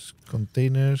those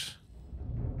containers.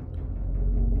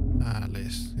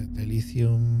 Let's get the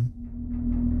lithium.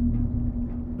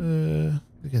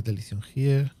 get the lithium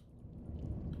here.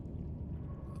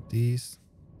 This.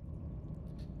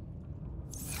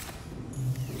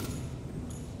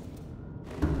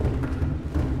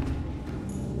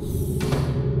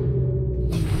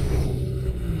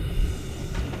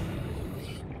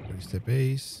 Where is the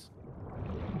base?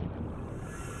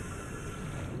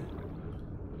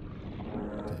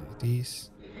 There it is.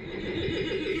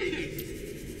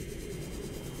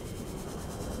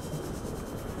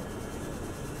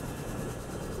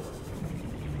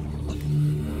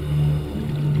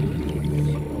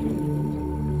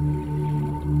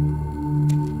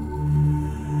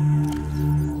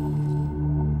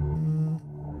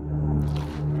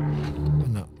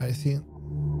 No, I think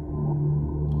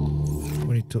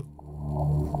we need to.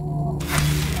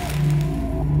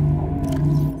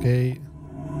 Okay.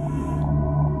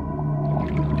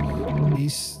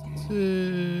 Is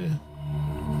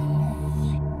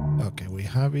okay, we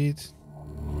have it.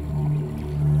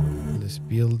 Let's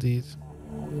build it.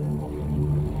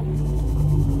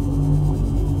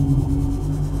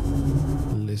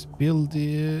 Let's build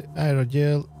the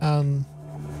aerogel and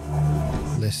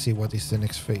let's see what is the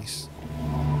next phase.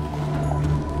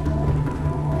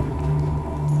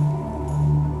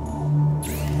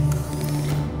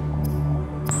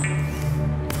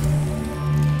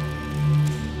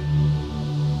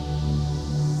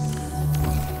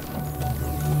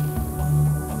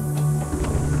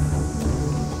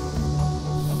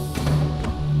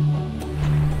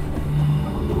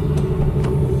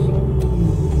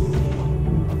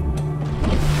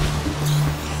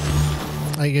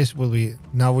 I guess will be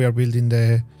now we are building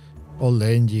all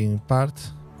the engine part,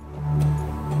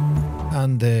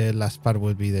 and the last part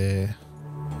will be the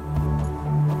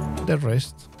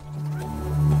rest.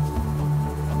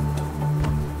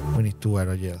 We need 2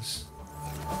 aerogels.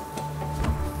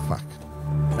 Fuck.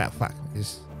 Well, fuck.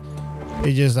 It's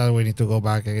just that we need to go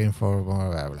back again for more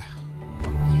blah blah.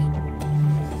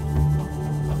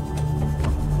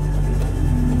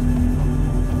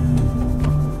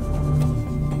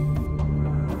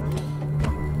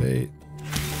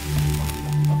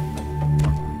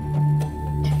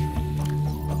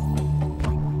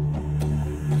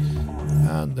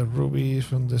 And the rubies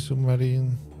from the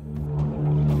submarine.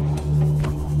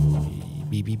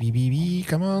 B,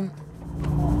 come on.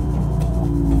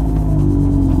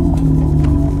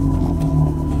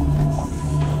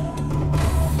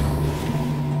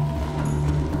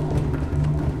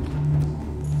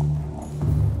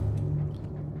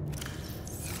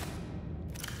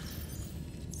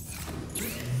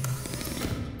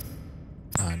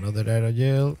 Another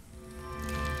aerogel.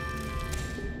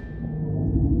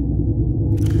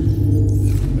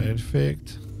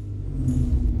 Perfect.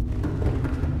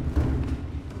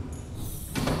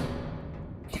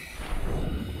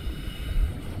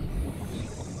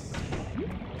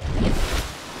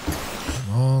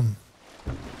 Come on.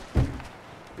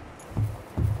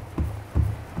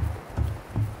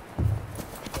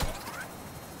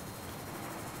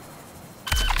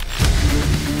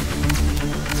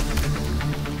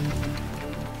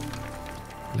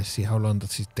 Let's see how long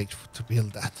does it take to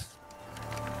build that.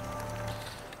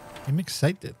 I'm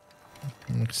excited.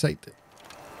 I'm excited.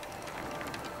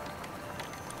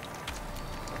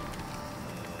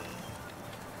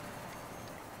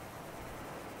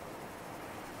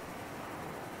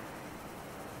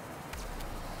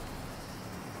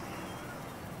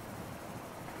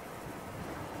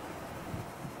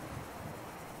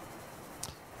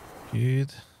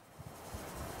 Good.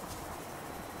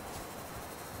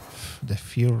 The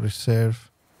fuel reserve.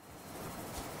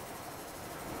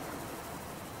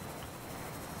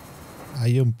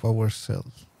 Ion power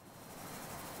cells.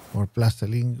 More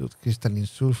plastiline, good crystalline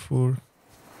sulfur.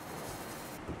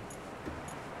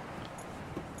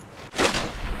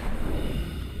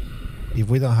 If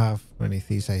we don't have many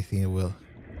things, I think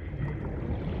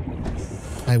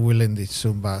I will end it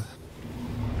soon, but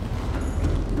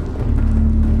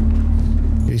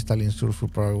crystalline sulfur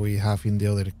probably we have in the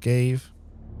other cave.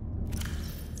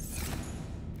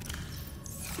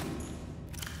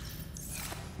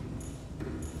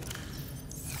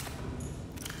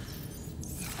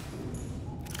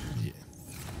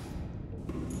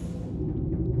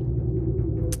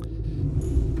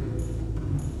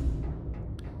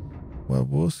 What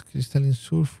was crystalline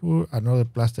sulfur? Another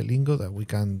plastilingo that we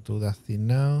can do that thing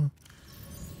now.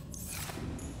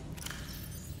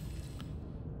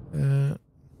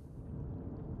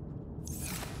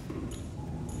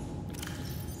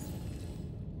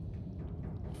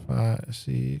 Five,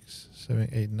 6, 7,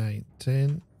 8, 9,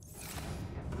 10.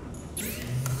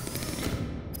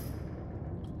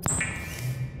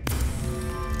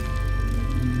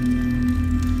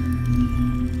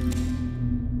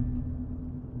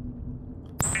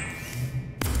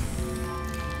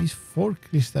 4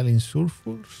 crystalline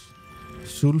sulfurs.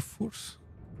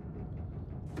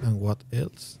 And what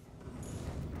else?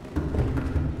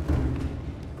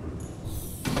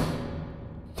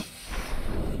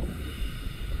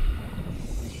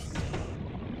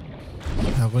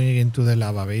 Now going into the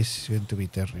lava base is going to be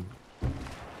terrible.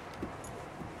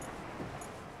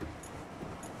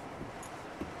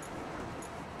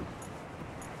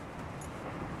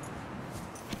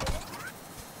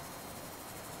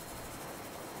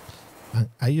 An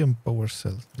ion power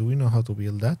cell. Do we know how to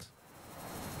build that?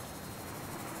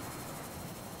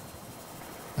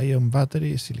 Ion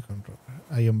battery, silicon rubber.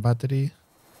 Ion battery.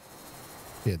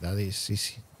 Yeah, that is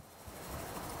easy.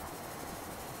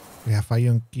 We have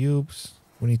ion cubes.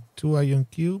 We need 2 ion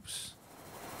cubes.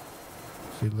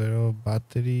 Silver ore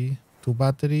battery. 2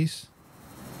 batteries.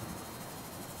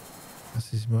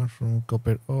 Acid mushroom,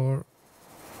 copper ore.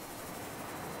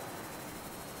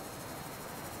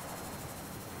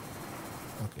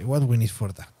 Okay, what do we need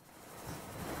for that?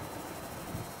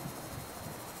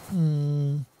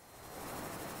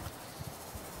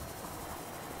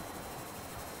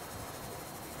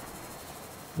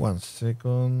 1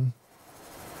 second.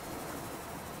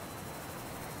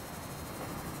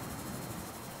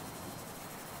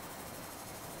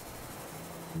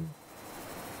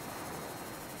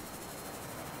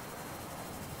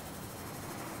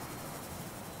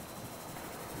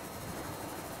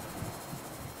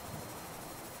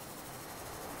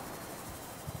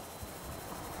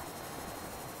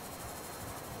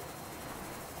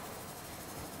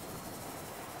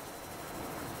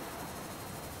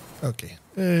 Okay,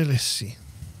 let's see.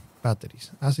 Batteries,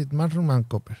 acid mushroom and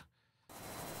copper.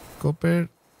 Copper,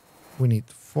 we need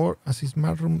 4 acid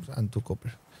mushrooms and 2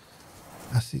 copper.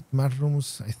 Acid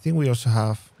mushrooms, I think we also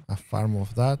have a farm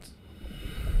of that.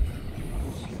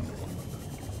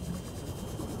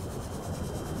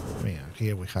 Yeah,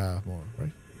 here we have more,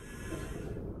 right?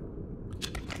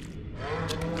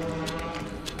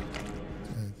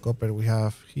 And copper we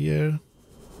have here.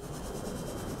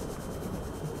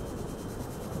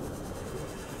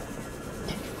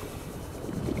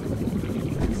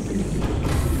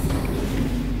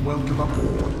 Welcome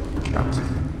aboard,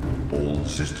 Captain. All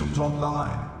systems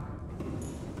online.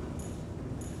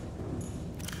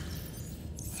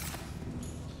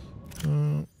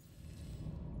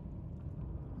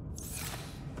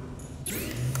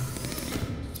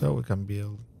 So we can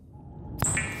build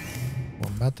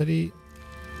 1 battery,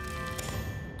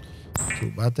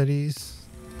 2 batteries,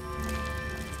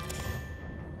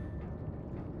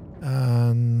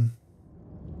 and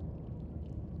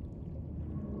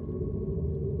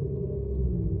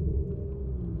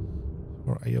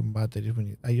for ion batteries we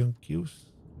need ion cubes.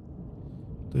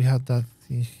 Do we have that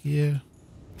thing here?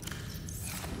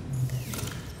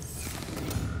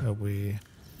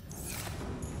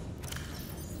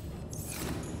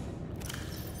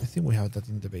 I think we have that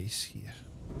in the base here.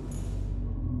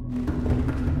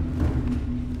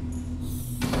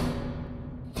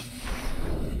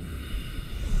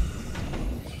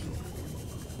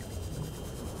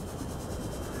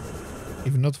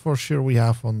 If not, for sure we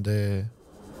have on the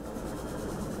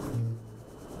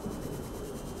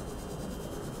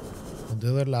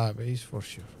other lab base for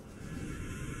sure.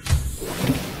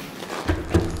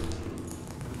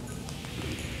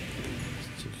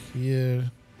 Let's check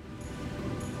here.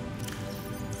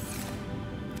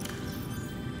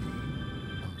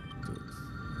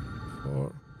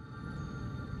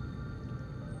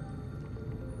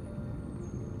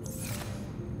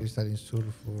 Crystalline sulfur,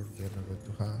 we are not going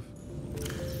to have.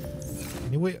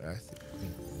 Anyway, I think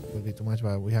it will be too much,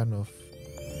 but we have enough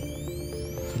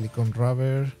silicon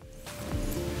rubber.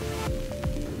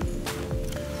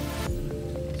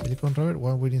 Silicon rubber,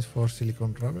 1 we need for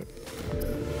silicon rubber.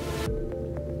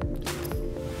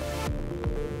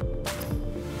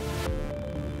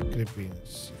 Creeping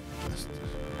cluster.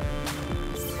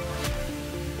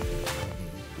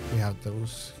 We have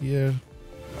those here.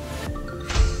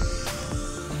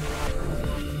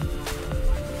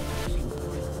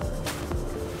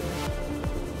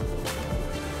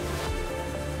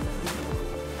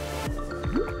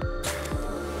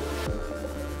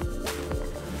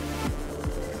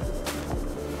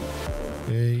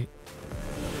 Okay.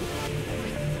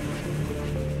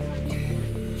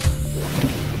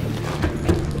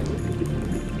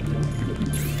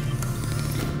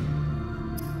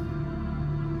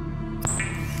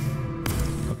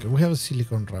 Okay, we have a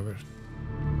silicon rubber.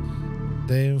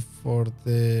 Then for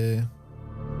the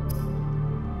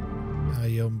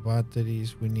ion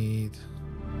batteries we need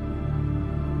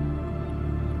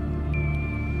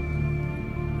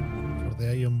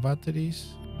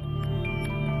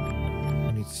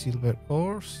silver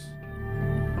ores.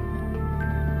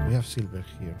 we have silver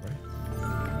here, right?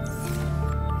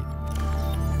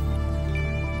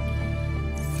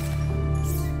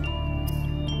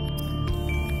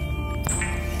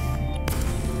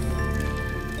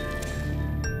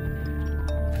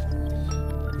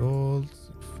 Gold.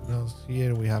 Now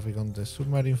here we have it on the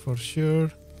submarine for sure.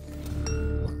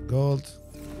 1 gold.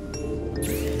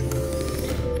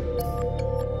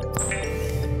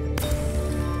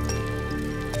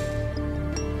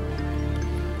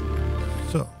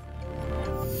 So,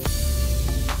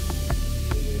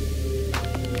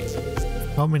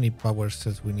 how many power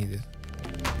sets we needed?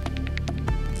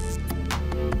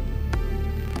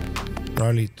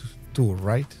 Probably 2,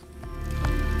 right?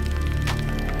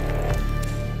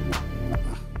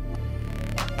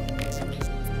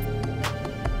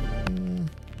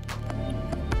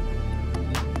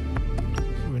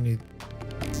 So we need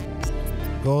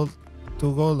gold,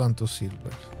 2 gold and 2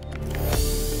 silver.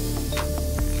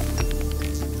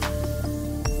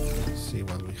 See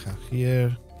what we have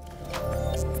here.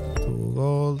 2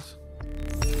 gold,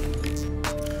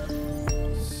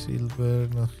 silver,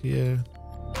 not here.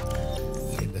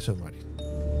 In the submarine.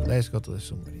 Let's go to the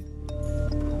submarine.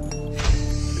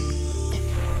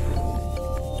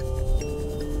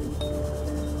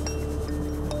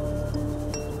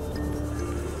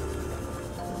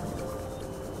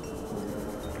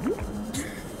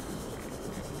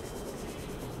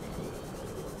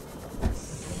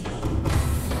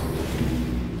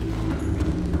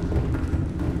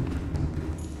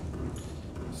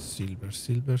 Silver,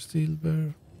 silver,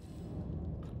 silver.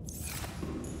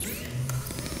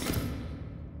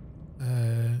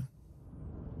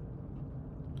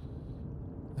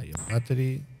 Ion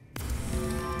battery.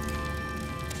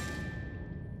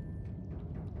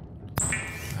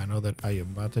 Another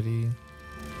ion battery.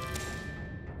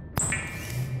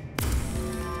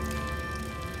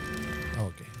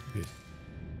 Okay, good.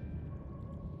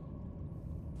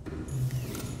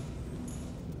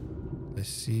 Let's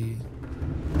see.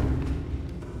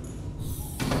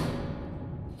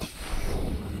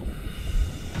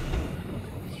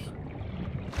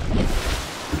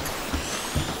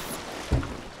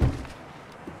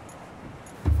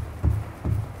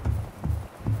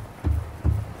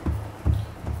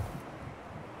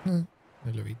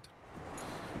 Elevator.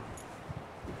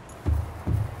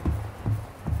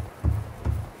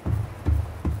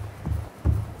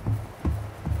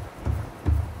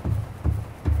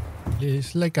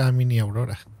 It's like a mini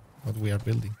Aurora, what we are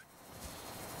building.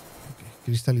 Okay,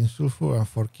 crystalline sulfur and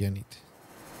 4 kyanite.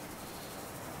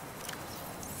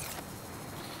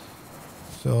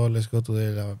 So let's go to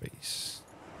the lava base.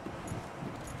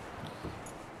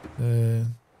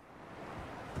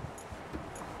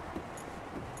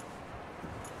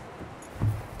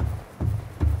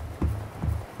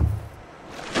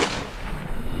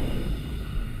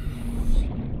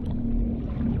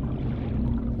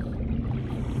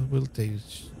 Will take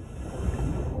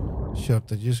short.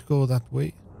 Just go that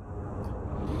way.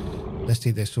 Let's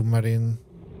take the submarine.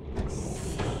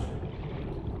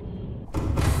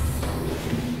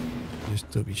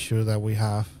 Just to be sure that we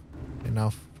have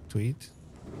enough to eat.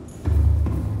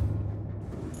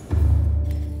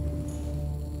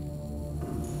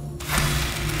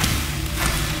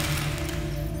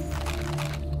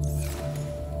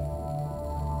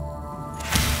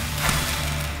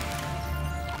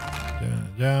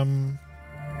 Jam.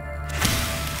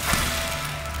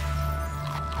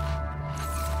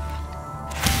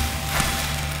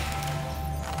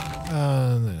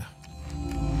 And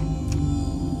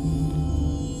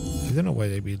I don't know why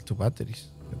they built 2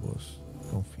 batteries. I was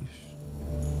confused.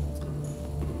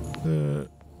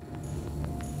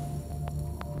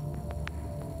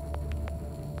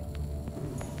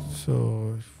 So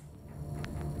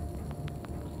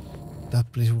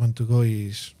that place we want to go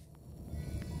is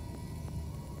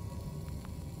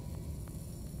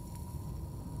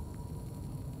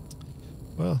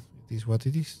well, it is what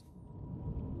it is.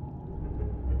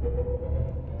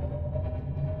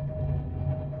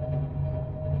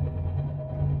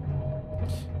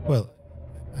 Well,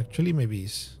 actually maybe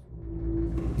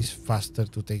it's faster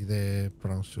to take the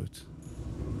prawn suit.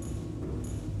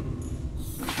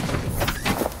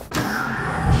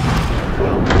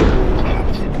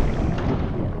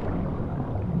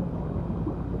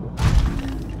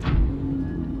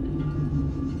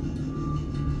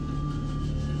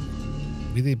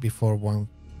 We did before 1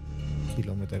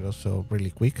 kilometer or so really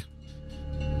quick.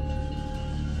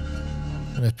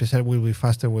 And especially will be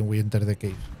faster when we enter the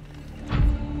cave.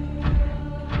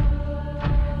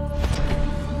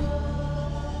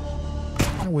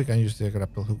 And we can use the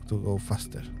grapple hook to go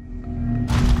faster.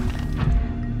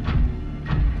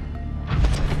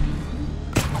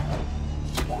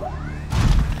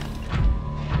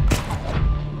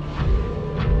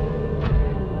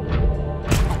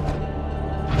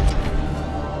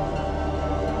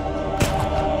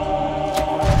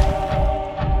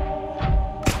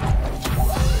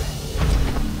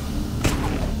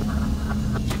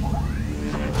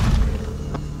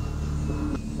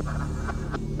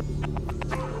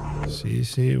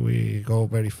 See, we go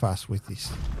very fast with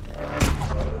this.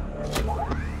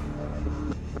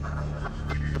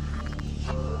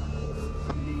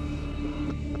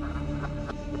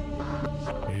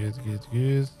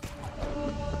 Good.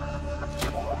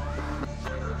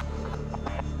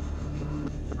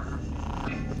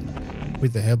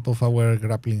 With the help of our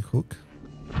grappling hook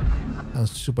and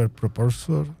super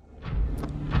propulsor,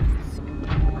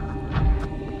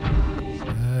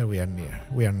 we are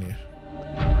near.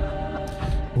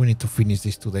 We need to finish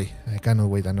this today. I cannot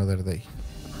wait another day.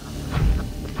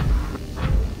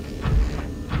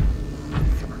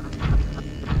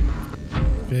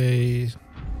 Okay.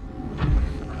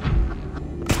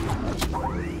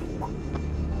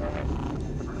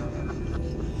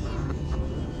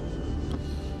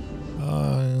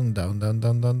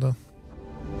 Down.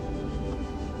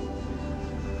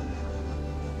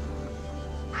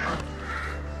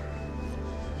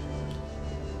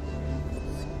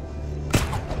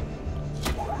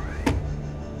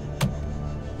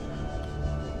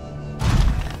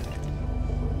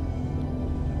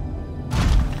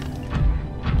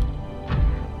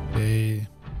 Okay.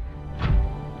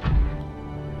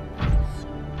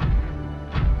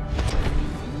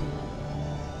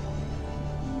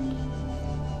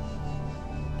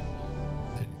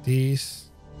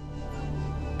 This.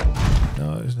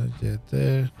 No, it's not yet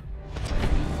there.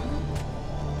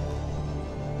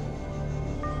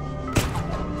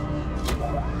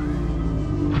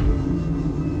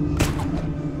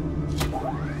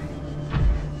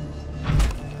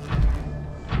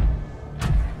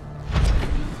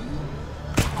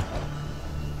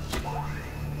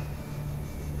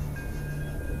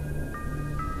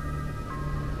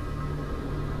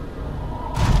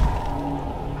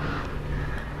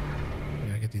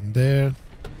 There.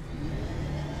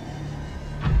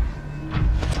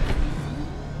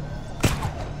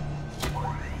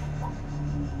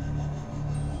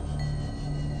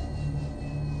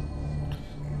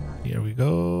 Here we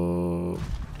go.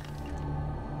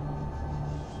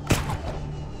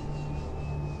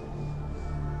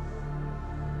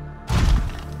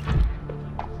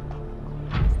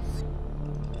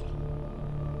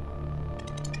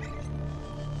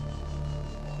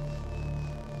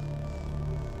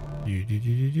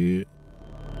 Do.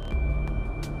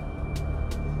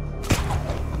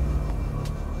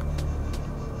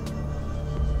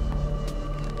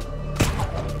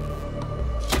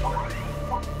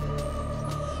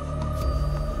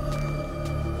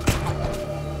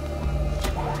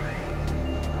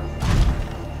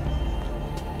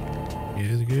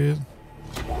 Good.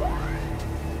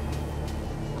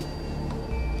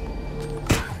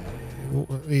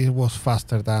 It was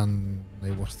faster than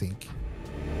I was thinking.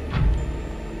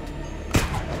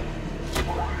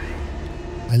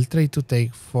 I'll try to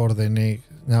take for the next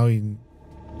now in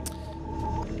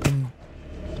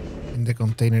the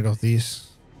container of this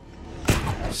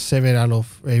several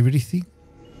of everything,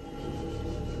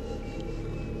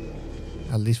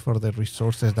 at least for the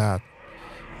resources that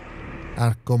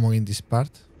are common in this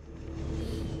part,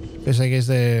 because I guess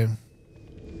the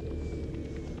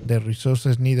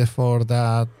resources needed for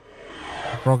that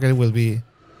rocket will be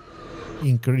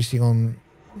increasing on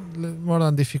more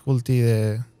than difficulty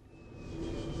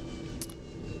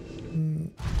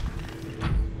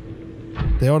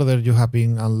the order you have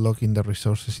been unlocking the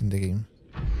resources in the game.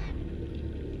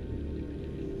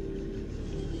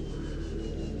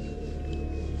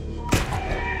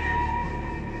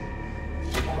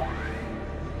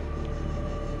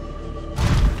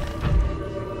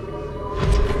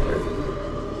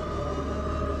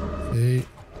 Okay.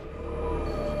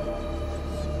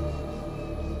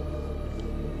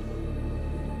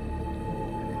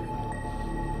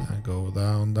 And go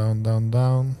down.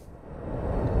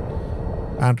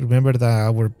 And remember that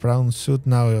our brown suit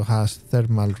now has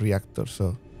thermal reactor,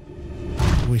 so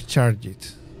we charge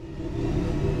it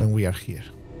when we are here.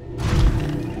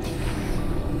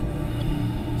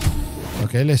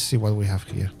 Okay, let's see what we have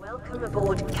here. Welcome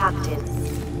aboard, Captain.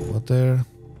 Water.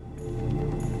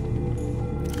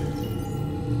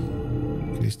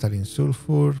 Crystalline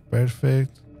sulfur,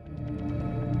 perfect.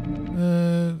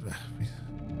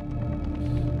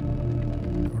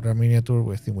 Aurora miniature,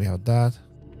 we think we have that.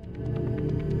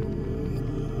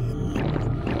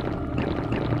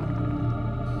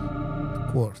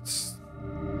 Quartz.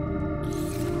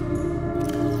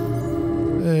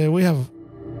 We have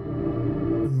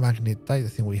magnetite, I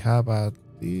think we have, but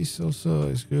this also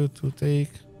is good to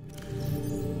take.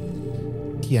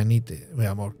 Kyanite, we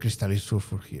have more crystalline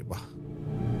sulfur here. Wow.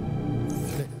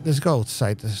 Let's go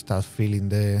outside and start feeling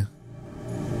the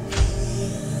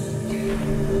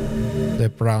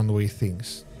brown wee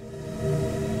things.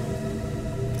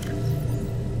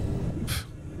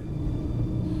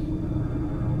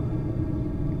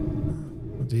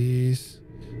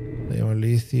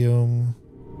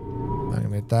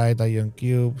 hematite, ion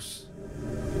cubes.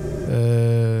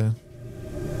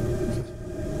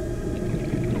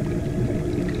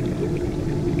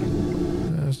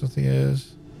 There's nothing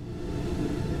else.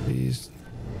 Please.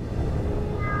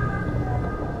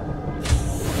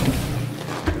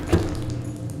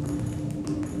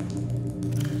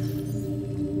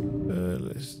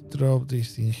 Let's drop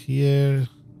this thing here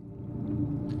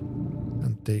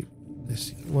and take. Let's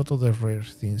see what other rare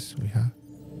things we have.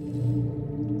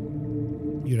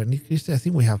 Uranic crystal. I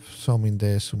think we have some in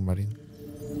the submarine,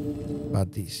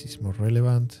 but this is more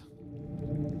relevant.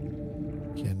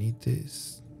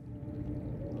 Kianites,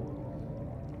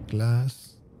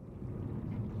 glass.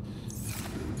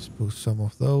 Let's put some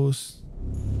of those.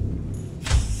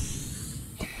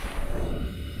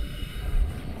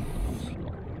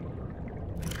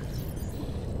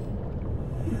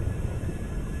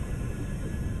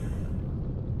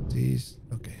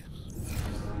 Okay.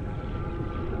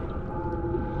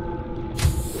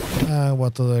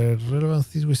 What other relevant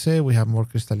things we say? We have more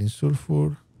crystalline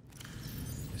sulfur.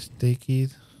 Let's take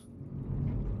it.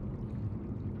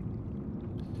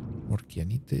 More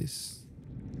kianites.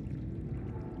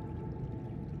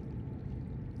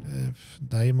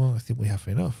 Diamond. I think we have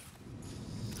enough.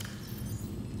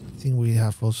 I think we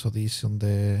have also this on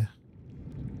the.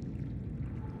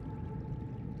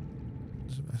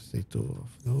 Let's take 2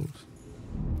 of those.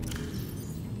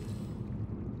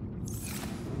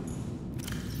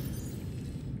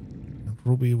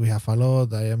 Ruby, we have a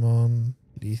lot. Diamond,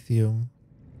 lithium.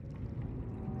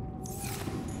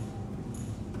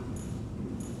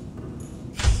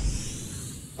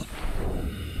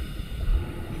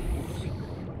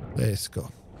 Let's go.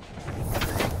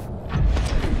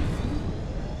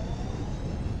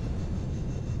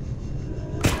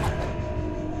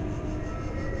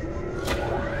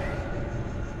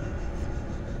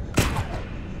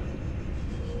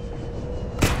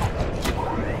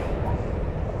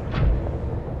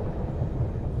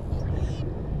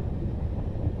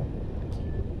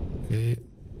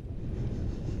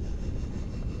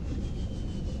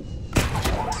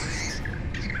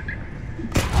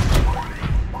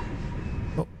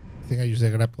 I use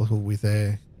the grapple hook with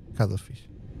the cuttlefish.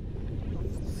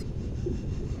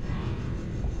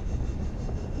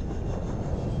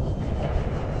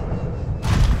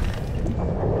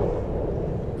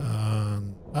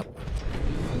 Up.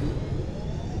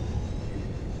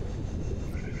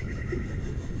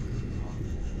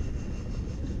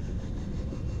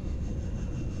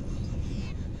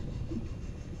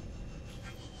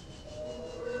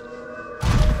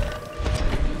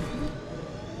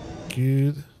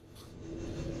 Good.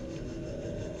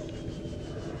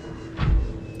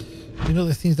 You know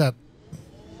the things that...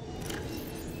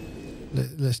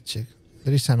 Let's check.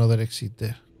 There is another exit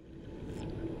there.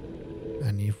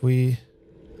 And if we...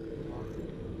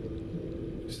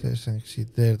 There's an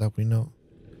exit there that we know.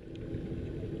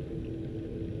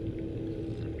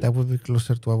 That would be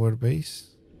closer to our base.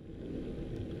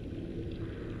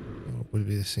 Or will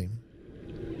be the same.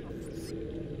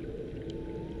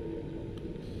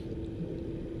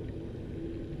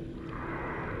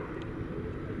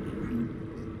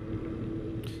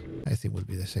 I think will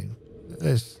be the same.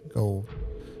 Let's go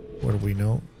where we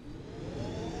know.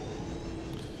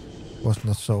 Was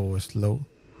not so slow.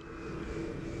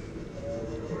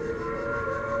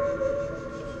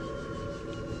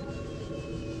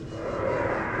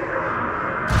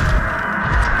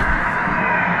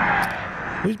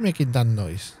 Who is making that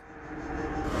noise?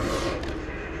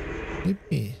 Leave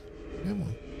me. Come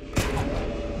on.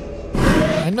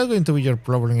 I'm not going to be your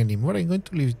problem anymore. I'm going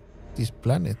to leave this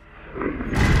planet.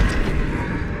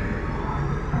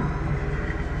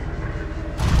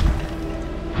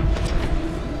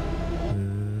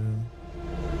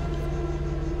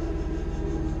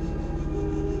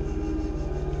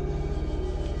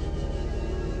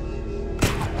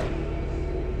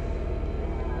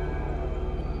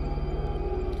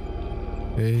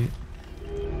 Okay.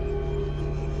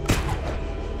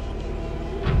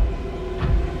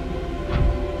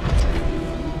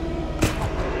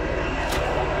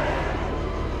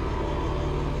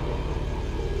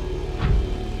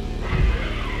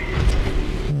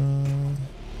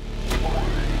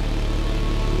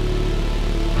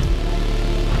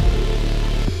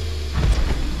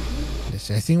 Yes,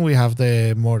 I think we have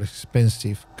the more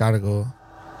expensive cargo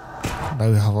that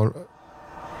we have all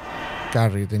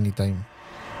carried anytime.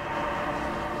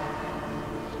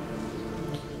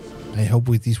 I hope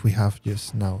with this we have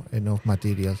just now enough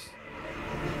materials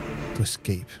to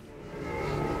escape.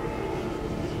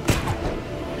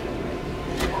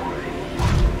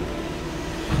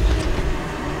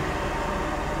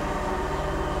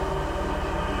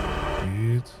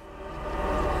 Good.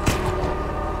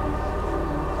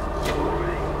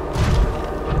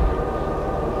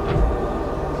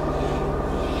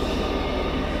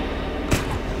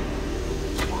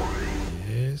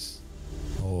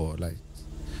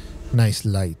 nice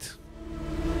light.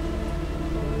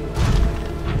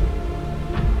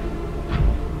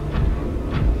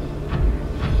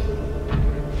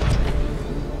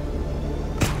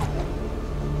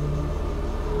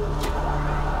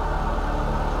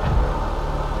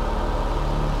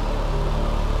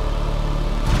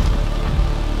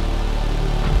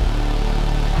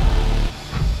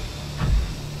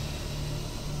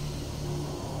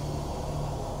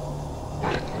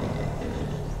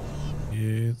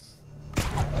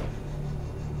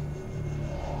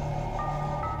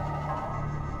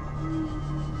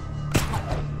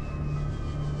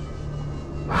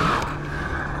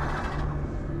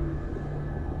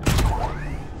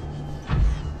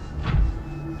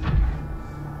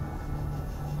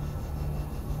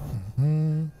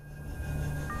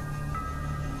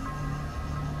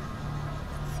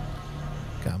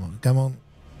 Come on.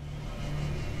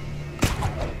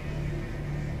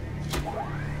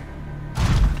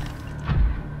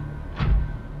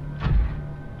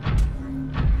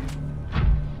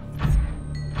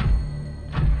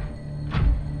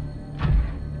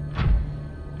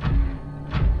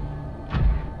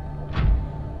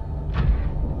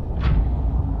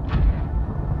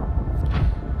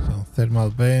 Some thermal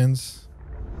vents.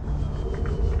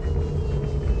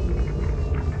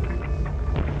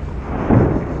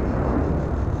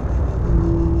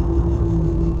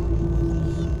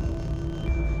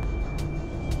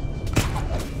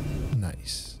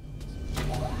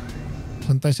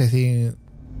 Sometimes I think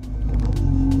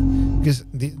because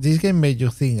this game made you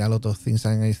think a lot of things,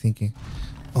 and I'm thinking,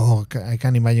 oh, I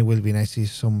can imagine it will be nice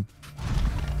if some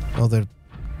other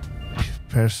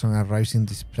person arrives in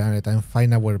this planet and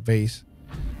find our base.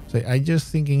 So I just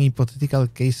thinking hypothetical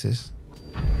cases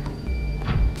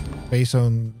based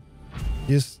on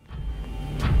just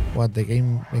what the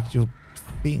game makes you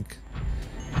think.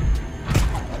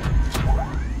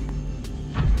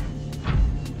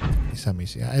 It's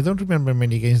amazing. I don't remember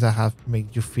many games that have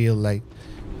made you feel like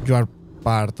you are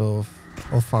part of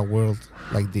a world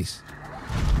like this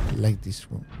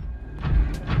one.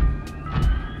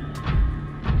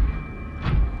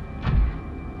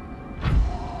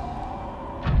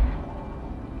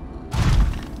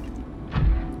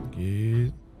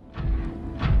 Good.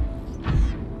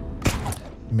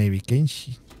 Maybe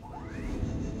Kenshi.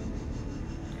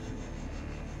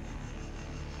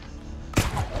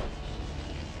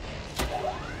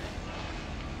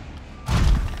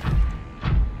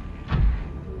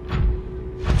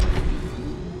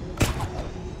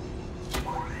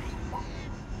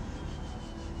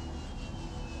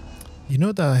 You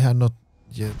know that I have not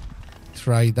yet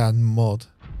tried that mod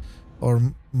or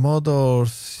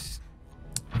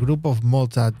group of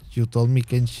mods that you told me,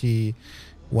 Kenshi,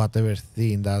 whatever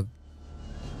thing that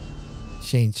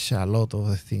changed a lot of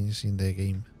the things in the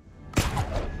game.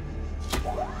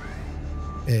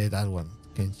 That one,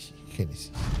 Kenshi,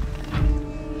 Genesis.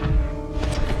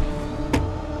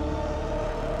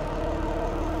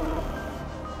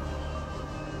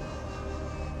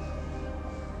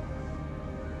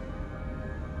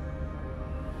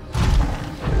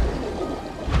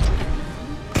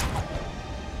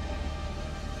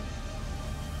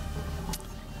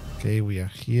 Okay, we are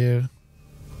here.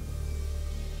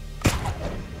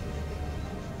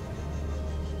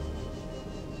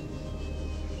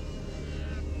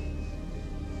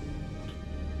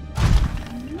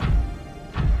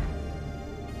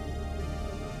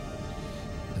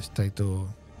 Let's try to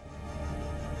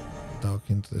dock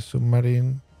into the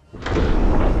submarine.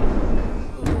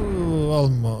 Ooh,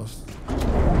 almost.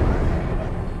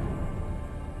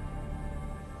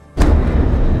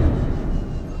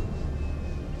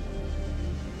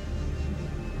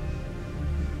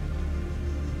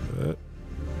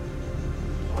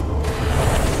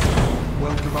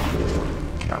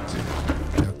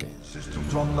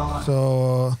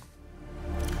 So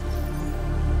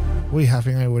we have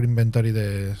in our inventory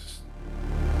the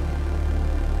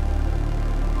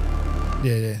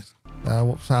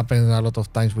that happens a lot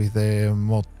of times with the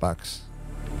mod packs.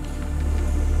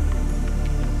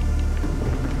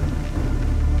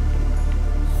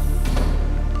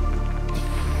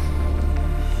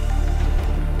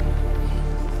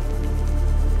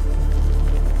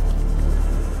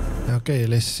 Okay,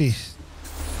 let's see.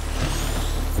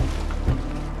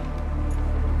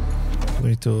 We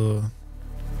need to,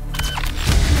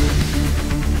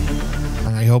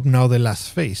 and I hope now the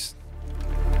last phase.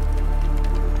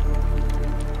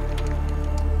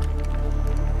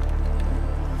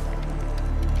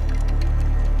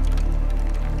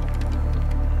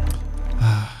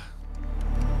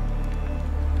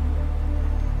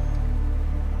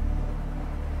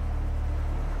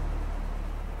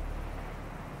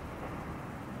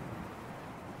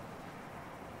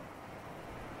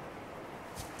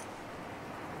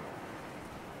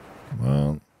 Come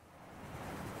on.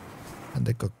 And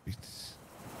the cockpits.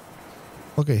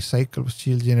 Okay, Cyclops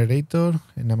shield generator,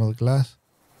 enamel glass.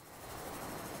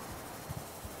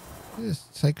 Yes,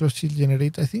 Cyclops shield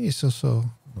generator, I think it's also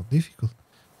not difficult.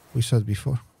 We saw it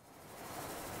before.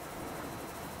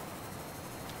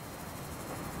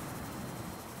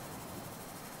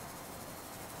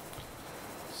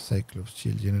 Cyclops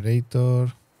shield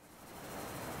generator.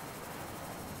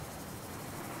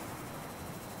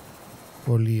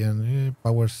 Poly and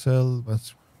power cell.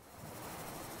 But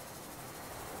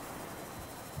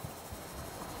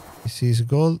this is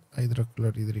gold,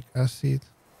 hydrochloric acid.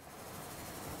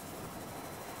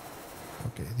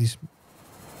 Okay, this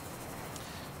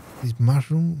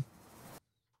mushroom.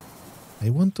 I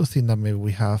want to think that maybe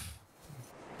we have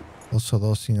also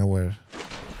those in our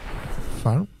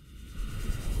farm.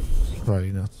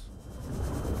 Probably not.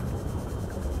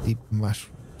 Deep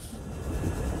mushrooms.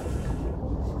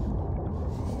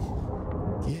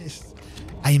 Yes,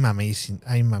 I'm amazing.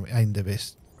 I'm the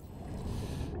best.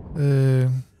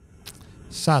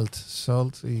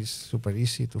 Salt is super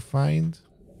easy to find.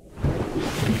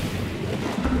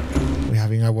 We're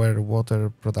having our water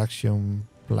production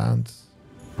plant.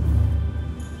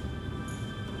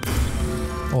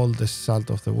 All the salt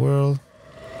of the world.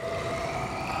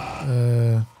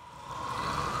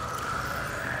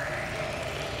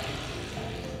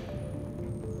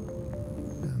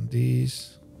 And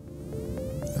this.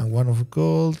 And one of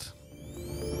gold.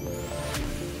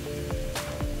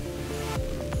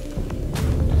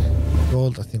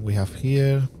 Gold, I think we have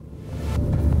here.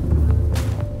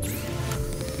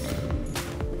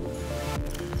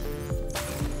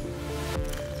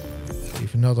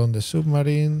 If not on the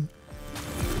submarine.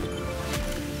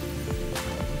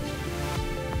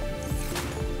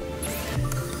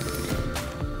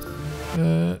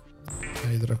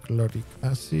 Hydrochloric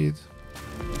acid.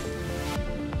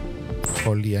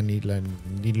 Polyaniline.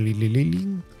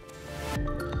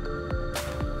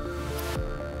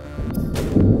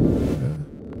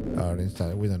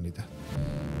 Inside, we don't need that.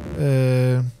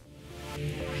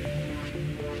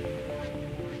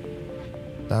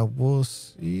 That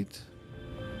was it.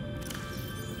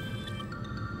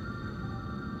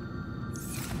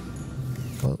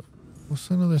 Well, was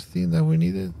another thing that we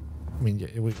needed? I mean,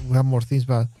 yeah, we have more things,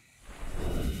 but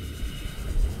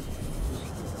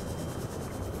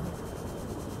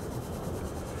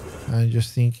I'm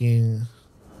just thinking.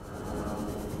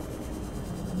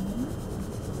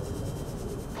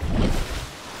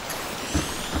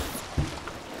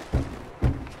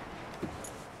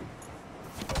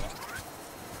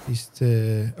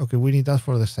 Okay, we need that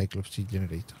for the Cyclops shield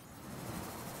generator.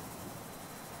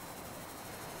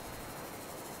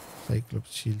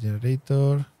 Cyclops shield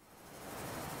generator.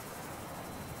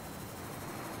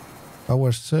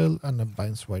 Power cell and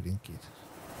advanced wiring kit.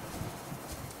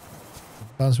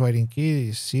 Advanced wiring kit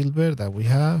is silver that we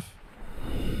have.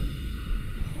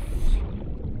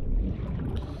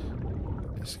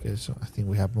 Let's get some. I think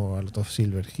we have a lot of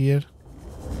silver here.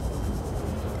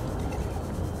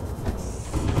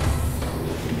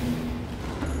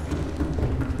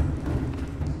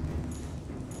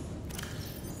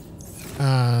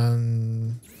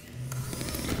 And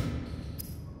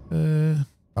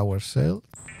power cell,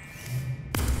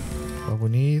 what we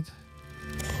need,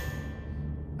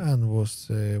 and was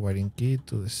wiring key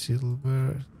to the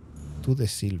silver,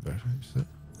 so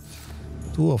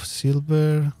 2 of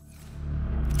silver.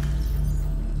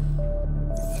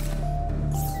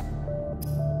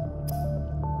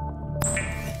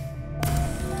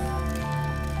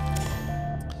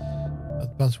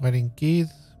 Advanced wiring kit.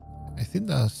 I think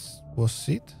that was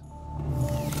it.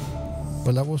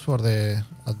 Well, that was for the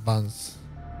advanced.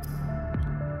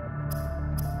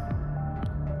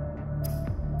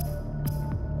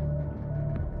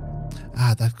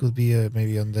 That could be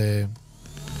maybe on the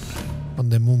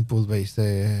moon pool base,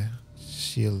 the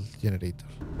shield generator.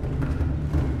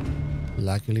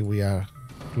 Luckily, we are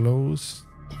close.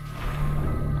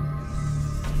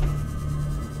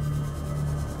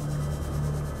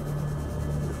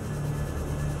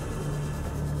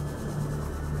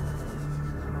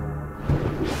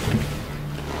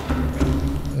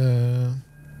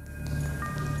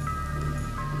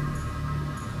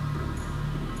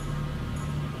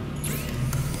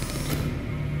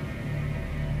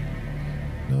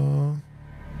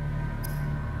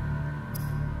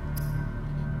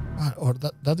 Or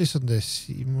that is on the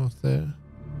seam of the.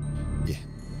 Yeah,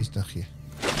 it's not here.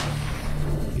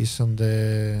 It's on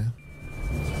the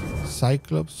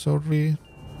Cyclops, sorry.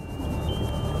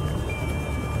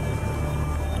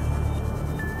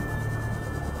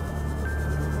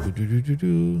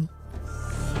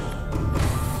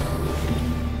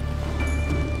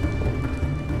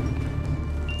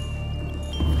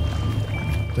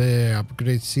 The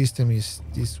upgrade system is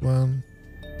this one.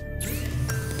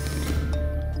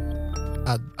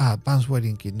 Advanced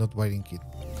wiring kit, not wiring kit.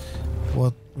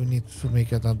 What we need to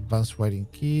make an advanced wiring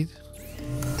kit?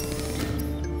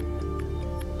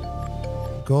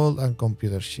 Gold and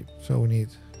computer chip. So we need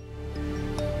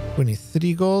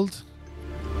 3 gold,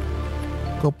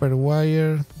 copper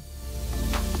wire.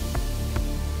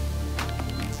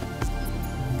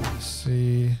 Let's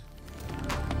see.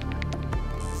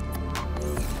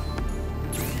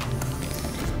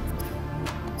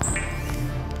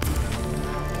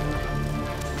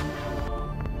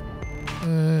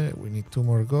 We need 2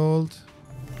 more gold.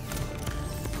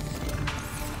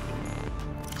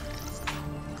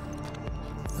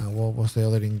 And what was the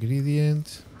other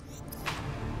ingredient?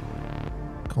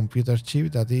 Computer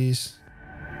chip, that is...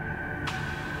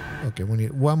 Okay, we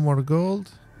need 1 more gold.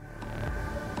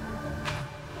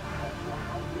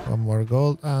 1 more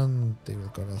gold and table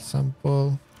coral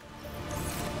sample.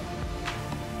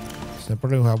 So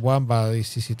probably we have 1, but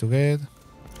it's easy to get.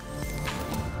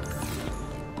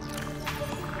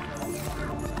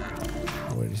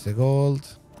 Where is the gold?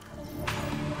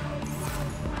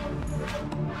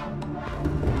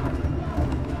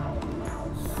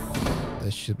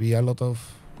 There should be a lot of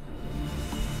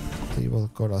table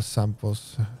coral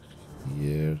samples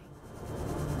here.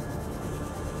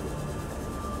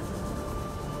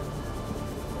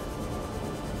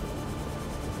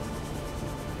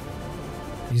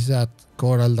 Is that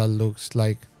coral that looks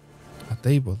like a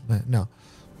table? No.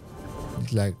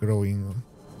 It's like growing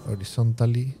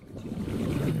horizontally,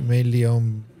 mainly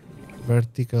on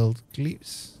vertical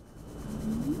cliffs.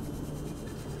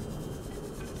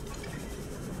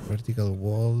 Vertical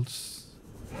walls.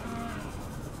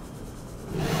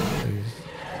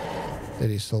 There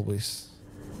is always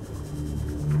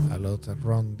a lot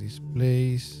around this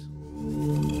place.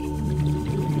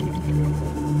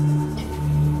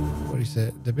 Where is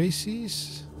the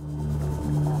basis?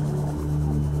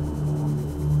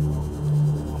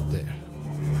 There.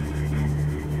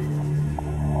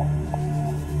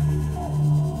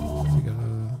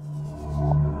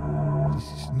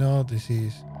 This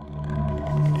is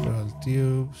coral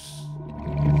tubes.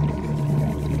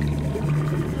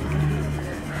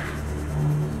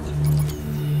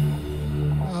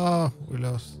 Oh, we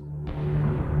lost.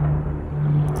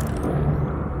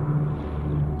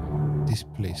 This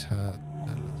place had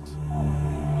a lot.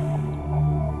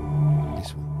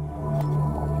 This one.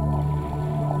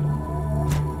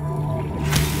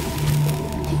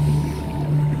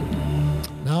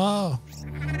 No.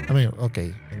 I mean,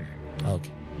 okay.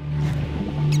 Okay.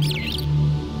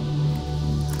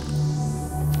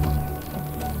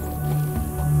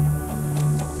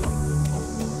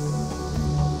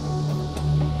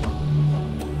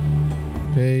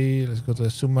 Okay, let's go to the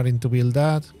submarine to build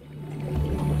that.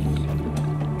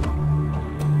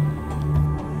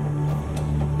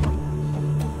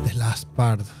 The last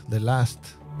part, the last.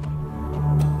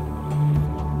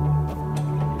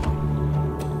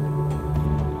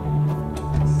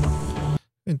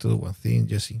 I'm going to do one thing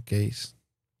just in case.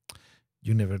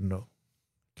 You never know.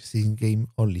 Because this game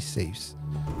only saves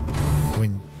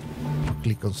when you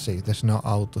click on save. There's no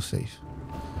auto save.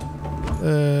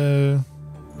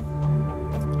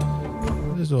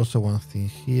 There's also one thing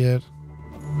here.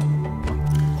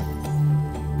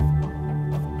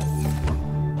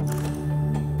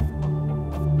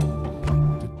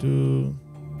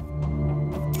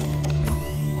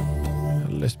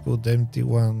 Let's put the empty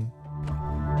one.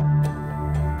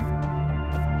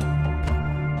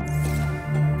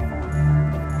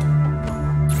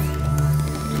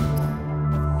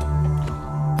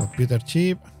 Computer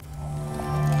chip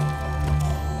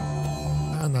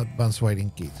and advanced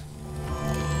wiring kit.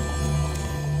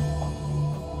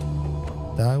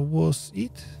 That was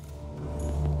it.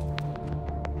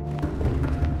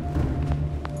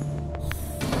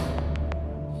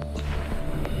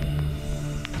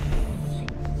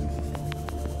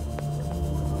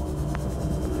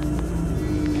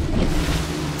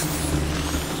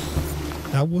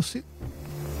 That was it.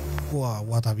 Wow,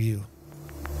 what a view.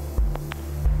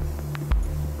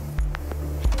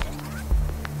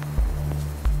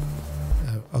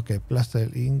 Okay, plaster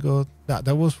ingot.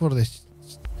 That was for the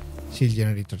shield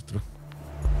generator, true.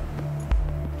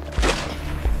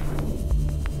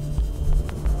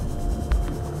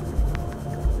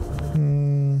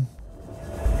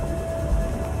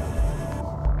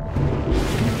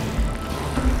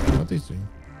 What is doing?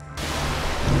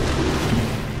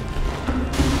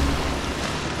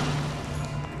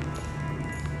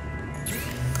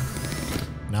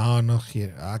 No, not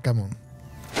here. Ah, come on.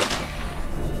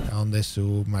 On the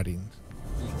submarine.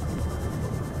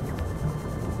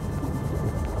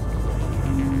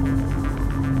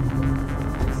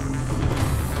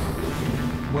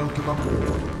 Welcome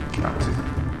aboard, Captain.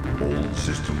 All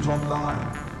systems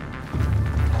online.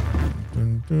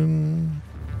 Dun, dun.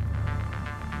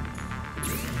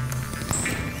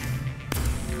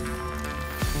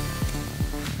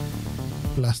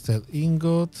 Blasted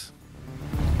ingot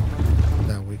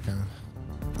that we can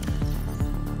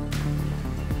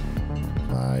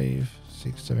 5,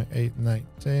 6, 7, 8, 9,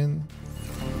 10.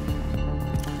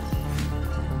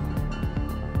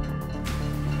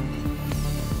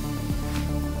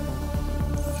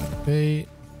 Okay.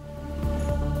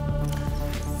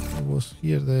 It was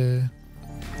here the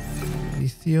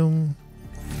lithium.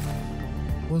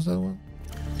 What's that one?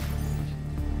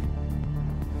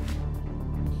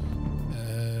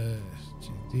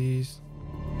 This.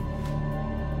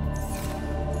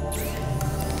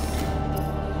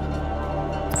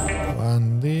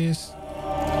 One this.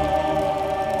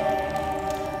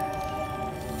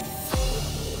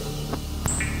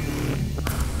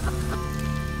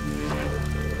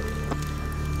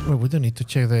 Well, we don't need to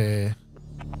check the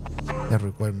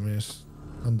requirements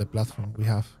on the platform. We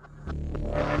have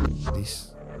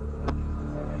this.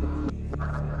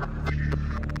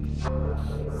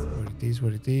 Where it is,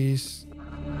 where it is.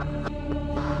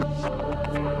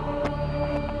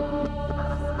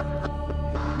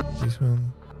 This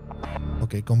one.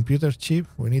 Okay, computer chip.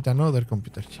 We need another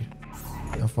computer chip.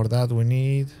 And for that we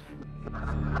need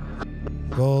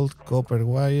gold, copper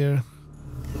wire.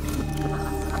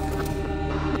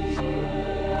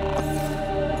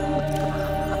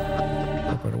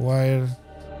 Copper wire.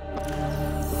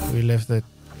 We left the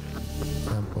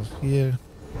samples here.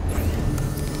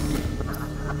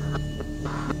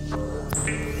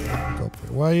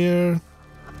 Copper wire.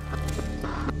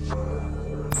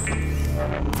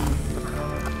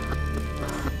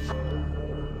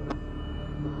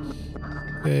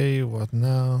 Okay, what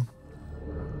now?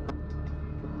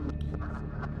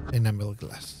 Enamel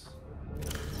glass.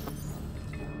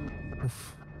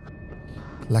 Oof.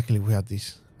 Luckily we have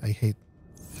this. I hate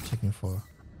checking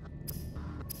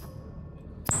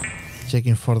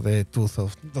for the tooth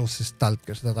of those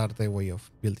stalkers that are the way of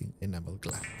building enamel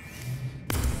glass.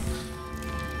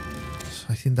 So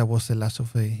I think that was the last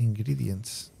of the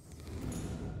ingredients.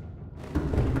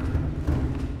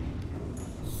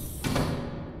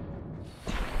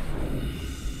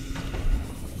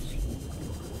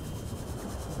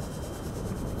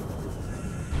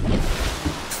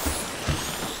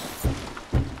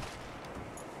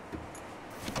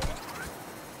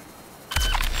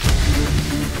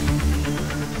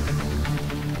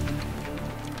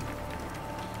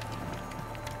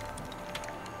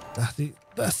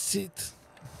 That's it.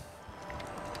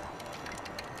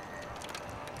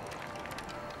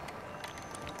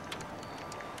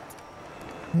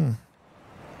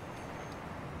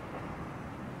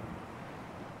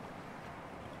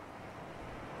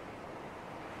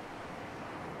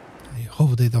 I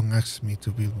hope they don't ask me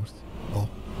to build more.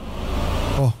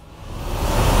 Oh.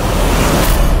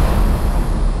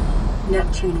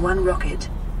 Neptune 1 rocket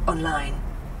online.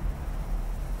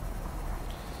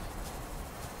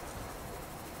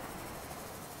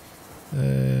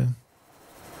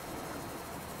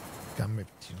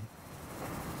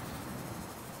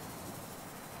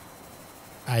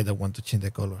 I don't want to change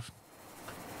the colors.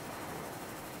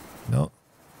 No.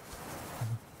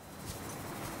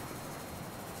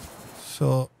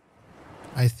 So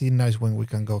I think now is when we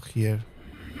can go here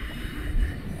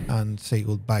and say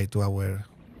goodbye to our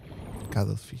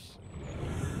cuttlefish.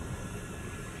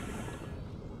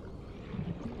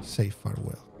 Say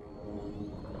farewell.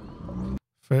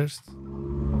 First,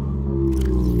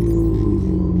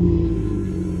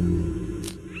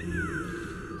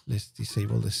 let's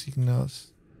disable the signals.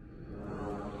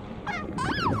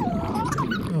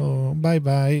 Oh,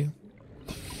 bye-bye.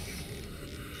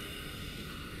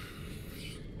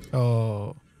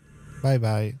 Oh,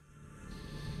 bye-bye.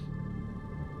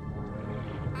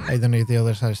 I don't know if the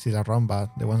others are still around, but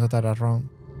the ones that are around.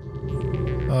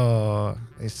 Oh,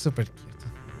 it's super cute.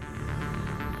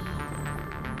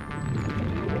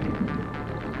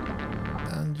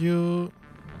 And you...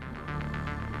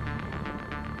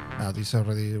 Now this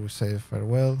already we say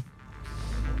farewell.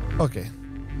 Okay.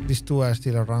 These two are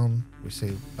still around. We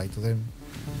say bye to them.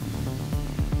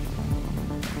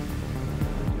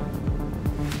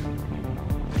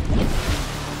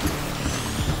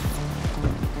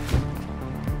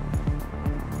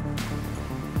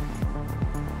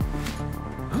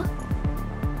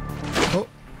 Oh.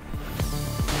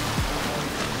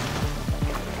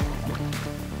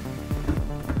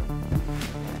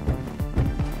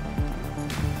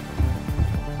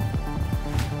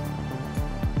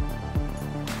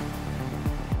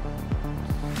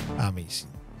 Amazing.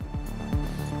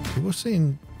 was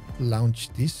saying launch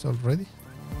this already.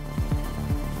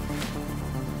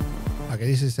 Okay,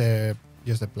 this is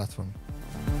just the platform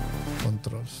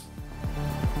controls.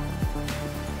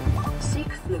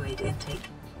 Seek fluid intake.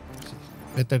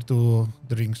 Better to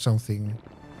drink something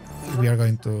if we are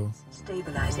going to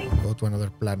Stabilizing. go to another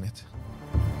planet.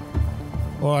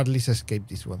 Or at least escape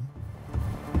this one.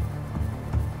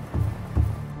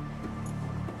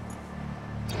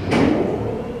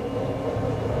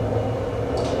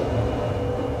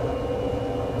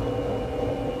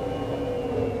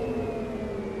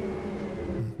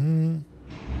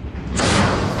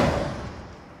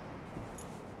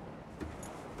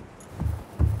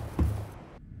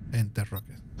 Enter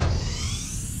rocket.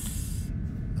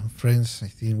 And friends, I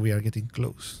think we are getting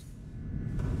close.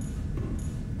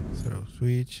 Throw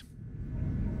switch.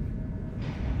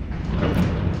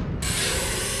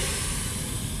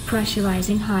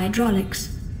 Pressurizing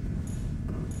hydraulics.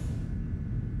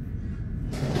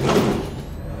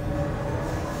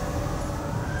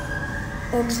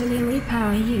 Auxiliary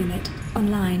power unit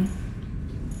online.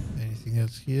 Anything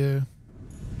else here?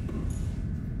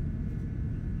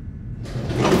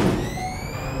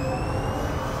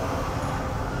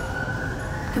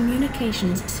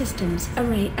 Communications systems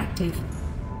array active.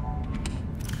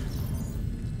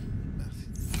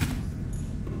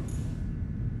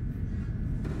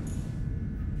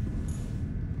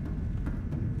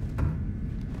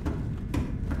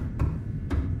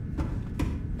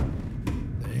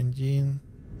 The engine.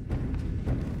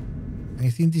 I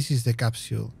think this is the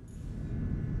capsule.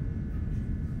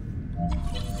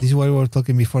 This is what we were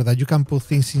talking before, that you can put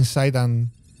things inside and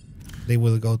they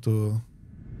will go to...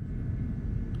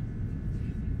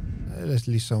 let's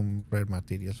leave some rare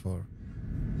materials for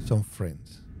some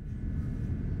friends.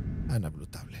 And a blue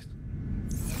tablet.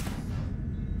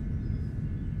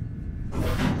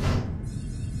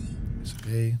 It's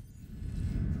okay.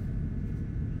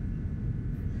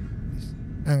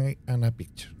 And a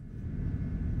picture.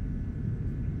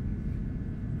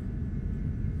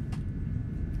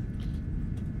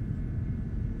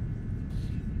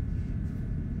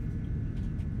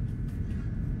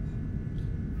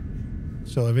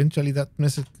 So eventually that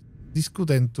message, this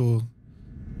could end to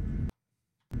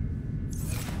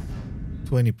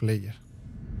any player.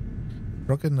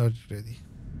 Rocket not ready.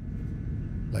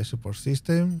 Life support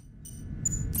system.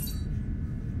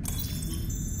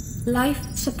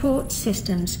 Life support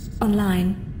systems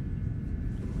online.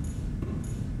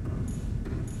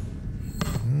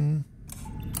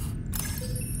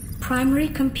 Primary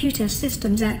computer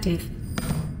systems active.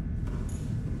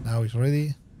 Now it's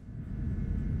ready.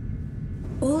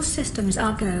 All systems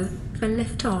are go for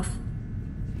liftoff.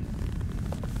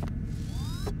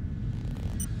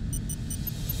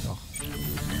 Oh.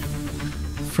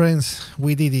 Friends,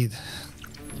 we did it.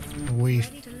 We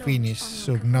finished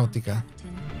Subnautica.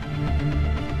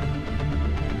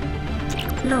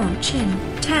 Launch in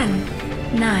 10,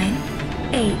 9,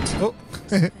 8, Oh,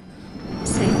 6,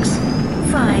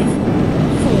 5,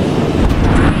 4,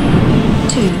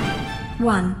 3, 2,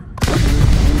 1.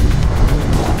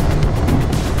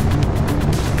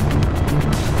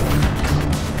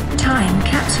 Time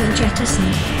capsule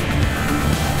jettisoned.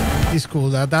 it's cool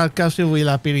that capsule will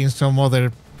appear in some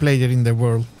other player in the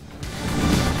world.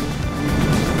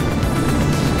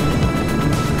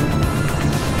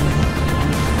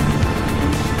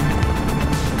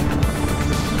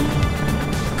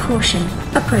 Caution,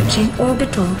 approaching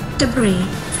orbital debris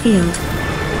field.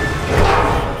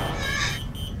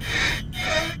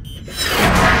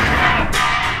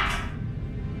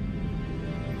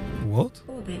 What?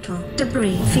 Orbital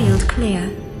debris field clear.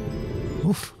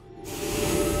 Oof.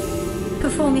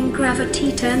 Performing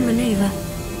gravity turn maneuver.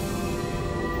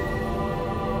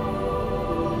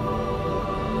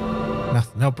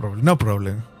 No problem. No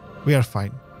problem. We are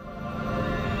fine.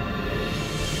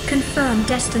 Confirm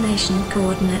destination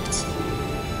coordinates.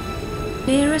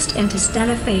 Nearest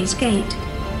interstellar Phasegate.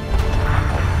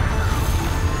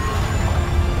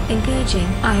 Engaging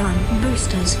ion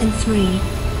boosters in 3,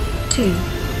 2,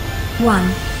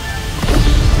 1.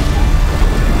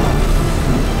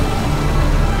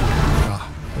 Ah,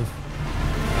 oof.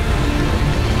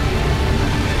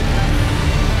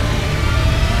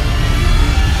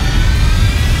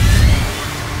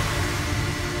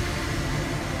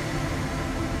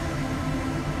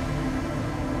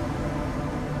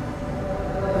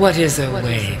 What is a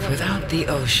wave without the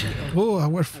ocean? Oh,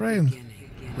 our friend.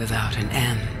 Without an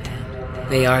end.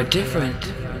 They are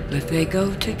different, but they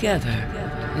go together.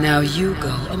 Now you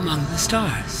go among the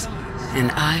stars,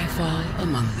 and I fall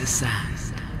among the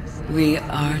sand. We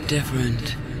are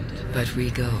different, but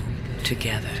we go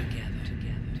together.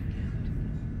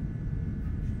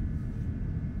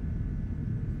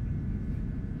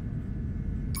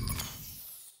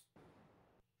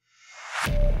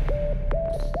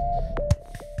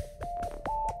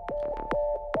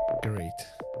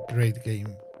 great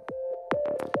game.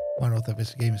 One of the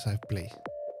best games I've played.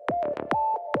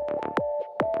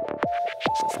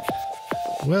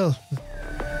 Well,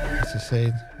 as I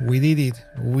said, we did it.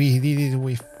 We did it.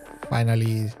 We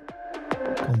finally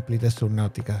completed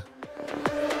Subnautica.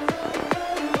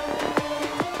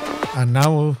 And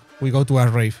now we go to a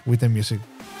rave with the music.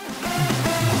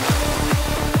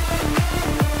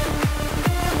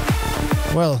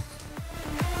 Well,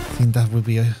 I think that will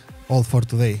be all for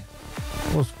today.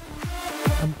 It was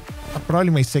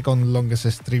probably my second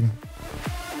longest stream.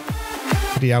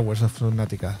 3 hours of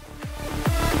Subnautica.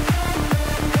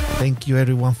 Thank you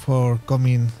everyone for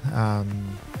coming.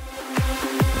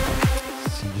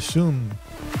 See you soon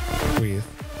with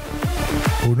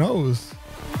who knows.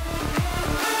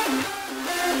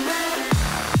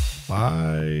 Bye.